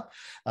set it up.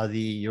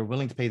 You're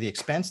willing to pay the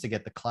expense to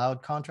get the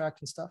cloud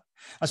contract and stuff.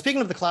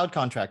 Speaking of the cloud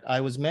contract,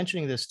 I was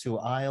mentioning this to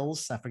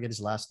Isles. I forget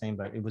his last name,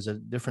 but it was a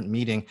different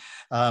meeting.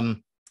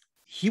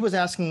 He was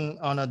asking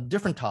on a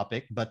different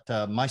topic, but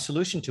my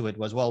solution to it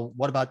was, well,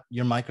 what about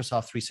your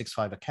Microsoft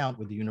 365 account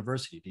with the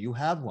university? Do you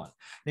have one?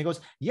 And he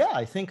goes, yeah,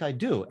 I think I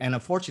do. And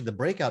unfortunately, the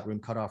breakout room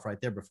cut off right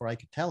there before I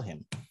could tell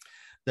him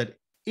that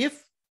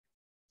if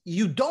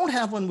you don't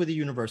have one with the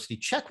university,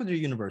 check with your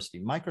university.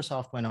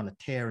 Microsoft went on a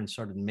tear and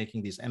started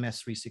making these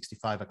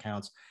MS365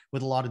 accounts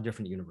with a lot of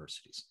different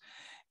universities.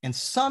 And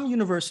some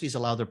universities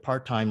allow their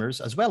part-timers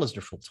as well as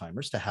their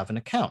full-timers to have an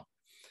account.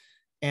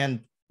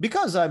 And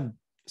because I'm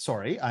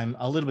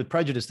a little bit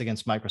prejudiced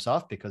against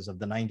Microsoft because of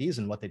the 90s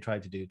and what they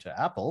tried to do to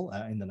Apple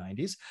in the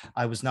 90s.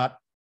 I was not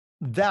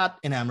that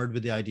enamored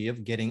with the idea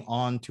of getting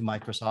on to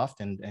Microsoft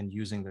and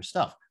using their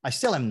stuff. I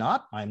still am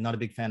not. I'm not a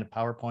big fan of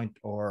PowerPoint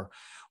or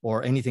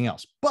anything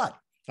else. But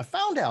I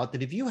found out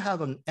that if you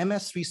have an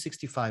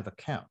MS365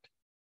 account,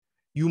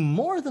 you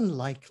more than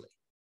likely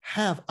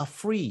have a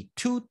free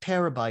 2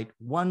 terabyte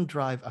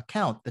OneDrive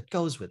account that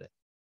goes with it.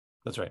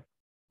 That's right.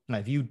 Now,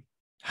 if you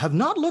have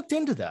not looked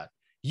into that,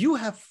 you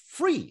have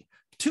free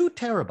 2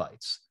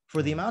 terabytes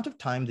for the amount of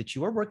time that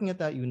you are working at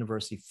that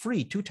university,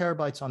 free 2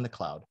 terabytes on the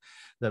cloud,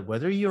 that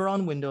whether you're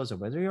on Windows or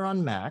whether you're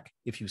on Mac,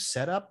 if you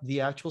set up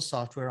the actual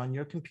software on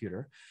your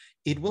computer,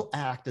 it will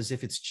act as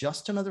if it's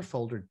just another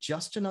folder,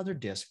 just another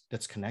disk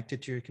that's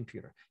connected to your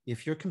computer.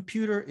 If your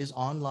computer is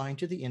online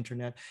to the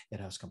internet,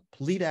 it has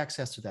complete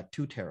access to that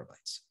 2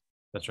 terabytes.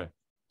 That's right.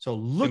 So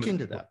look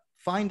into that.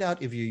 Find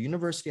out if your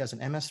university has an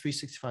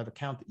MS365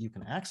 account that you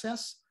can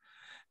access.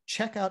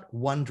 Check out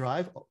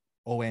OneDrive,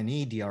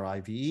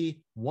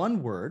 ONEDRIVE,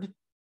 one word.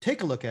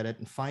 Take a look at it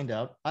and find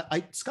out.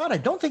 Scott, I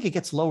don't think it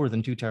gets lower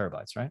than 2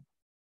 terabytes, right?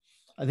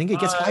 I think it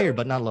gets higher,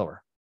 but not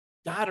lower.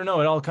 I don't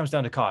know. It all comes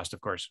down to cost,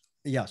 of course.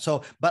 Yeah.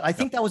 So, but I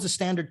think that was a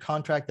standard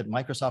contract that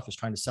Microsoft was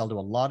trying to sell to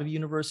a lot of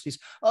universities.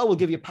 Oh, we'll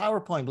give you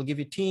PowerPoint, we'll give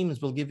you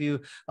Teams, we'll give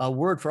you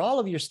Word for all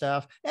of your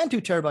staff, and 2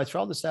 terabytes for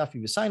all the staff.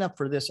 If you sign up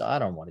for this, I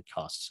don't know what it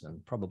costs,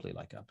 and probably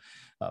like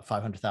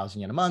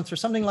 500,000 yen a month or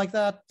something like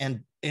that.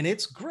 And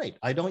it's great.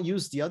 I don't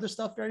use the other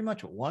stuff very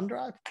much. But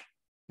OneDrive,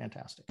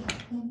 fantastic.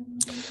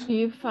 Do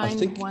you find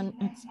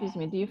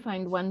do you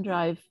find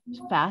OneDrive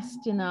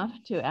fast enough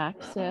to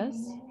access?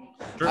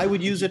 Sure. I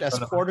would use it as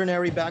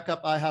quaternary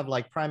backup. I have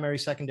like primary,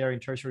 secondary,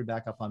 and tertiary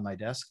backup on my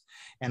desk.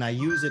 And I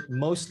use it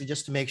mostly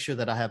just to make sure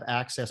that I have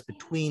access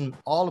between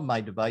all of my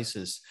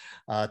devices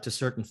to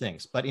certain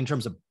things. But in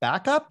terms of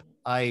backup,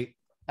 I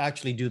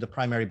actually do the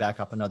primary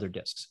backup on other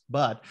disks.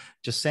 But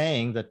just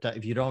saying that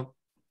if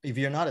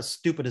you're not as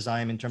stupid as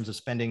I am in terms of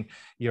spending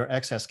your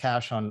excess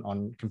cash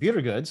on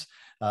computer goods,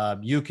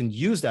 you can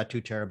use that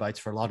 2 terabytes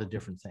for a lot of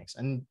different things.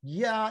 And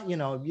yeah,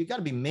 you got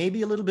to be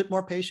maybe a little bit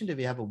more patient if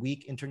you have a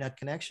weak internet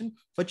connection,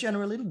 but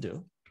generally it'll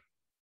do.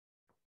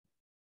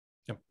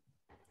 Yep.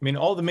 I mean,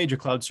 all the major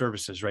cloud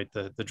services, right?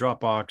 The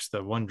Dropbox,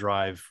 the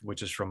OneDrive,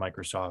 which is from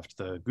Microsoft,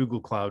 the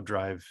Google Cloud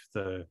Drive,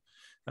 the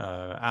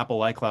Apple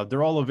iCloud,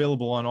 they're all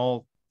available on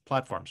all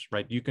platforms,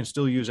 right? You can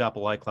still use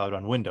Apple iCloud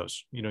on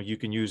Windows. You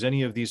can use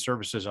any of these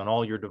services on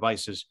all your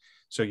devices.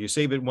 So you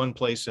save it one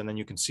place and then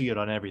you can see it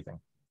on everything.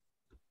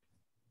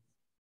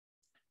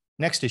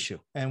 Next issue.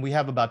 And we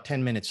have about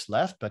 10 minutes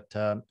left, but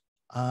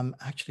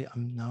actually,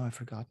 now I've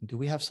forgotten. Do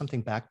we have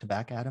something back to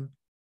back, Adam?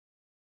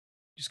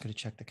 Just going to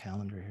check the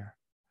calendar here.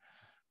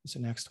 What's the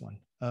next one?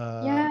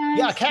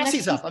 Yeah,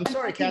 Cassie's up. I'm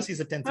sorry, Cassie's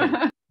at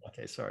 10:30.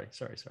 Okay, sorry.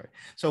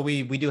 So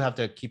we do have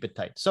to keep it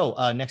tight. So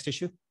next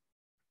issue.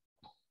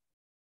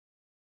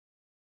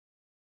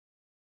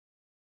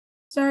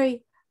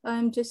 Sorry,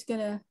 I'm just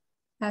gonna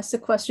ask the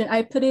question.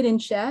 I put it in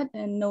chat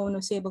and no one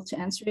was able to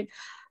answer it.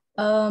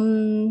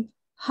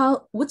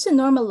 What's the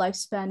normal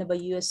lifespan of a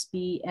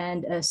USB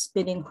and a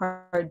spinning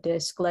hard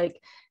disk?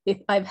 Like if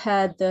I've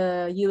had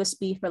the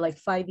USB for like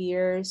 5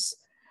 years,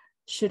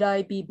 should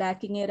I be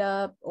backing it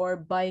up or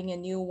buying a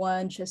new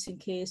one just in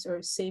case,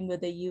 or same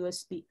with the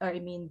USB,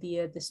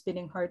 the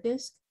spinning hard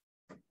disk?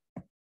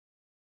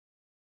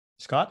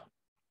 Scott?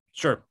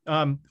 Sure.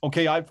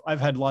 Okay,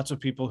 I've had lots of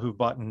people who've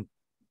bought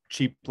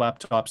cheap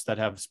laptops that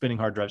have spinning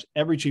hard drives.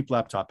 Every cheap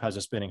laptop has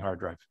a spinning hard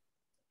drive.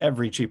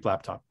 Every cheap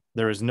laptop.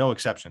 There is no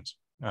exceptions.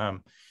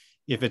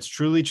 If it's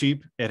truly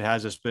cheap, it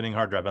has a spinning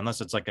hard drive, unless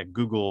it's like a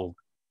Google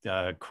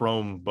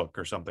Chromebook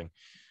or something.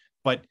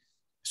 But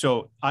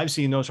so I've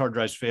seen those hard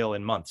drives fail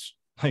in months,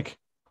 like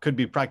could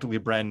be practically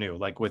brand new,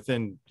 like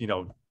within,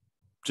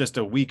 just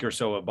a week or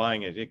so of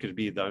buying it, it could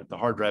be the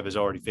hard drive has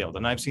already failed.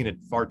 And I've seen it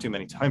far too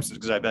many times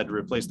because I've had to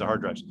replace the hard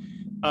drives.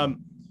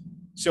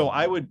 So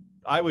I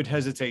would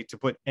hesitate to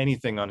put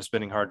anything on a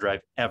spinning hard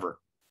drive ever.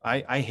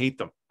 I hate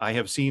them. I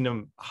have seen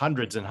them,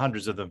 hundreds and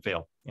hundreds of them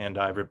fail. And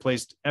I've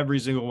replaced every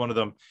single one of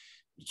them,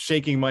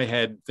 shaking my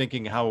head,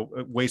 thinking how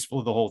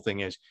wasteful the whole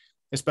thing is,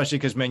 especially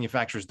because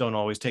manufacturers don't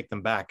always take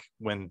them back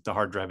when the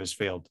hard drive has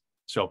failed.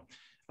 So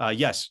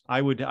yes,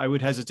 I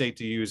would hesitate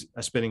to use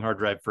a spinning hard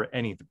drive for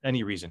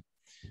any reason.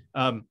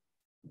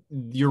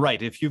 You're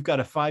right. If you've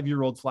got a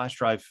 5-year-old flash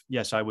drive,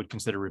 yes, I would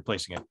consider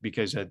replacing it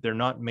because they're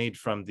not made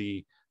from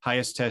the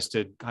highest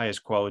tested,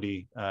 highest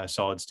quality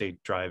solid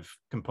state drive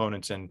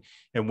components. And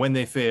when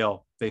they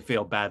fail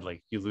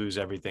badly. You lose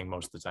everything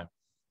most of the time.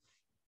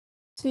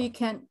 So you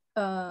can't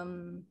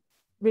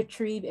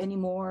retrieve any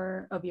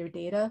more of your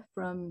data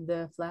from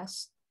the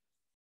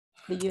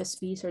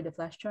USBs or the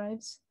flash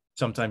drives?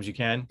 Sometimes you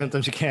can.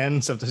 Sometimes you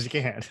can, sometimes you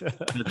can't.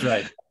 That's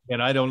right.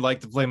 And I don't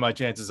like to play my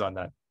chances on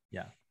that.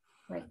 Yeah.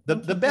 Right.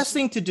 The best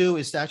thing to do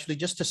is to actually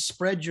just to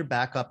spread your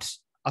backups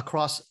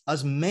across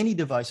as many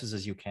devices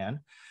as you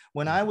can.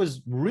 When I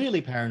was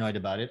really paranoid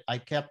about it, I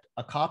kept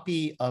a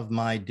copy of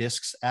my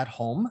discs at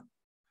home.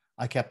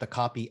 I kept a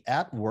copy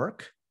at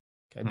work.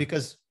 Okay,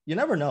 because you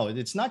never know.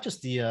 It's not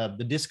just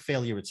the disk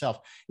failure itself.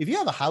 If you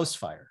have a house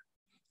fire,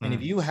 and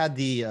if you had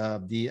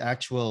the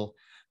actual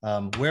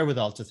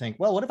wherewithal to think,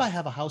 well, what if I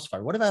have a house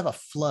fire? What if I have a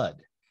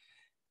flood?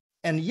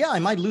 And yeah, I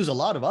might lose a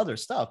lot of other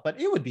stuff,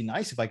 but it would be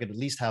nice if I could at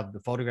least have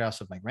the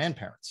photographs of my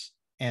grandparents.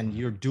 And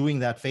you're doing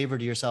that favor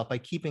to yourself by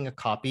keeping a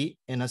copy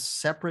in a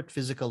separate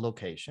physical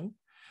location.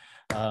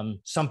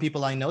 Some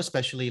people I know,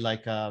 especially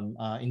like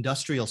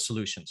industrial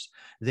solutions,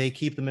 they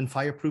keep them in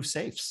fireproof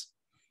safes.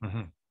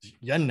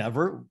 You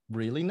never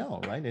really know,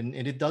 right? And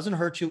it doesn't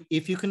hurt you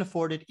if you can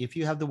afford it, if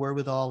you have the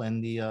wherewithal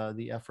and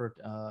the effort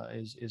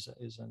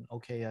is an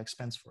okay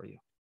expense for you.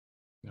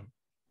 Yeah.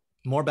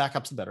 More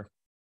backups, the better.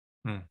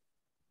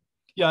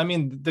 Yeah, I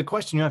mean, the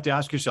question you have to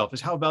ask yourself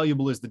is how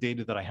valuable is the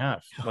data that I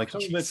have? Like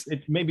some of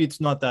it, maybe it's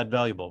not that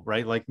valuable,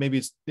 right? Like maybe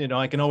it's,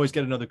 I can always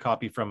get another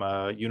copy from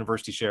a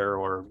university share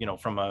or,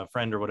 from a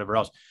friend or whatever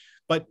else.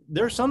 But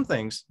there are some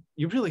things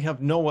you really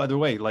have no other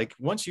way. Like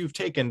once you've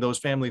taken those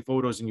family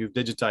photos and you've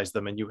digitized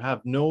them and you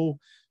have no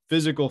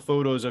physical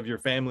photos of your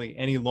family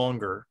any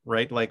longer,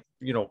 right? Like,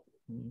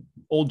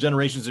 old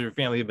generations of your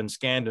family have been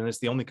scanned and it's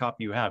the only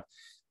copy you have.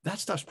 That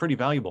stuff's pretty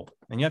valuable.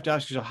 And you have to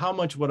ask yourself, how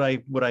much would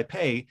I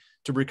pay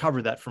to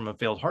recover that from a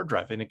failed hard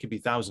drive? And it could be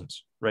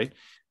thousands, right?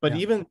 But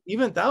even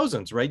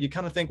thousands, right? You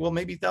kind of think, well,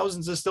 maybe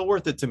thousands is still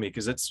worth it to me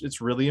because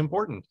it's really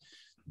important.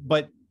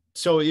 But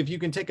so if you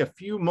can take a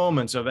few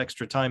moments of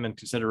extra time and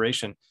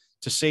consideration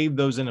to save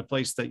those in a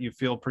place that you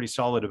feel pretty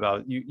solid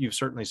about, you've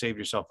certainly saved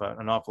yourself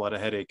an awful lot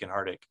of headache and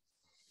heartache.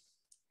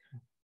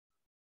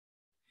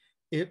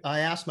 I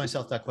asked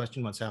myself that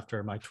question once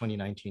after my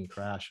 2019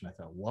 crash, and I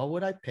thought, what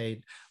would I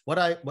pay? What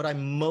I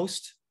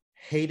most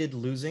hated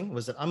losing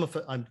was that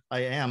I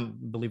am,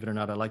 believe it or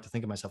not, I like to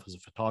think of myself as a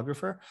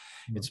photographer.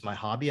 It's my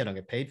hobby. I don't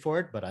get paid for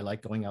it, but I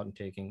like going out and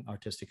taking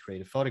artistic,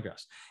 creative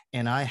photographs.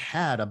 And I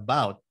had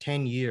about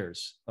 10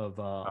 years of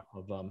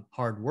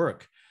hard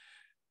work,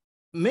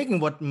 making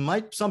what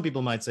some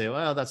people might say,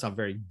 well, that's not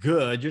very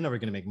good. You're never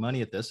going to make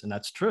money at this. And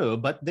that's true,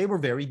 but they were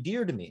very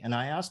dear to me. And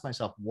I asked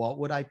myself, what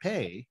would I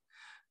pay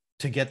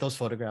to get those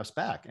photographs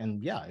back?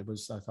 And yeah, I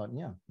thought,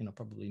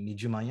 probably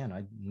Niju Mayen,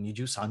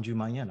 Sanju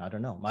Mayen. I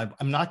don't know.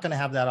 I'm not going to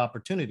have that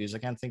opportunity. I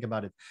can't think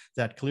about it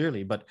that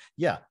clearly, but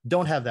yeah,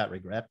 don't have that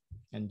regret.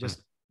 And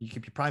just you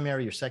keep your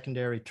primary, your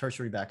secondary,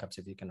 tertiary backups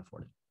if you can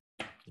afford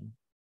it.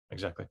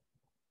 Exactly.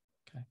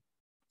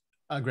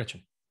 Okay.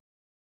 Gretchen.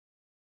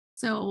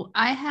 So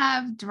I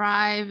have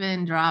Drive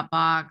and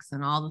Dropbox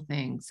and all the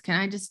things. Can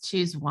I just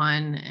choose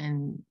one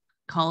and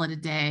call it a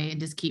day and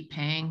just keep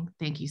paying?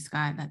 Thank you,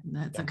 Scott.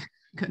 That's a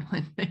good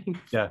one. Thanks.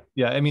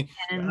 Yeah. I mean,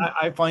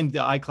 I find the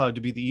iCloud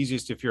to be the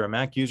easiest if you're a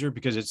Mac user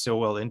because it's so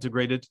well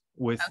integrated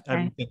with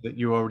everything that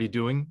you're already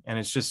doing. And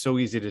it's just so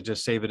easy to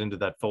just save it into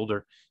that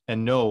folder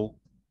and know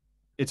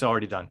it's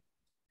already done.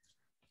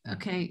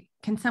 Okay.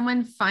 Can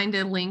someone find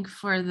a link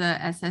for the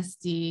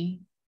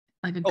SSD?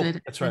 Like a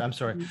good. That's right. I'm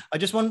sorry. I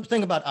just want to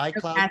think about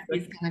iCloud.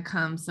 It's going to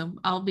come. So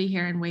I'll be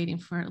here and waiting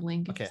for a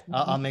link. Okay.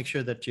 I'll make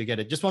sure that you get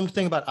it. Just one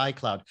thing about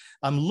iCloud.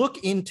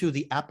 Look into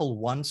the Apple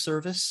One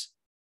service,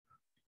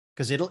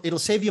 because it'll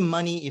save you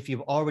money if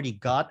you've already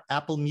got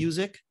Apple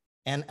Music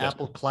and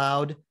Apple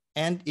Cloud.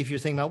 And if you're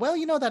thinking about,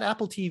 well, that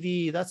Apple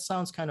TV, that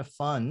sounds kind of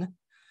fun.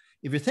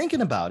 If you're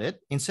thinking about it,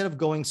 instead of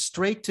going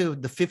straight to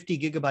the 50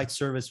 gigabyte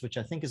service, which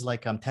I think is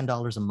like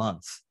 $10 a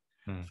month,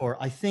 for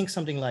I think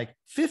something like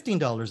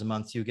 $15 a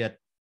month, you get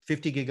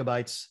 50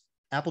 gigabytes,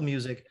 Apple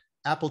Music,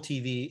 Apple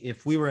TV.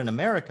 If we were in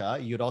America,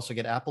 you'd also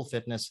get Apple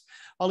Fitness,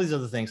 all these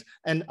other things.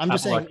 And I'm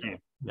just saying, Arcade.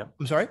 Yep.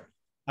 I'm sorry?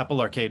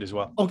 Apple Arcade as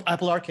well. Oh,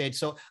 Apple Arcade.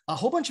 So a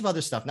whole bunch of other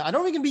stuff. Now, I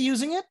don't think be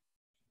using it,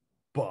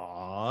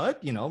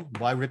 but,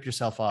 why rip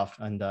yourself off?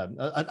 And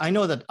I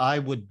know that I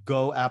would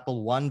go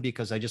Apple One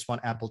because I just want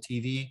Apple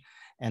TV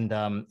and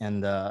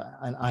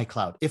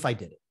iCloud if I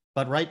did it.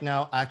 But right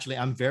now, actually,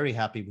 I'm very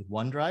happy with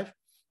OneDrive.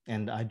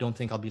 And I don't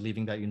think I'll be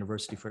leaving that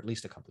university for at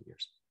least a couple of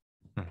years.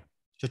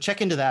 So check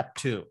into that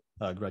too,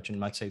 Gretchen.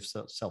 Might save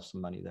yourself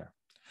some money there.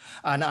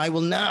 And I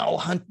will now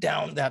hunt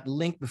down that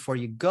link before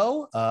you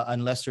go,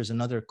 unless there's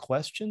another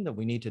question that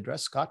we need to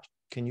address. Scott,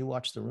 can you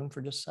watch the room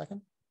for just a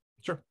second?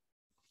 Sure.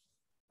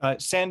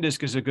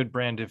 SanDisk is a good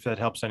brand if that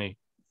helps any.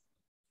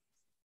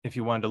 If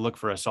you wanted to look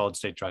for a solid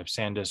state drive,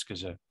 SanDisk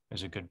is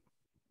a good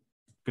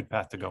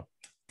path to go.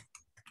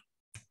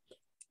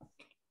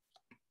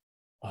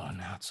 Oh,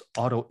 now it's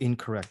auto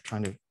incorrect.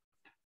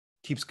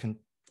 Keeps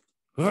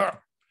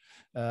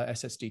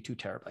SSD 2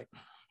 terabyte.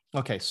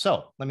 Okay,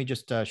 so let me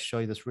just show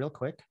you this real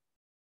quick.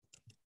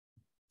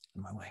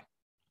 In my way.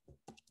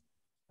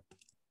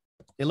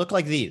 They look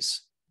like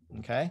these,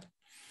 okay?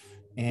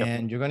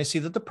 And you're going to see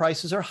that the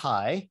prices are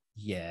high.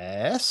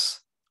 Yes.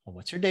 Well,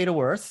 what's your data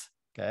worth?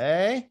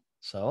 Okay,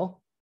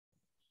 so,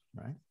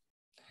 right.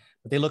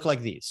 But they look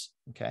like these,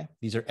 okay?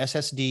 These are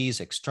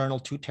SSDs, external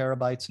 2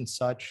 terabytes and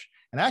such.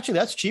 And actually,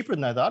 that's cheaper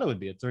than I thought it would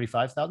be at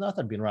 $35,000. I thought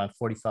it'd be around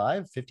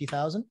 $45,000,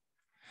 $50,000.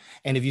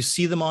 And if you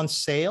see them on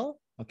sale,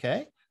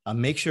 okay,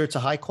 Make sure it's a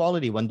high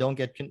quality one. Don't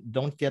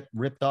get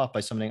ripped off by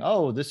something.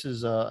 Oh, this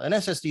is an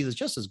SSD that's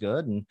just as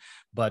good,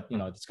 but you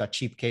know, it's got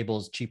cheap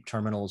cables, cheap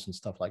terminals, and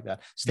stuff like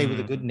that. Stay with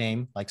a good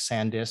name like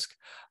SanDisk.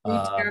 2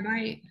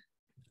 terabyte.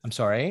 I'm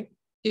sorry.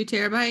 2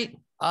 terabyte.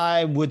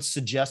 I would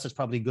suggest it's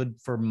probably good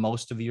for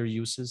most of your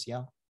uses.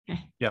 Yeah.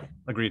 Okay. Yeah,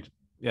 agreed.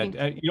 Yeah,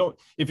 you know,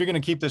 if you're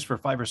going to keep this for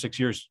 5 or 6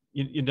 years,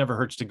 it never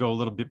hurts to go a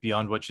little bit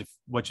beyond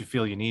what you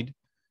feel you need.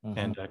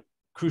 And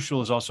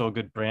Crucial is also a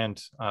good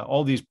brand.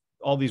 All these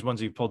ones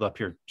you pulled up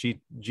here,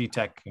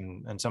 G-Tech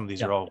and some of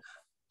these are all.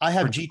 I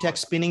have G-Tech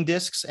spinning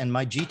discs, and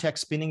my G-Tech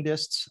spinning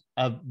discs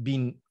have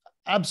been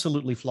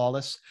absolutely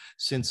flawless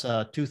since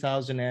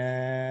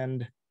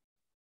 2010.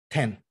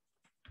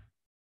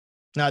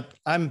 Now,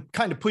 I'm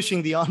kind of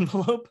pushing the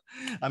envelope.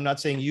 I'm not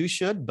saying you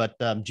should, but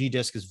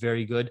G-Disk is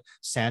very good.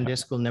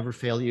 SanDisk will never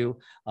fail you.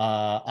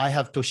 I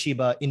have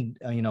Toshiba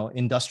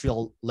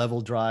industrial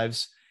level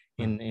drives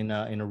in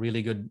a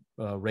really good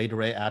RAID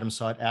array. Adam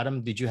saw it.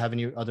 Adam, did you have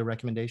any other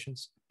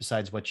recommendations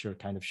besides what you're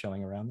kind of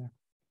showing around there?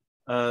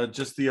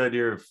 Just the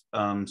idea of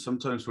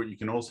sometimes what you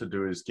can also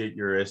do is get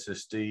your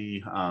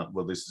SSD.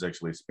 Well, this is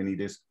actually a spinny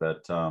disk,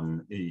 but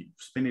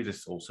spinny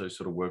disks also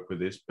sort of work with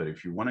this. But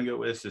if you want to go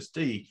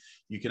SSD,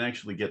 you can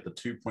actually get the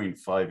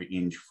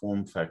 2.5-inch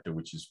form factor,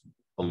 which is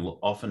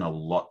often a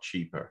lot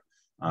cheaper.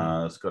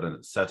 It's got a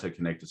SATA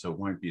connector, so it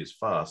won't be as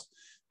fast.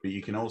 But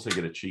you can also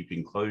get a cheap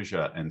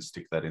enclosure and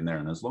stick that in there.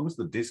 And as long as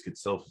the disk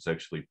itself is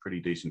actually pretty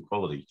decent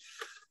quality,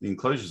 the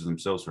enclosures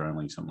themselves are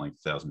only something like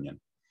 1,000 yen.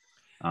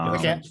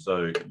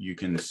 So you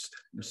can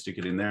stick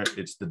it in there.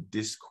 It's the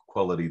disk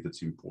quality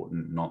that's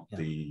important, not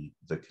the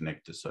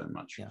connector so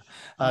much.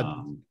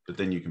 But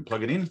then you can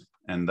plug it in,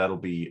 and that'll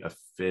be a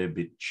fair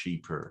bit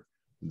cheaper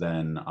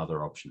than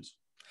other options.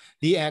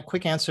 The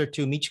quick answer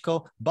to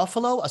Michiko,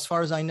 Buffalo, as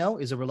far as I know,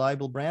 is a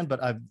reliable brand, but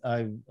I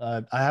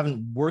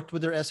haven't worked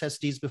with their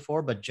SSDs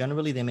before, but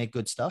generally they make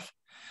good stuff.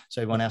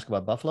 So I want to ask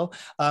about Buffalo.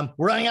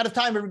 We're running out of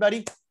time,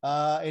 everybody.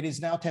 It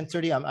is now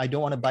 10:30. I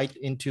don't want to bite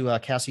into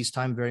Cassie's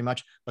time very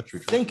much, but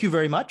thank you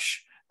very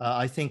much.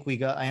 I think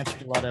we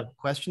answered a lot of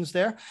questions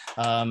there.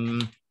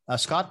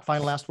 Scott,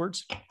 final last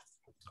words?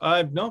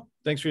 No,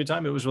 thanks for your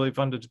time. It was really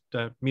fun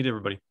to meet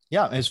everybody.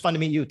 Yeah, it was fun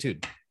to meet you too.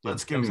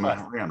 Let's give him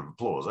a round of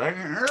applause. Thank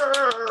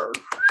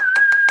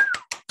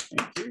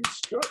you,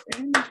 Scott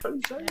and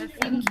Jose.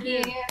 Thank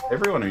you.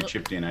 Everyone who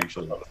chipped in,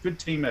 actually. Good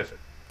team effort.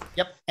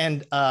 Yep.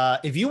 And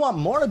if you want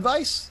more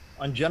advice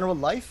on general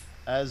life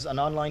as an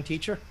online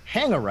teacher,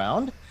 hang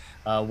around.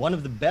 One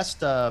of the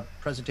best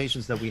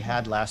presentations that we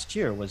had last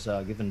year was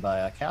given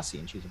by Cassie,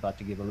 and she's about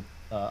to give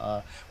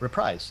a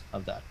reprise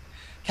of that.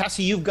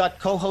 Cassie, you've got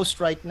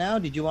co-host right now.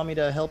 Did you want me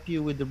to help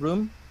you with the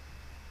room?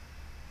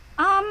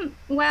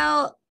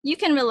 Well, you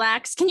can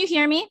relax. Can you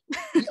hear me?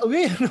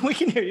 We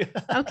can hear you.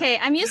 Okay,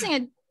 I'm using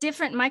a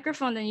different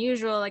microphone than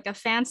usual, like a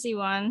fancy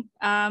one.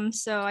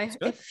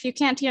 If you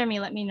can't hear me,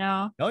 let me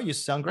know. No, you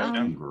sound great.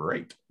 Sound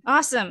great.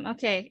 Awesome.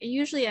 Okay.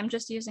 Usually I'm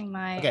just using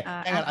my hang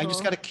on. I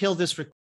just got to kill this